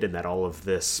adopted, and that all of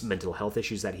this mental health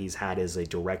issues that he's had is a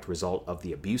direct result of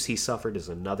the abuse he suffered is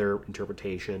another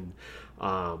interpretation.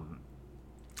 I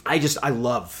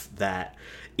love that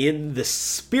in the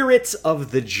spirit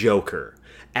of the Joker,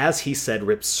 as he said,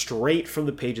 ripped straight from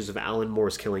the pages of Alan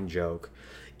Moore's Killing Joke,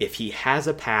 if he has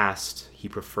a past, he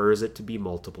prefers it to be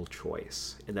multiple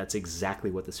choice. And that's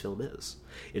exactly what this film is.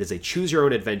 It is a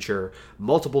choose-your-own-adventure,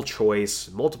 multiple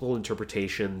choice, multiple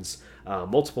interpretations,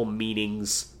 multiple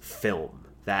meanings film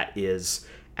that is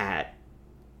at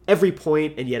every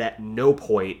point and yet at no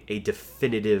point a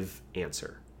definitive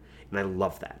answer. And I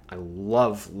love that. I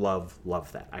love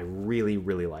that. I really,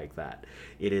 really like that.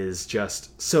 It is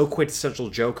just so quintessential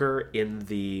Joker in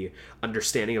the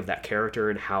understanding of that character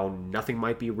and how nothing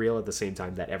might be real at the same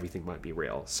time that everything might be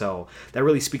real. So that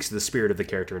really speaks to the spirit of the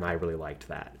character, and I really liked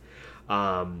that.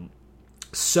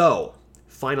 So,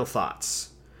 final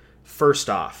thoughts. First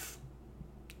off,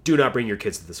 do not bring your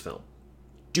kids to this film.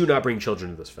 Do not bring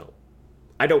children to this film.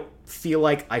 I don't feel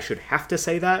like I should have to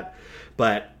say that,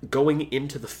 but going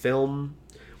into the film,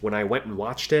 when I went and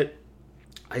watched it,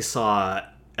 I saw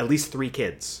at least 3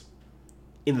 kids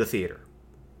in the theater.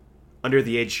 Under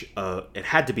the age, it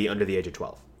had to be under the age of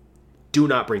 12. Do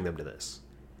not bring them to this.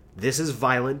 This is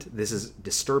violent, this is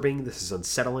disturbing, this is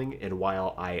unsettling, and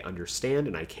while I understand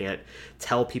and I can't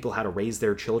tell people how to raise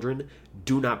their children,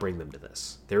 do not bring them to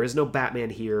this. There is no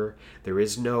Batman here. There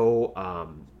is no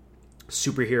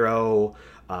superhero,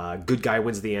 good guy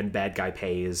wins the end, bad guy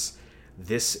pays.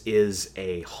 This is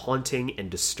a haunting and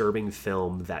disturbing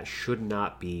film that should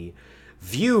not be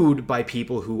viewed by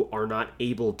people who are not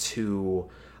able to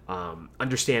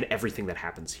understand everything that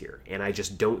happens here. And I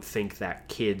just don't think that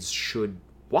kids should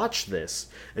watch this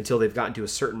until they've gotten to a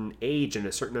certain age and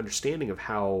a certain understanding of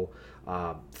how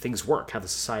things work,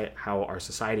 how our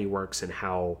society works, and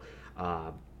how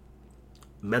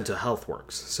mental health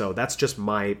works. So that's just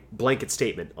my blanket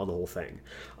statement on the whole thing.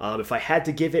 If I had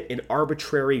to give it an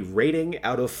arbitrary rating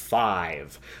out of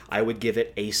 5, I would give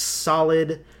it a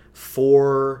solid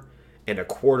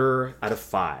 4.25 out of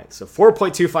 5. So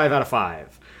 4.25 out of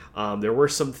 5. There were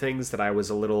some things that I was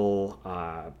a little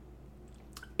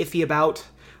iffy about.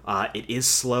 It is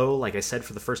slow. Like I said,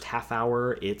 for the first half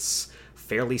hour, it's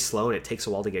fairly slow and it takes a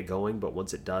while to get going, but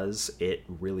once it does, it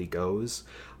really goes.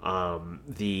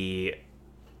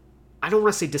 I don't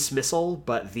want to say dismissal,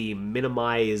 but the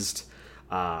minimized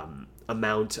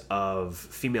amount of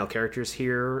female characters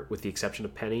here, with the exception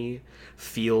of Penny,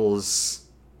 feels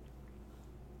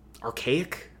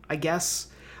archaic, I guess.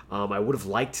 I would have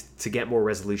liked to get more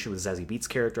resolution with Zazie Beetz'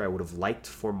 character. I would have liked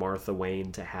for Martha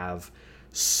Wayne to have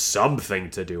something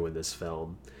to do in this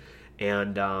film.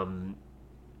 And, I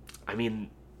mean,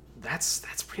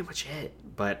 that's pretty much it.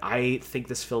 But I think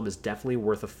this film is definitely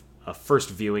worth a first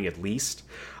viewing at least.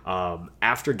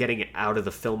 After getting out of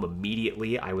the film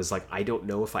immediately, I was like, I don't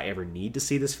know if I ever need to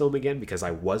see this film again because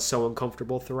I was so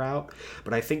uncomfortable throughout.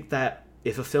 But I think that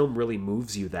if a film really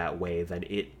moves you that way, then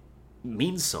it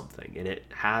means something, and it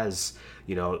has,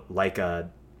 you know, like a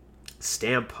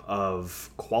stamp of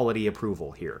quality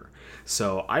approval here.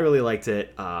 So I really liked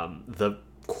it. The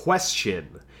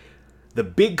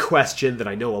big question that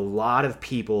I know a lot of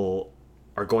people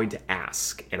are going to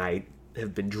ask, and I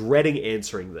have been dreading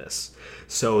answering this.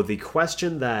 So the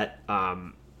question that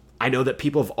I know that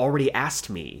people have already asked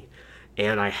me,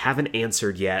 and I haven't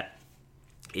answered yet,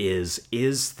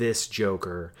 is this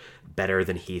Joker better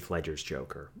than Heath Ledger's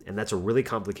Joker? And that's a really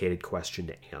complicated question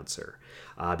to answer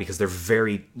because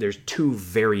there's 2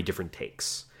 very different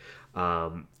takes.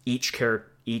 Each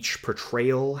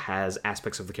portrayal has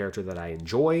aspects of the character that I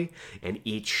enjoy, and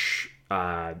each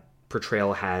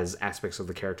portrayal has aspects of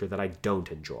the character that I don't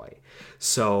enjoy.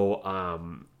 So,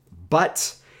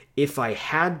 but if I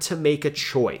had to make a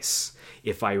choice,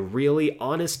 if I really,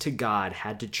 honest to God,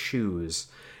 had to choose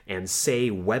and say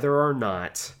whether or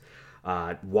not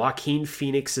Joaquin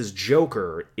Phoenix's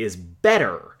Joker is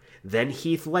better than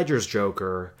Heath Ledger's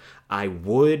Joker, I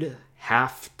would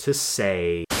have to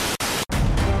say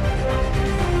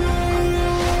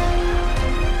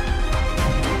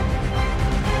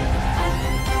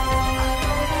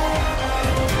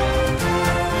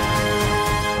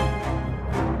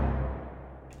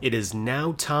It is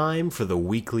now time for the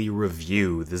weekly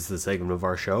review. This is the segment of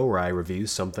our show where I review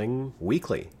something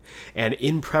weekly. And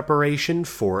in preparation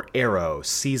for Arrow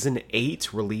Season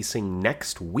 8 releasing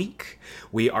next week,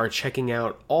 we are checking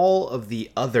out all of the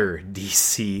other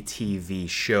DC TV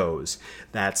shows.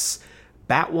 That's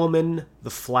Batwoman,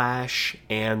 The Flash,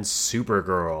 and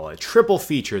Supergirl. A triple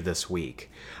feature this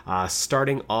week.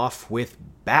 Starting off with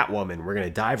Batwoman. We're going to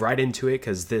dive right into it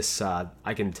because this,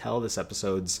 I can tell this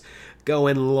episode's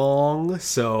going long,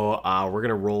 so we're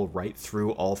gonna roll right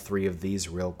through all three of these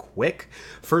real quick.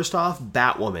 First off,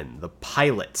 Batwoman, the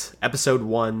pilot, episode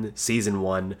 1, season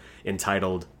 1,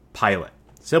 entitled Pilot.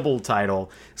 Simple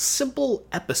title, simple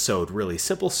episode, really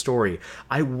simple story.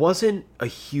 I wasn't a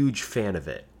huge fan of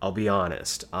it, I'll be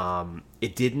honest.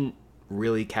 It didn't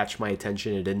really catch my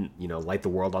attention. It didn't, light the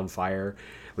world on fire,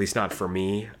 at least not for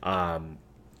me. I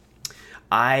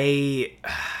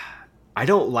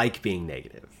don't like being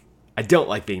negative. I don't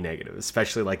like being negative,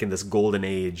 especially like in this golden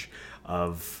age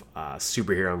of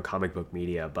superhero and comic book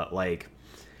media. But like,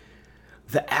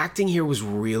 the acting here was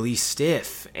really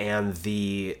stiff, and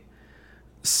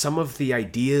some of the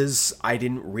ideas I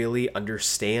didn't really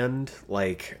understand.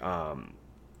 Like,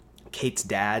 Kate's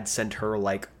dad sent her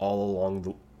like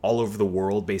all over the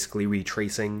world, basically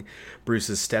retracing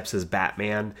Bruce's steps as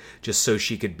Batman, just so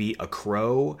she could be a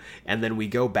crow. And then we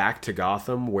go back to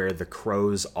Gotham, where the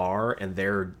crows are, and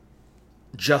they're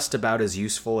just about as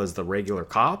useful as the regular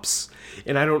cops.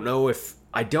 And I don't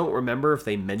remember if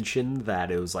they mentioned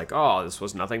that it was like, oh, this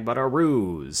was nothing but a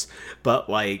ruse. But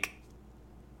like,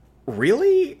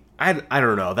 really? I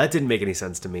don't know. That didn't make any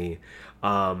sense to me.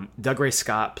 Doug Ray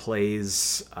Scott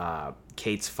plays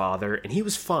Kate's father, and he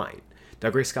was fine.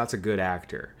 Doug Ray Scott's a good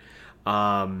actor.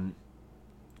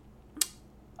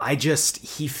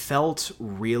 He felt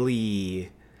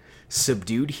really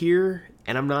subdued here,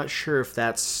 and I'm not sure if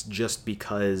that's just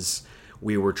because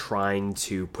we were trying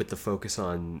to put the focus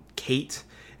on Kate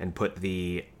and put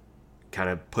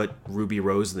Ruby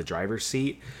Rose in the driver's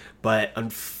seat, but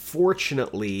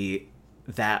unfortunately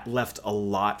that left a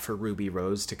lot for Ruby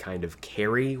Rose to kind of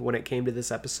carry when it came to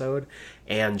this episode,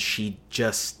 and she's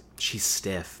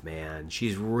stiff, man.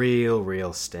 She's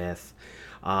real stiff.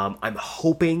 I'm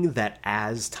hoping that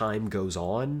as time goes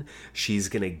on, she's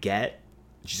gonna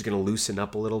loosen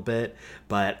up a little bit,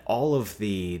 but all of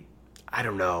the, I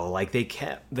don't know, like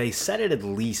they said it at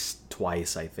least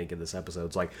twice, I think, in this episode.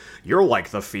 It's like, you're like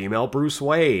the female Bruce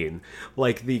Wayne.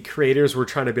 Like, the creators were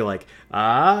trying to be like,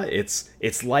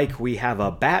 it's like we have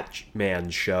a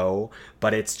Batman show,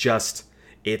 but it's just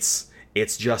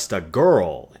a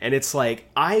girl. And it's like,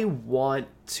 I want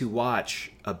to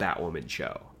watch a Batwoman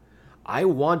show. I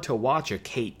want to watch a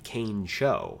Kate Kane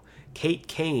show. Kate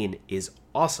Kane is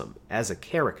awesome as a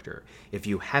character. If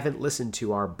you haven't listened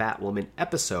to our Batwoman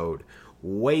episode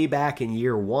way back in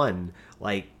year 1,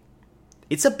 like,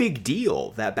 it's a big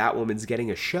deal that Batwoman's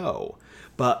getting a show.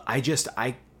 But I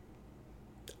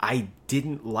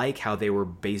didn't like how they were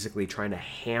basically trying to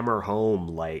hammer home,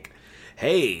 like,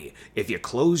 hey, if you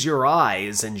close your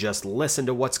eyes and just listen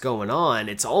to what's going on,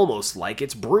 it's almost like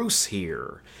it's Bruce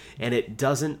here. And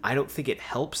I don't think it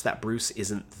helps that Bruce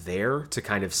isn't there to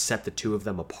kind of set the two of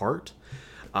them apart.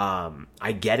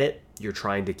 I get it. You're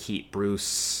trying to keep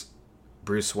Bruce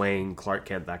Wayne, Clark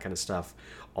Kent, that kind of stuff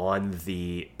on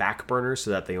the back burner so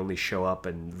that they only show up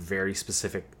in very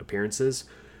specific appearances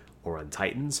or on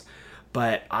Titans.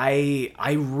 But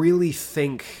I really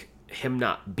think him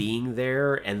not being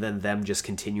there and then them just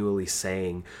continually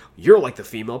saying, you're like the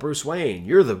female Bruce Wayne,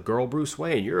 you're the girl Bruce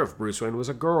Wayne, you're if Bruce Wayne was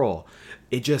a girl.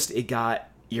 It got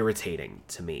irritating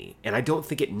to me. And I don't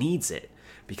think it needs it,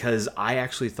 because I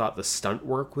actually thought the stunt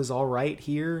work was all right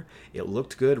here. It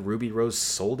looked good. Ruby Rose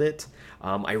sold it.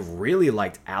 I really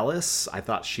liked Alice. I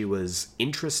thought she was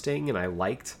interesting, and I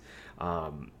liked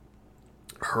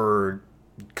her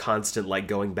constant, like,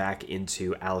 going back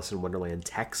into Alice in Wonderland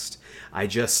text.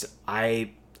 I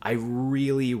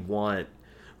really want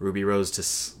Ruby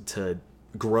Rose to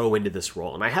grow into this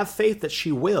role, and I have faith that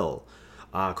she will.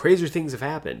 Crazier things have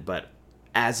happened, but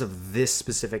as of this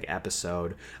specific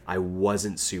episode, I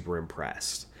wasn't super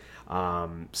impressed.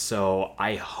 So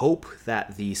I hope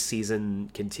that the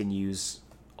season continues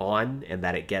on and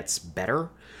that it gets better.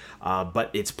 But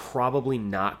it's probably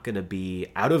not going to be,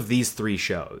 out of these 3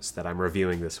 shows that I'm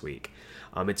reviewing this week,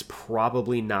 it's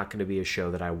probably not going to be a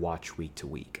show that I watch week to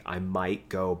week. I might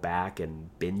go back and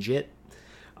binge it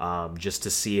just to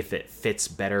see if it fits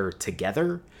better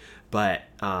together. But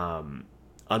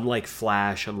unlike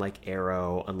Flash, unlike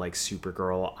Arrow, unlike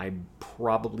Supergirl, I'm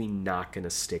probably not going to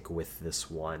stick with this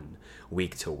one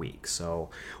week to week. So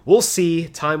we'll see.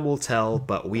 Time will tell.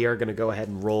 But we are going to go ahead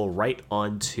and roll right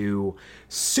on to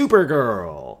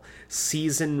Supergirl.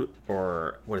 Season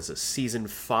 5?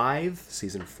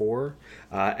 Season 4?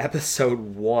 Episode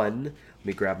 1. Let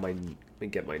me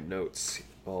get my notes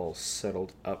all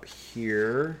settled up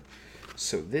here.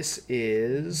 So this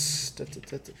is...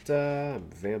 I'm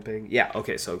vamping. Yeah,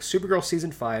 okay, so Supergirl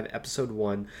Season 5, Episode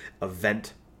 1,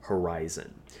 Event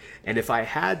Horizon. And if I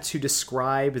had to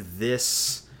describe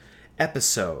this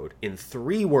episode in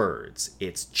 3 words,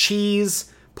 it's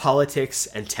cheese, politics,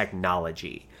 and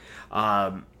technology.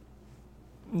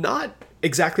 Not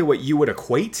exactly what you would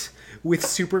equate with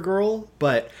Supergirl,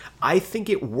 but I think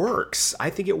it works. I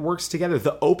think it works together.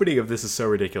 The opening of this is so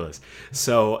ridiculous.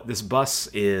 So this bus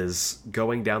is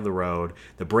going down the road.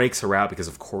 The brakes are out because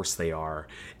of course they are.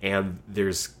 And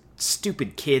there's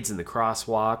stupid kids in the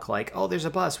crosswalk like, oh, there's a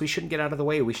bus. We shouldn't get out of the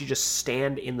way. We should just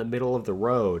stand in the middle of the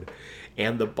road.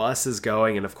 And the bus is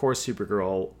going, and of course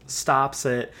Supergirl stops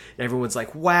it. And everyone's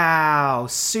like, wow,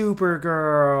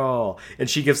 Supergirl. And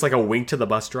she gives like a wink to the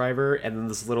bus driver, and then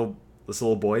this little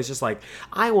boy is just like,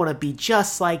 I want to be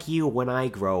just like you when I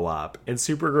grow up. And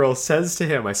Supergirl says to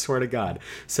him, I swear to God,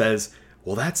 says,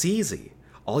 well, that's easy.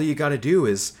 All you got to do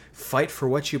is fight for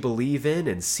what you believe in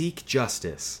and seek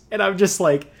justice. And I'm just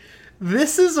like,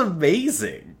 this is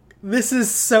amazing. This is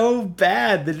so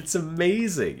bad that it's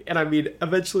amazing. And I mean,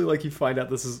 eventually, like, you find out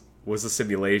this was a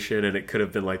simulation, and it could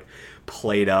have been like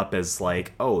played up as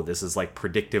like, oh, this is like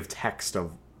predictive text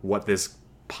of what this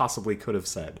possibly could have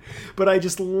said. But I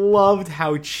just loved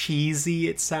how cheesy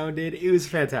it sounded. It was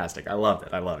fantastic. I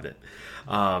loved it.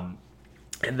 And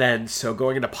then, so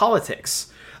going into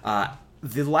politics, I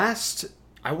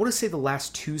want to say the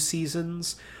last 2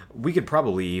 seasons, we could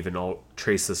probably even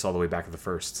trace this all the way back to the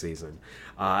first season.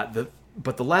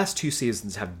 But the last 2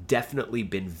 seasons have definitely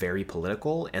been very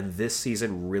political, and this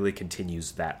season really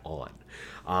continues that on.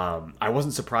 I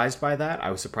wasn't surprised by that.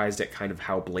 I was surprised at kind of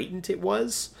how blatant it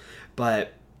was,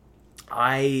 but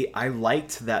I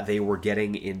liked that they were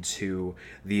getting into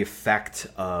the effect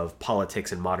of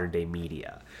politics in modern day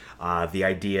media. The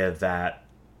idea that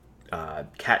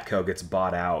Catco gets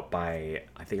bought out by,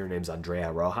 I think her name's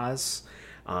Andrea Rojas,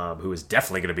 who is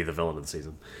definitely going to be the villain of the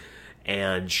season.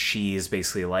 And she's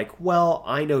basically like, well,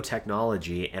 I know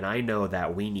technology, and I know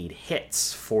that we need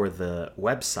hits for the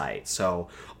website. So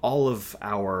all of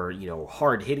our,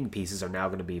 hard-hitting pieces are now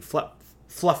going to be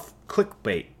fluff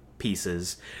clickbait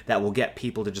pieces that will get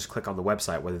people to just click on the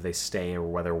website, whether they stay or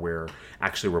whether we're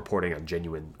actually reporting on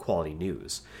genuine quality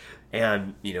news.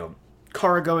 And,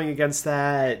 Kara going against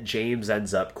that, James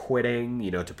ends up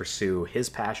quitting, to pursue his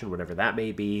passion, whatever that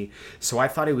may be. So I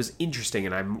thought it was interesting,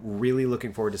 and I'm really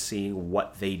looking forward to seeing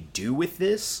what they do with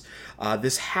this.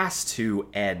 This has to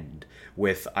end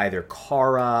with either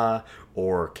Kara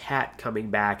or Kat coming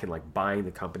back and like buying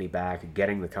the company back,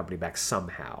 getting the company back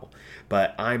somehow.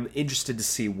 But I'm interested to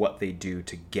see what they do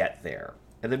to get there.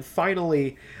 And then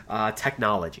finally,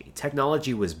 technology.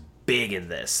 Technology was big in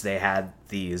this. They had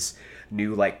these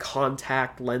new like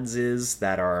contact lenses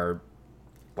that are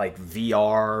like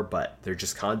VR, but they're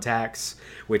just contacts,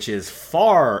 which is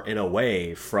far and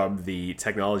away from the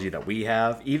technology that we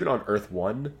have, even on Earth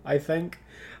 1, I think.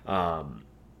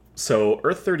 So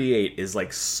Earth 38 is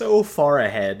like so far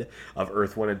ahead of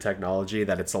Earth 1 in technology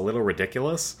that it's a little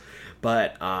ridiculous.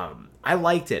 But I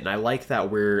liked it, and I like that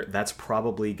that's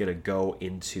probably going to go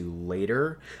into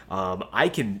later. I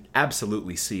can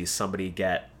absolutely see somebody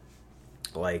get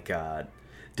like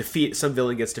some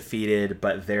villain gets defeated,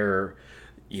 but they're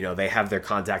they have their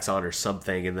contacts on or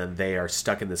something, and then they are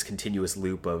stuck in this continuous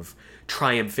loop of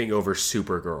triumphing over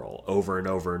Supergirl over and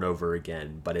over and over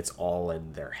again, but it's all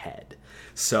in their head.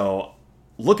 So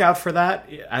look out for that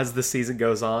as the season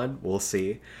goes on. We'll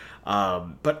see.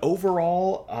 But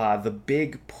overall, the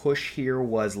big push here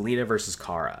was Lena versus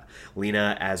Kara.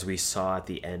 Lena, as we saw at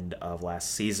the end of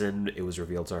last season, it was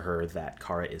revealed to her that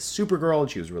Kara is Supergirl,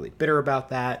 and she was really bitter about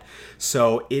that.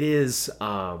 So it is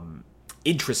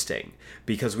interesting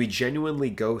because we genuinely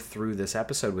go through this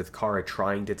episode with Kara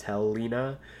trying to tell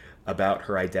Lena about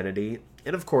her identity.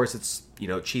 And of course, it's,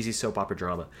 cheesy soap opera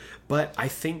drama. But I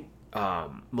think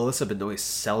Melissa Benoist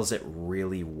sells it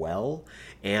really well.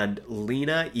 And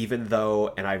Lena, even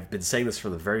though, and I've been saying this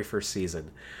from the very first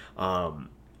season,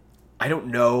 I don't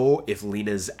know if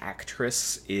Lena's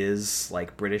actress is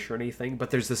like British or anything,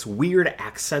 but there's this weird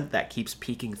accent that keeps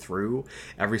peeking through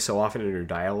every so often in her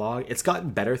dialogue. It's gotten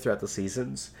better throughout the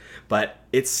seasons, but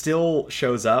it still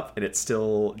shows up and it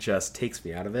still just takes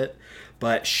me out of it.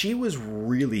 But she was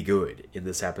really good in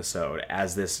this episode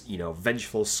as this,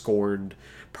 vengeful, scorned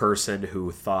person who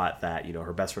thought that,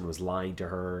 her best friend was lying to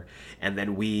her. And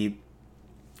then we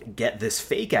get this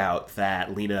fake out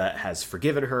that Lena has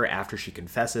forgiven her after she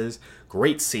confesses.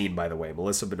 Great scene, by the way.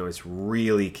 Melissa Benoist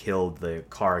really killed the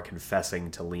Cara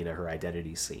confessing to Lena her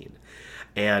identity scene.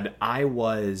 And I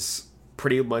was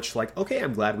pretty much like, okay,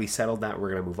 I'm glad we settled that.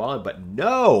 We're going to move on. But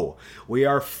no, we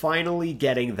are finally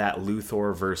getting that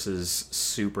Luthor versus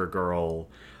Supergirl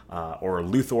or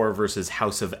Luthor versus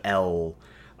House of L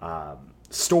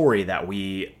story that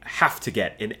we have to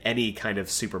get in any kind of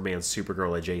Superman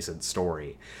Supergirl adjacent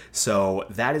story. So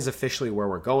that is officially where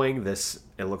we're going.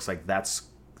 It looks like that's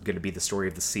going to be the story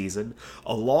of the season,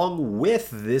 along with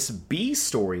this B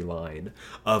storyline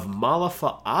of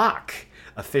Malafa Ak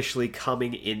officially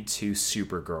coming into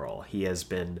Supergirl. He has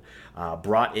been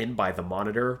brought in by the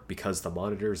Monitor because the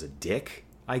Monitor is a dick,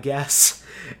 I guess,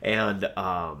 and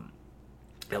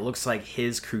it looks like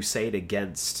his crusade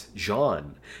against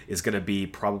Jean is going to be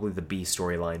probably the B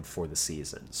storyline for the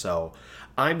season. So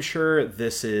I'm sure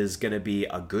this is going to be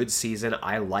a good season.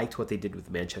 I liked what they did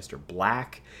with Manchester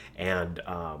Black and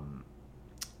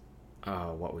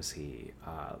what was he?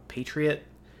 Patriot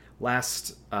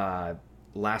last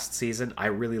season. I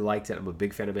really liked it. I'm a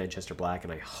big fan of Manchester Black,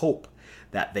 and I hope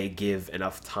that they give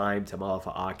enough time to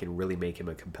Malafa Ak and really make him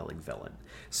a compelling villain.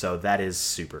 So that is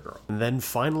Supergirl. And then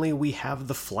finally we have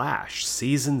The Flash,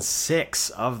 Season 6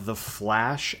 of The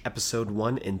Flash, Episode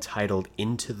 1, entitled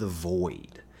Into the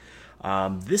Void.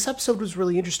 This episode was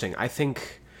really interesting. I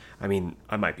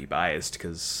might be biased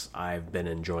because I've been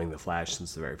enjoying The Flash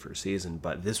since the very first season,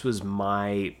 but this was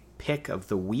my pick of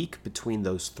the week between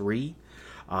those three.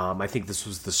 I think this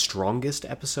was the strongest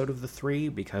episode of the three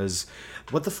because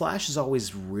what The Flash has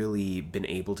always really been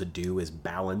able to do is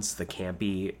balance the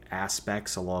campy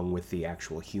aspects along with the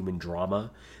actual human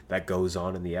drama that goes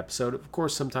on in the episode. Of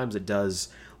course, sometimes it does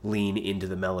lean into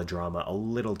the melodrama a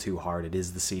little too hard. It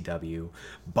is the CW,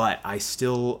 but I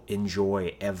still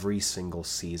enjoy every single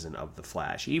season of The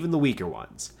Flash, even the weaker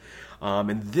ones.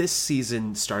 And this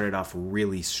season started off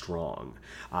really strong,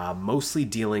 mostly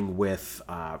dealing with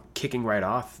kicking right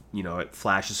off. It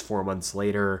flashes 4 months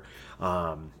later.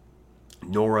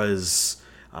 Nora's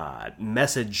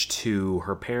message to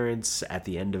her parents at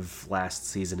the end of last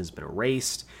season has been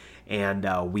erased.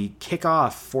 And we kick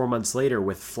off 4 months later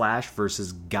with Flash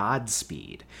versus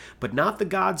Godspeed. But not the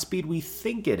Godspeed we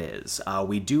think it is.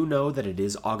 We do know that it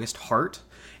is August Hart,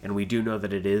 and we do know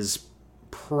that it is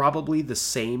probably the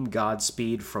same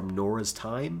Godspeed from Nora's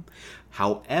time.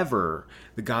 However,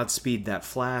 the Godspeed that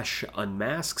Flash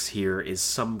unmasks here is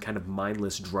some kind of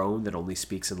mindless drone that only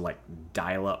speaks in like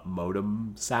dial-up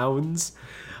modem sounds.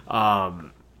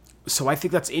 So I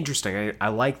think that's interesting. I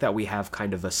like that we have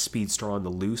kind of a speedster on the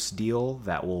loose deal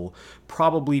that will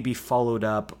probably be followed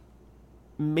up,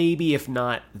 maybe if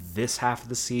not this half of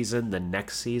the season, the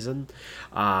next season.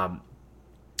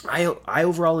 I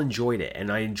overall enjoyed it,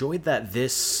 and I enjoyed that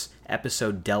this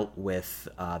episode dealt with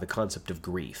the concept of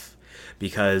grief,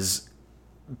 because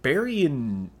Barry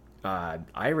and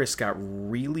Iris got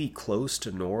really close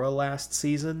to Nora last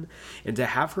season, and to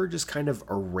have her just kind of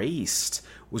erased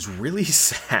was really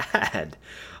sad.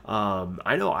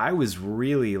 I know I was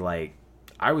really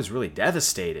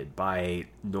devastated by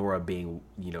Nora being,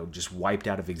 just wiped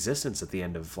out of existence at the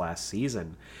end of last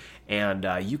season. And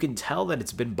you can tell that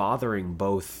it's been bothering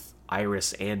both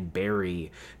Iris and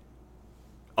Barry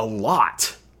a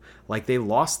lot. Like, they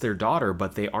lost their daughter,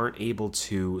 but they aren't able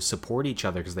to support each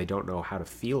other because they don't know how to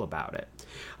feel about it.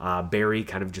 Barry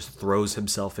kind of just throws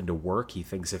himself into work. He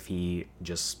thinks if he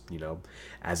just,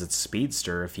 as its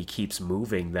speedster, if he keeps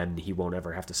moving, then he won't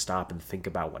ever have to stop and think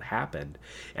about what happened.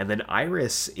 And then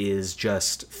Iris is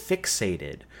just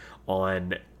fixated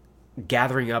on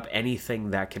gathering up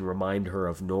anything that can remind her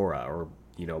of Nora, or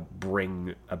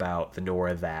bring about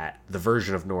the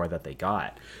version of Nora that they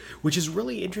got, which is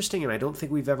really interesting. And I don't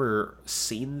think we've ever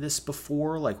seen this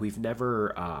before. Like, we've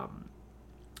never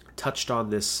touched on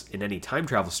this in any time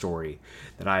travel story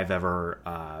that I've ever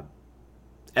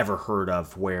heard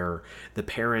of, where the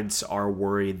parents are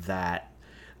worried that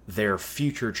their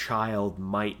future child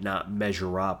might not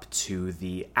measure up to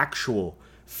the actual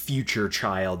future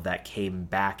child that came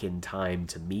back in time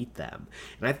to meet them.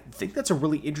 And I think that's a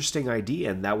really interesting idea,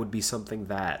 and that would be something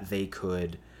that they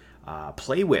could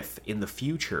play with in the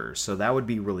future. So that would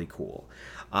be really cool.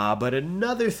 But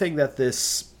another thing that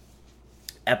this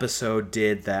episode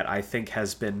did that I think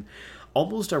has been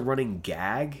almost a running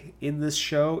gag in this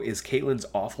show is Caitlyn's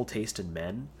awful taste in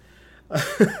men.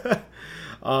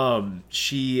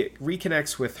 She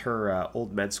reconnects with her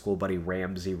old med school buddy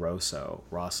Ramsey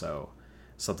Rosso,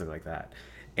 something like that.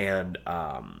 And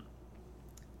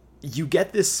you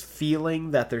get this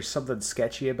feeling that there's something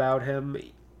sketchy about him,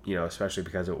 you know, especially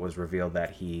because it was revealed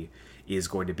that he is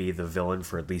going to be the villain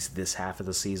for at least this half of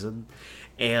the season.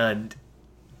 And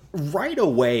right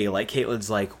away, like, Caitlyn's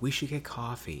like, we should get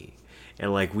coffee.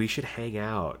 And, like, we should hang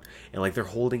out. And, like, they're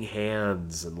holding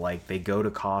hands. And, like, they go to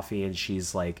coffee. And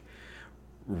she's, like,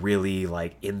 really,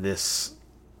 like, in this,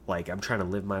 like, I'm trying to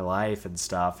live my life and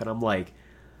stuff. And I'm like,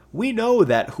 we know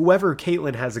that whoever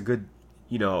Caitlyn has a good,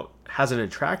 you know, has an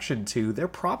attraction to, they're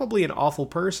probably an awful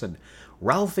person.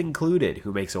 Ralph included,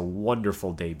 who makes a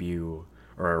wonderful debut,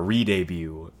 or a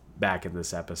re-debut, back in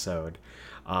this episode.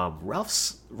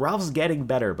 Ralph's getting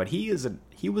better, but he was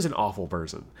an awful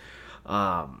person.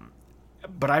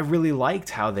 But I really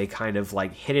liked how they kind of,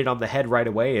 like, hit it on the head right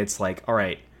away. It's like, all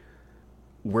right,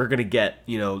 we're going to get,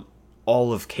 you know,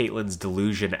 all of Caitlyn's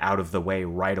delusion out of the way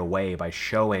right away by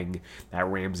showing that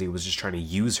Ramsey was just trying to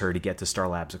use her to get to Star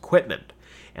Labs equipment.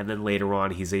 And then later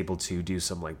on, he's able to do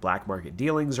some, like, black market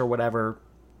dealings or whatever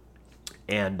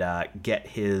and get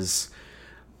his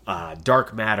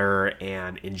dark matter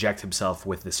and inject himself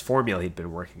with this formula he'd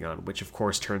been working on, which of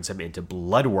course turns him into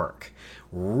Bloodwork.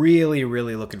 Really,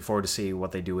 really looking forward to seeing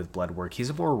what they do with Bloodwork. He's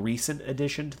a more recent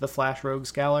addition to the Flash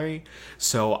Rogues gallery,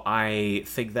 so I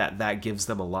think that that gives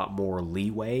them a lot more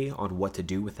leeway on what to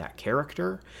do with that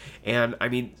character. And I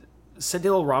mean,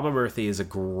 Sendil Ramamurthy is a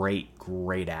great,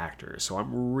 great actor, so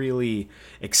I'm really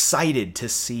excited to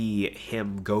see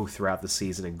him go throughout the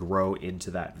season and grow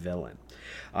into that villain.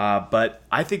 But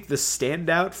I think the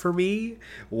standout for me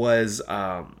was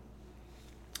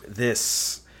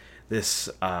this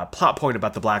plot point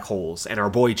about the black holes and our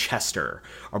boy Chester.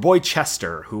 Our boy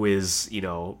Chester, who is, you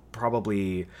know,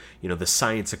 probably, you know, the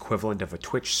science equivalent of a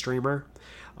Twitch streamer.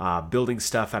 Building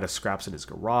stuff out of scraps in his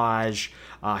garage.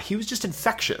 He was just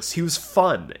infectious. He was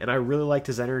fun, and I really liked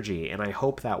his energy. And I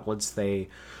hope that once they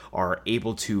are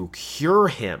able to cure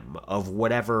him of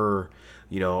whatever,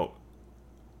 you know,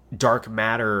 dark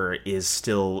matter is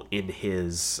still in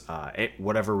his,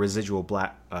 whatever residual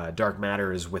dark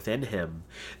matter is within him,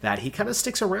 that he kind of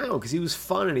sticks around because he was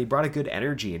fun and he brought a good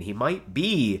energy, and he might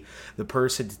be the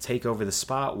person to take over the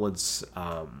spot once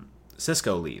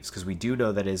Cisco leaves, because we do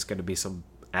know that is going to be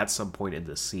at some point in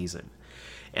this season.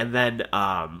 And then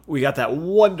we got that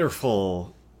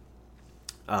wonderful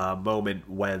moment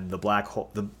when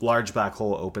the large black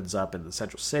hole opens up in the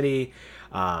central city.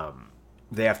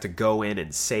 They have to go in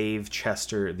and save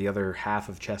Chester, the other half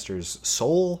of Chester's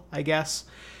soul, I guess.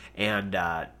 And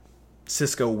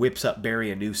Cisco whips up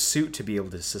Barry a new suit to be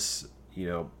able to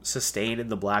sustain in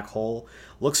the black hole.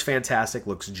 Looks fantastic,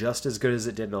 looks just as good as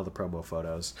it did in all the promo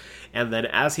photos. And then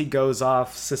as he goes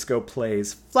off, Cisco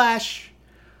plays Flash.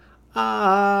 And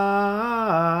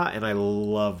I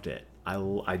loved it.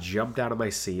 I jumped out of my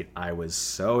seat. I was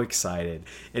so excited.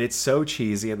 And it's so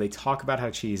cheesy, and they talk about how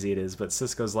cheesy it is, but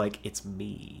Cisco's like, it's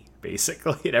me,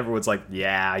 basically. And everyone's like,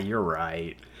 yeah, you're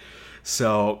right.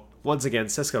 So once again,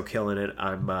 Cisco killing it.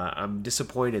 I'm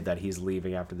disappointed that he's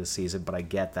leaving after this season, but I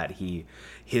get that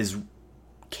his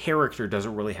character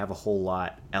doesn't really have a whole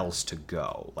lot else to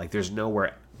go. Like, there's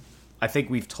nowhere. I think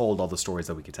we've told all the stories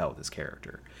that we could tell with this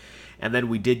character. And then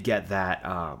we did get that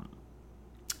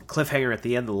cliffhanger at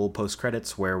the end, the little post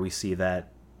credits, where we see that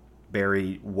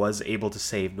Barry was able to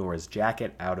save Nora's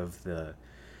jacket out of the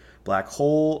black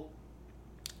hole,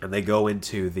 and they go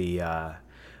into the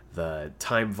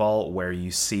time vault where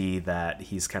you see that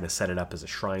he's kind of set it up as a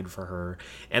shrine for her.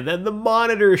 And then the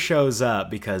Monitor shows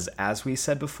up because, as we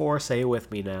said before, say it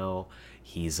with me now,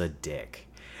 he's a dick.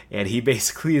 And he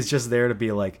basically is just there to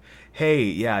be like, hey,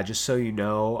 yeah, just so you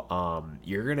know,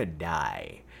 you're gonna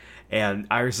die. And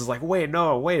Iris is like, wait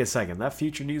a second, that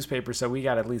future newspaper said we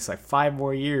got at least like 5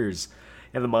 more years.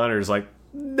 And the Monitor's like,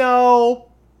 no,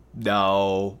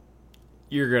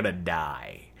 you're gonna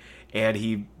die. And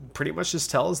he pretty much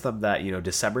just tells them that, you know,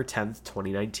 December 10th,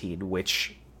 2019,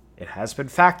 which it has been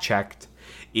fact-checked,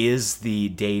 is the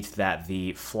date that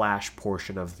the Flash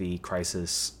portion of the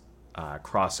Crisis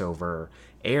crossover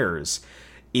airs,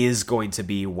 is going to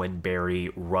be when Barry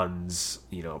runs,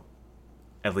 you know,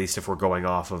 at least if we're going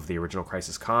off of the original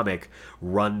Crisis comic,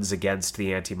 runs against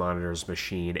the Anti-Monitor's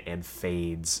machine and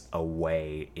fades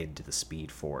away into the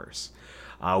Speed Force.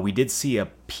 We did see a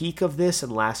peek of this in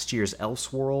last year's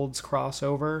Elseworlds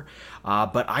crossover,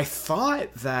 but I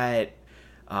thought that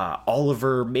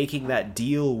Oliver making that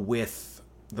deal with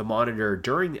the Monitor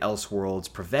during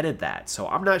Elseworlds prevented that. So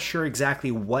I'm not sure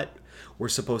exactly what we're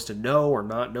supposed to know or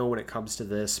not know when it comes to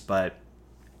this, but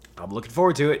I'm looking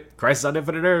forward to it. Crisis on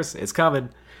Infinite Earths, it's coming.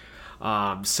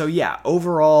 So yeah,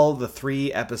 overall, the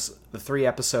three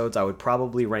episodes, I would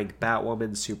probably rank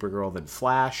Batwoman, Supergirl, then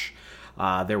Flash.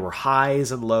 There were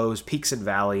highs and lows, peaks and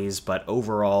valleys, but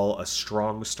overall, a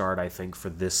strong start, I think, for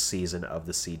this season of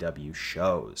the CW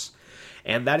shows.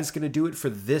 And that is going to do it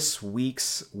for this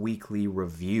week's weekly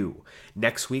review.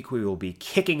 Next week, we will be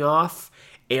kicking off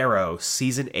Arrow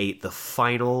Season 8, the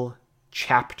final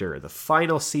chapter, the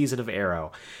final season of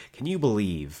Arrow. Can you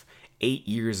believe 8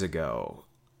 years ago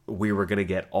we were going to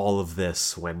get all of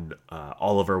this when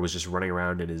Oliver was just running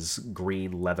around in his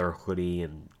green leather hoodie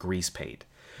and grease paint?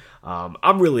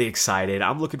 I'm really excited.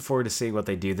 I'm looking forward to seeing what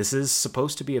they do. This is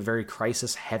supposed to be a very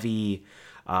crisis-heavy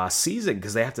season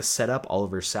because they have to set up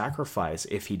Oliver's sacrifice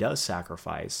if he does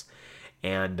sacrifice.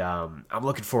 And I'm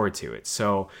looking forward to it.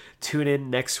 So tune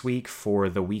in next week for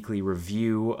the weekly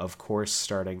review, of course,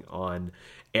 starting on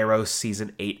Arrow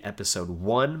Season 8, Episode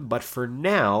 1. But for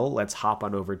now, let's hop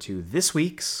on over to this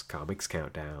week's Comics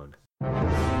Countdown.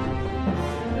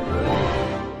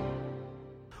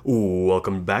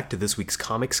 Welcome back to this week's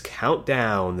Comics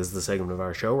Countdown. This is the segment of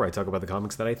our show where I talk about the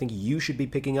comics that I think you should be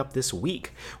picking up this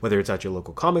week. Whether it's at your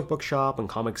local comic book shop, on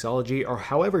Comixology, or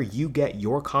however you get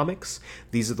your comics,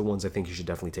 these are the ones I think you should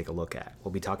definitely take a look at.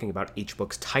 We'll be talking about each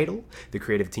book's title, the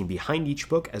creative team behind each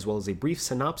book, as well as a brief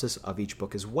synopsis of each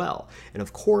book as well. And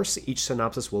of course, each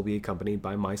synopsis will be accompanied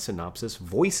by my synopsis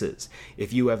voices.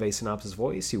 If you have a synopsis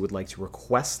voice you would like to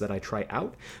request that I try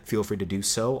out, feel free to do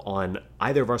so on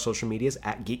either of our social medias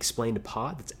at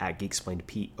GeekSplainedPod, that's at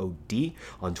GeekSplainedPod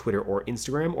on Twitter or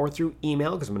Instagram, or through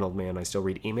email, because I'm an old man, I still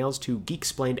read emails, to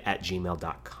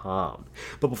geeksplained@gmail.com.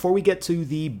 But before we get to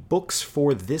the books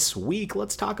for this week,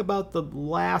 let's talk about the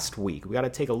last week. We got to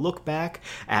take a look back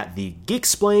at the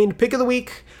Geeksplained pick of the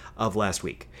week of last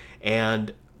week.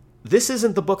 And this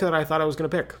isn't the book that I thought I was going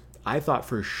to pick. I thought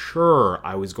for sure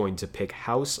I was going to pick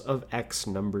House of X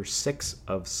number 6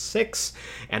 of 6,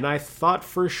 and I thought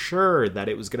for sure that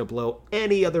it was going to blow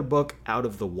any other book out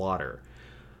of the water.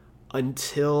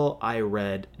 Until I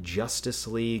read Justice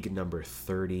League number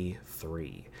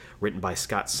 33, written by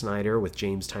Scott Snyder with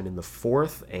James Tynion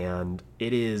IV, and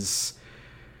it is...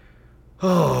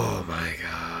 oh my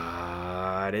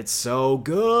god, it's so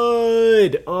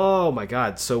good! Oh my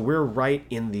god. So we're right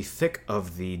in the thick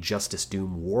of the Justice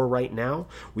Doom War right now.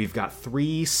 We've got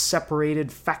 3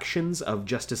 separated factions of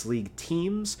Justice League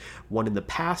teams, one in the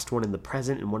past, one in the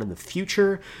present, and one in the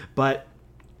future, but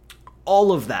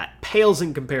all of that pales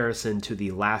in comparison to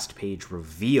the last page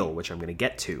reveal, which I'm going to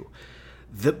get to.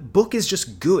 The book is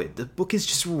just good. The book is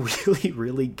just really,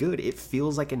 really good. It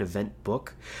feels like an event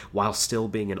book while still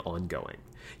being an ongoing.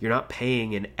 You're not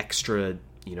paying an extra,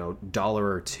 $1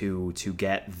 or $2 to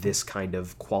get this kind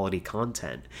of quality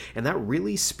content. And that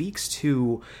really speaks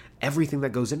to everything that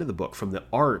goes into the book, from the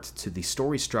art to the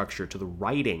story structure to the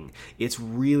writing. It's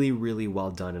really, really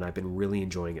well done, and I've been really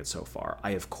enjoying it so far.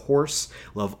 I, of course,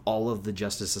 love all of the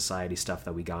Justice Society stuff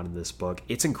that we got in this book.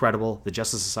 It's incredible. The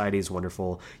Justice Society is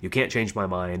wonderful. You can't change my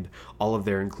mind. All of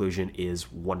their inclusion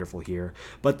is wonderful here.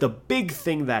 But the big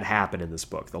thing that happened in this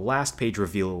book, the last page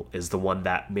reveal, is the one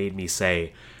that made me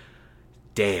say,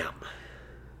 damn,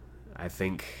 I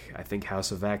think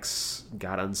House of X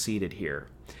got unseated here.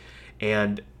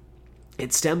 And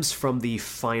it stems from the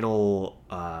final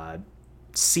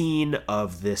scene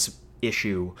of this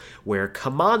issue where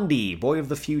Kamandi, Boy of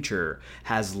the Future,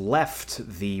 has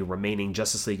left the remaining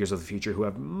Justice Leaguers of the Future, who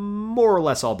have more or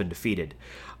less all been defeated,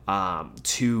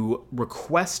 to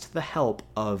request the help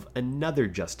of another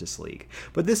Justice League.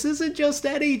 But this isn't just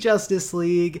any Justice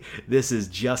League. This is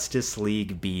Justice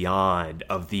League Beyond,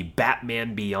 of the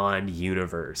Batman Beyond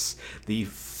universe. The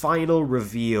final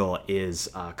reveal is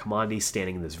Kamandi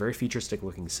standing in this very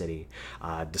futuristic-looking city,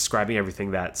 describing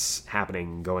everything that's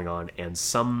happening, going on, and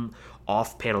some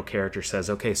off-panel character says,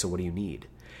 okay, so what do you need?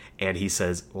 And he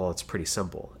says, well, it's pretty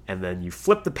simple. And then you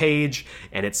flip the page,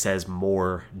 and it says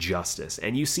more justice.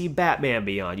 And you see Batman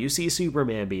Beyond, you see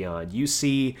Superman Beyond, you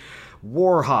see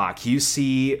Warhawk, you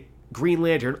see Green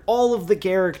Lantern, all of the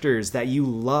characters that you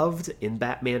loved in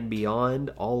Batman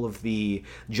Beyond, all of the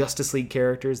Justice League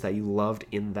characters that you loved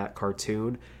in that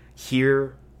cartoon,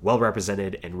 here, well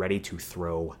represented and ready to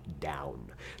throw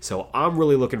down. So I'm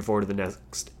really looking forward to the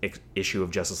next issue of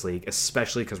Justice League,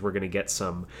 especially because we're going to get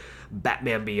some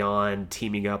Batman Beyond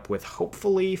teaming up with,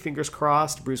 hopefully, fingers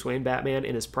crossed, Bruce Wayne Batman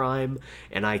in his prime,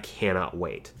 and I cannot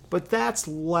wait. But that's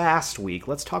last week.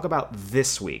 Let's talk about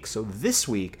this week. So this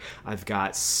week, I've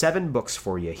got 7 books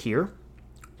for you here.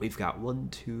 We've got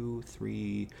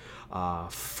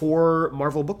 4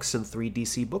 Marvel books and 3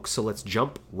 DC books, so let's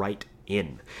jump right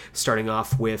in. Starting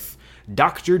off with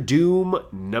Doctor Doom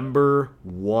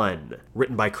 #1,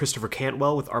 written by Christopher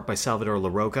Cantwell with art by Salvador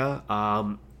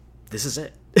Larroca. This is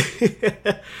it.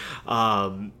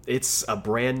 It's a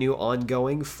brand new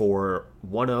ongoing for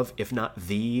one of, if not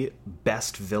the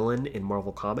best villain in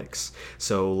Marvel Comics.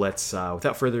 So let's,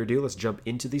 without further ado, let's jump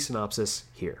into the synopsis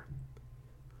here.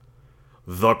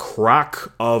 The Crack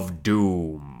of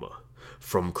Doom.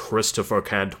 From Christopher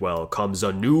Cantwell comes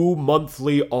a new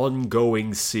monthly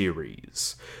ongoing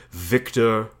series.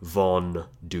 Victor Von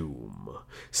Doom.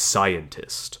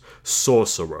 Scientist,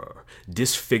 sorcerer,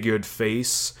 disfigured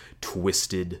face,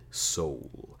 twisted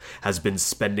soul, has been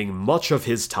spending much of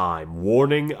his time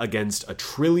warning against a $1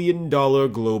 trillion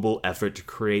global effort to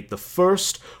create the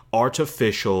first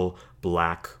artificial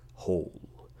black hole.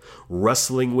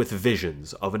 Wrestling with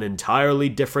visions of an entirely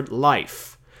different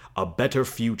life, a better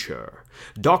future,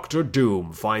 Dr.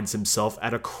 Doom finds himself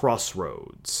at a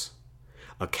crossroads.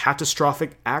 A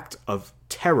catastrophic act of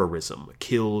terrorism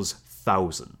kills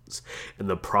thousands, and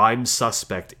the prime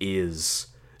suspect is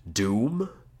Doom?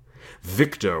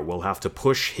 Victor will have to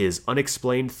push his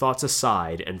unexplained thoughts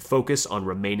aside and focus on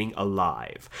remaining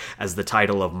alive, as the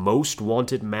title of Most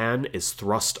Wanted Man is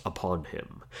thrust upon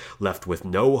him. Left with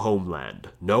no homeland,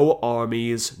 no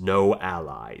armies, no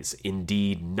allies,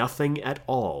 indeed nothing at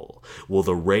all, will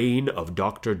the reign of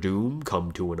Dr. Doom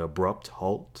come to an abrupt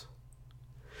halt?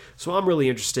 So I'm really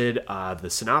interested. The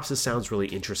synopsis sounds really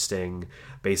interesting,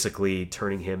 basically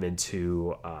turning him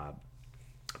into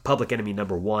Public Enemy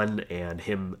 #1 and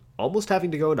him almost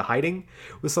having to go into hiding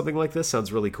with something like this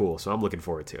sounds really cool, so I'm looking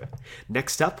forward to it.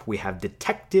 Next up, we have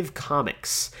Detective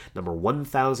Comics, number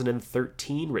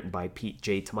 1013, written by Pete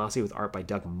J. Tomasi with art by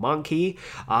Doug Mahnke.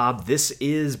 This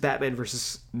is Batman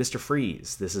vs. Mr.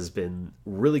 Freeze. This has been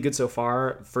really good so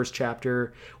far. First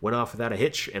chapter went off without a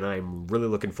hitch, and I'm really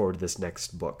looking forward to this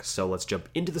next book. So let's jump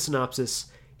into the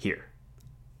synopsis here.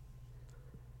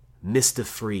 Mr.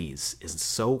 Freeze is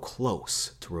so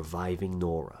close to reviving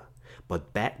Nora,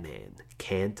 but Batman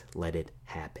can't let it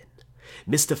happen.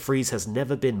 Mr. Freeze has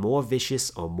never been more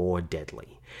vicious or more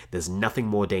deadly. There's nothing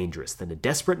more dangerous than a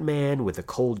desperate man with a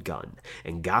cold gun,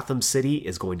 and Gotham City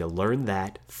is going to learn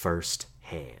that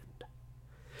firsthand.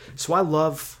 So I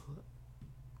love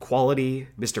quality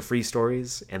Mr. Freeze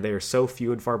stories, and they are so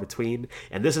few and far between,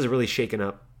 and this is really shaping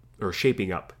up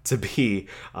to be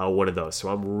one of those, so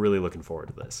I'm really looking forward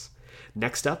to this.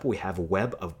 Next up, we have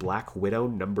Web of Black Widow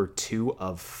number 2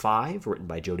 of 5, written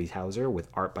by Jody Houser with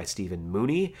art by Stephen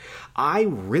Mooney. I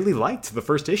really liked the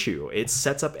first issue. It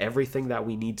sets up everything that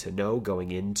we need to know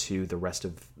going into the rest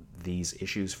of these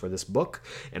issues for this book,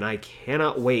 and I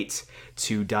cannot wait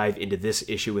to dive into this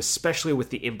issue, especially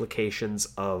with the implications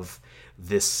of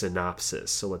this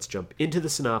synopsis. So let's jump into the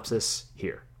synopsis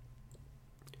here.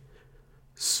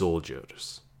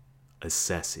 Soldiers,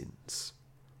 assassins,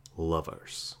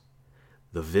 lovers.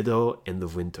 The Widow and the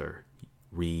Winter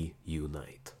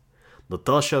reunite.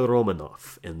 Natasha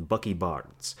Romanoff and Bucky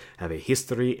Barnes have a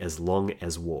history as long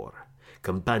as war.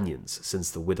 Companions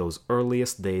since the Widow's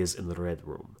earliest days in the Red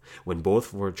Room, when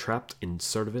both were trapped in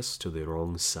service to the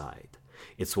wrong side.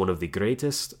 It's one of the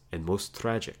greatest and most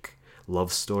tragic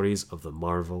love stories of the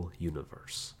Marvel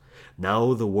Universe.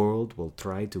 Now the world will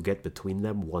try to get between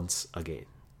them once again.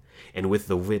 And with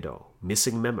the Widow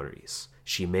missing memories,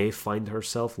 she may find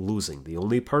herself losing the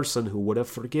only person who would have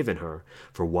forgiven her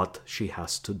for what she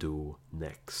has to do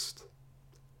next.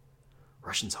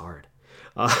 Russian's hard.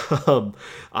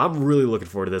 I'm really looking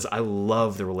forward to this. I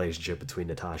love the relationship between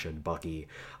Natasha and Bucky.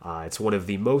 It's one of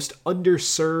the most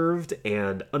underserved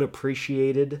and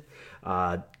unappreciated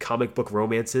comic book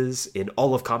romances in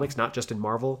all of comics, not just in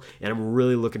Marvel. And I'm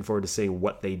really looking forward to seeing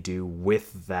what they do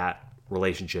with that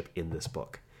relationship in this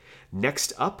book.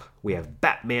 Next up, we have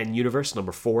Batman Universe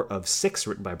number 4 of 6,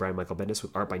 written by Brian Michael Bendis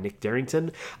with art by Nick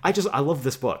Darrington. I love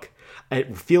this book.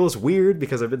 It feels weird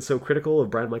because I've been so critical of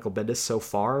Brian Michael Bendis so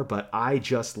far, but I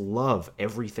just love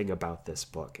everything about this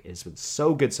book. It's been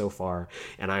so good so far,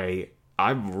 and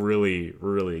I'm really,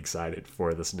 really excited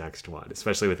for this next one,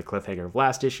 especially with the cliffhanger of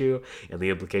last issue and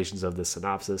the implications of this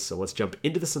synopsis. So let's jump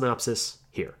into the synopsis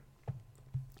here.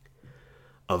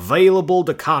 Available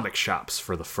to comic shops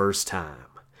for the first time.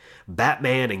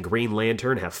 Batman and Green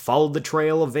Lantern have followed the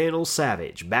trail of Vandal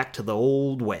Savage back to the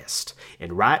Old West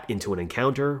and right into an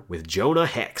encounter with Jonah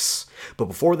Hex. But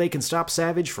before they can stop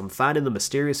Savage from finding the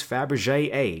mysterious Fabergé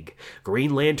egg,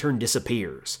 Green Lantern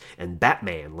disappears and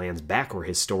Batman lands back where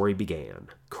his story began,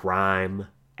 Crime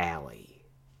Alley.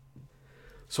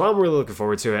 So I'm really looking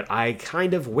forward to it. I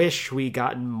kind of wish we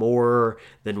gotten more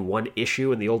than one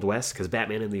issue in the Old West, because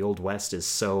Batman in the Old West is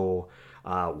so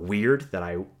weird that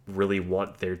I really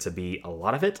want there to be a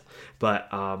lot of it. But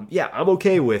yeah, I'm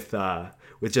okay with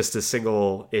just a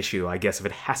single issue, I guess, if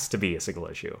it has to be a single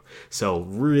issue. So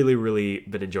really, really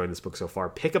been enjoying this book so far.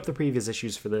 Pick up the previous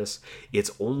issues for this. It's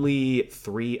only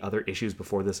 3 other issues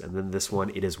before this, and then this one.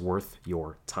 It is worth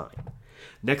your time.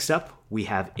 Next up, we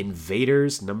have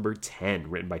Invaders number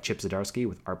 10, written by Chip Zdarsky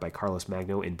with art by Carlos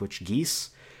Magno and Butch Goose.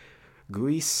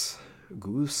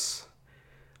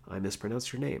 I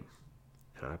mispronounced your name,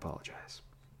 and I apologize.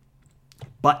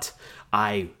 But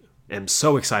I am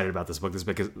so excited about this book. This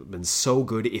book has been so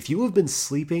good. If you have been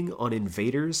sleeping on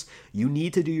Invaders, you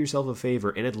need to do yourself a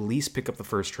favor and at least pick up the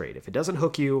first trade. If it doesn't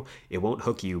hook you, it won't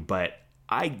hook you, but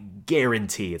I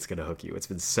guarantee it's going to hook you. It's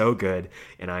been so good,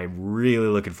 and I'm really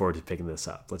looking forward to picking this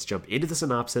up. Let's jump into the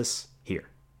synopsis here.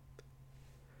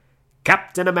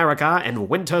 Captain America and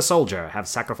Winter Soldier have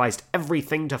sacrificed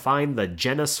everything to find the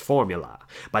Genis formula,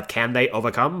 but can they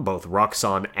overcome both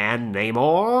Roxxon and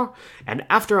Namor? And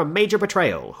after a major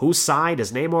betrayal, whose side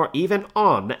is Namor even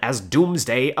on as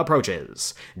Doomsday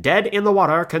approaches? Dead in the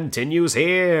Water continues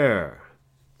here.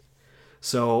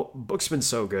 So, book's been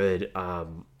so good.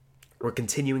 We're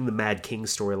continuing the Mad King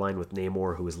storyline with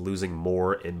Namor, who is losing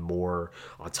more and more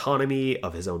autonomy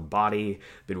of his own body.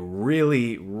 Been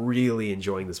really, really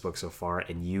enjoying this book so far,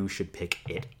 and you should pick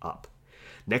it up.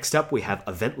 Next up, we have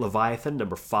Event Leviathan,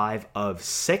 number 5 of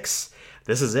 6.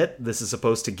 This is it. This is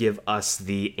supposed to give us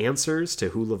the answers to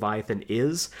who Leviathan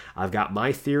is. I've got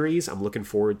my theories. I'm looking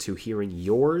forward to hearing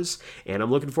yours, and I'm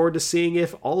looking forward to seeing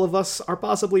if all of us are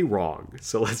possibly wrong.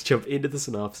 So let's jump into the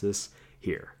synopsis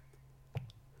here.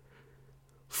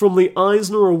 From the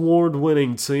Eisner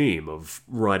Award-winning team of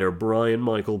writer Brian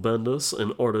Michael Bendis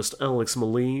and artist Alex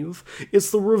Maleev,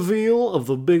 it's the reveal of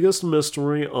the biggest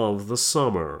mystery of the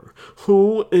summer.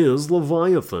 Who is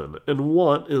Leviathan, and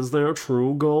what is their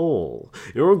true goal?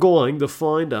 You're going to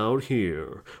find out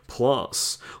here.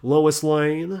 Plus, Lois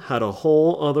Lane had a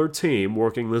whole other team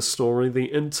working this story the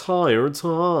entire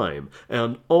time,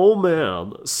 and oh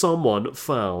man, someone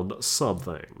found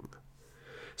something.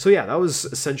 So yeah, that was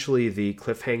essentially the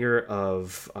cliffhanger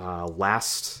of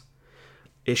last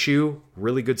issue.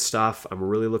 Really good stuff. I'm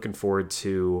really looking forward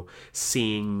to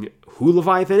seeing who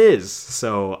Leviathan is.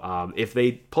 So if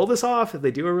they pull this off, if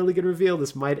they do a really good reveal,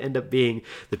 this might end up being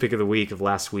the pick of the week of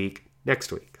last week,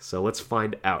 next week. So let's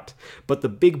find out. But the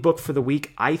big book for the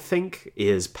week, I think,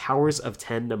 is Powers of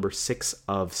 10, number 6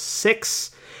 of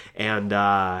 6.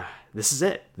 And this is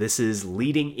it. This is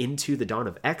leading into the Dawn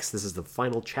of X. This is the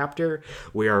final chapter.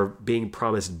 We are being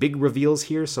promised big reveals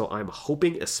here, so I'm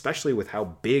hoping, especially with how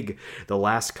big the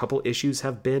last couple issues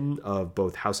have been of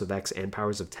both House of X and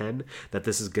Powers of 10, that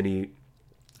this is going to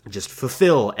just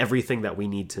fulfill everything that we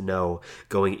need to know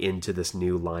going into this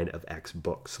new line of X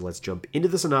books. So let's jump into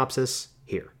the synopsis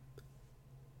here.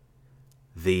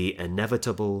 The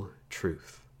inevitable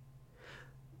truth.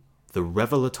 The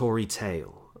revelatory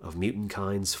tale of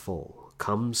Mutantkind's fall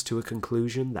comes to a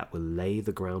conclusion that will lay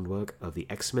the groundwork of the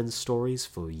X-Men stories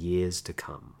for years to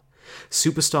come.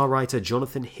 Superstar writer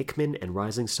Jonathan Hickman and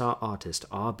rising star artist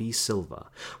R.B. Silva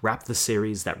wrap the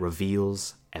series that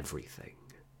reveals everything.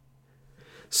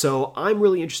 So I'm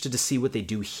really interested to see what they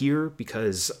do here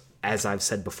because, as I've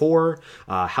said before,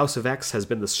 House of X has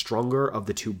been the stronger of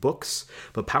the two books,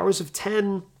 but Powers of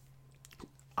 10,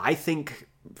 I think,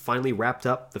 finally wrapped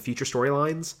up the future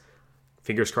storylines.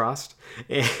 Fingers crossed.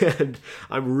 And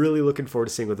I'm really looking forward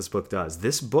to seeing what this book does.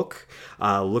 This book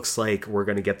looks like we're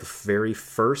going to get the very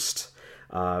first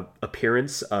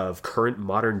appearance of current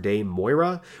modern day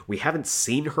Moira. We haven't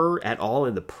seen her at all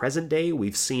in the present day.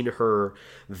 We've seen her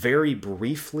very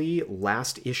briefly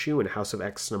last issue in House of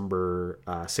X number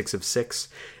 6 of 6,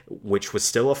 which was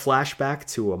still a flashback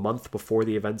to a month before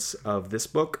the events of this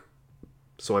book.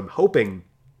 So I'm hoping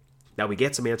that we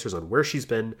get some answers on where she's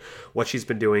been, what she's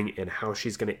been doing, and how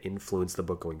she's going to influence the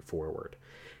book going forward.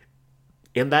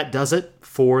 And that does it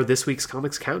for this week's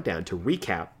Comics Countdown. To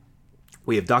recap,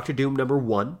 we have Doctor Doom number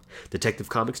 1, Detective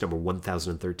Comics number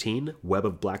 1013, Web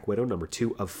of Black Widow number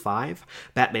 2 of 5,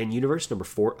 Batman Universe number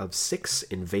 4 of 6,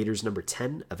 Invaders number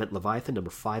 10, Event Leviathan number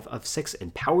 5 of 6,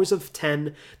 and Powers of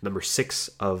 10 number 6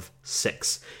 of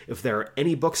 6. If there are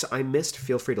any books I missed,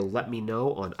 feel free to let me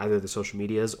know on either the social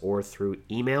medias or through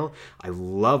email. I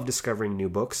love discovering new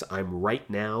books. I'm right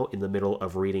now in the middle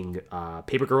of reading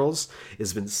Paper Girls.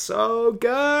 It's been so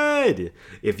good!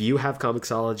 If you have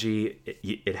Comixology,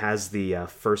 it has the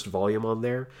first volume on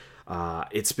there.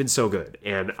 It's been so good,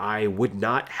 and I would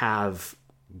not have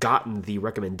gotten the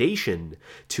recommendation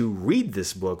to read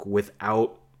this book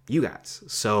without you guys.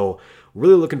 So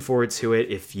really looking forward to it.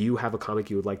 If you have a comic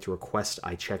you would like to request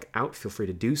I check out, feel free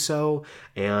to do so.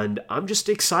 And I'm just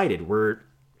excited. We're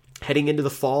heading into the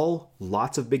fall,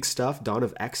 lots of big stuff. Dawn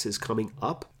of X is coming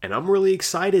up, and I'm really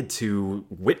excited to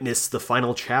witness the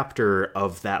final chapter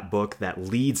of that book that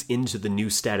leads into the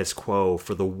new status quo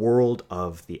for the world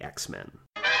of the X-Men.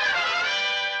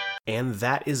 And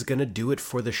that is going to do it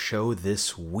for the show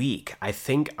this week. I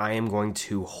think I am going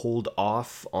to hold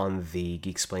off on the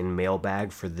Geeksplain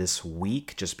mailbag for this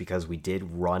week, just because we did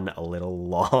run a little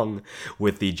long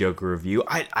with the Joker review.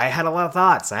 I had a lot of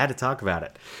thoughts. I had to talk about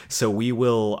it. So we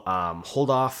will hold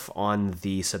off on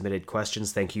the submitted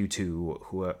questions. Thank you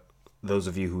to those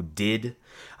of you who did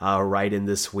write in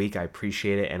this week. I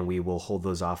appreciate it, and we will hold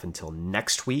those off until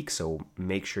next week, so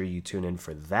make sure you tune in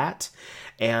for that.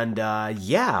 And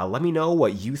let me know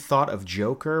what you thought of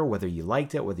Joker, whether you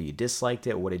liked it, whether you disliked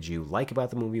it, what did you like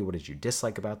about the movie, what did you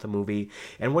dislike about the movie,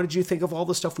 and what did you think of all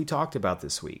the stuff we talked about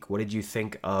this week? What did you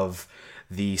think of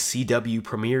the CW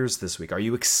premieres this week? Are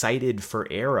you excited for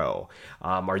Arrow?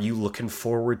 Are you looking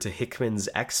forward to Hickman's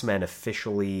X-Men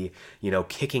officially,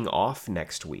 kicking off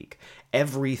next week?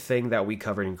 Everything that we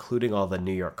covered, including all the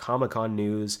New York Comic Con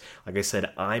news. Like I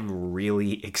said, I'm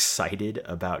really excited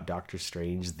about Doctor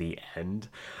Strange: The End.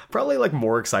 Probably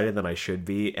more excited than I should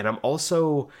be. And I'm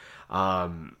also,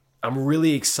 I'm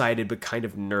really excited but kind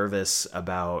of nervous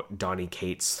about Donny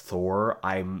Cates' Thor.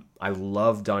 I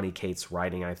love Donny Cates'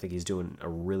 writing. I think he's doing a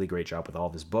really great job with all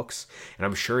of his books, and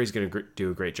I'm sure he's going to do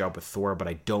a great job with Thor, but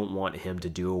I don't want him to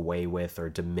do away with or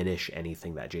diminish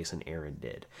anything that Jason Aaron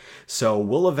did. So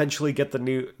we'll eventually get the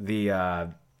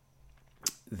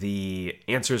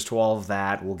answers to all of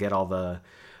that. We'll get all the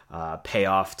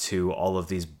payoff to all of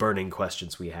these burning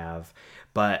questions we have.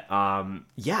 But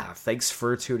thanks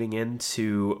for tuning in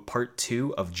to part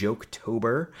 2 of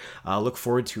Joketober. Look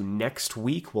forward to next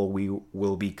week where we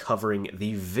will be covering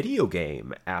the video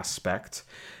game aspect,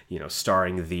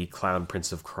 starring the Clown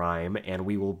Prince of Crime, and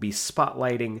we will be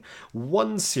spotlighting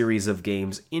one series of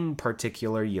games in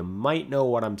particular. You might know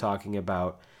what I'm talking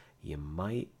about, you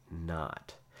might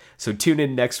not. So tune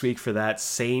in next week for that.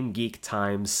 Same geek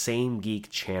time, same geek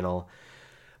channel.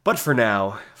 But for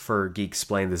now, for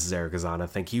Geeksplain, this is Eric Azana.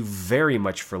 Thank you very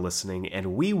much for listening,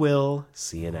 and we will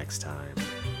see you next time.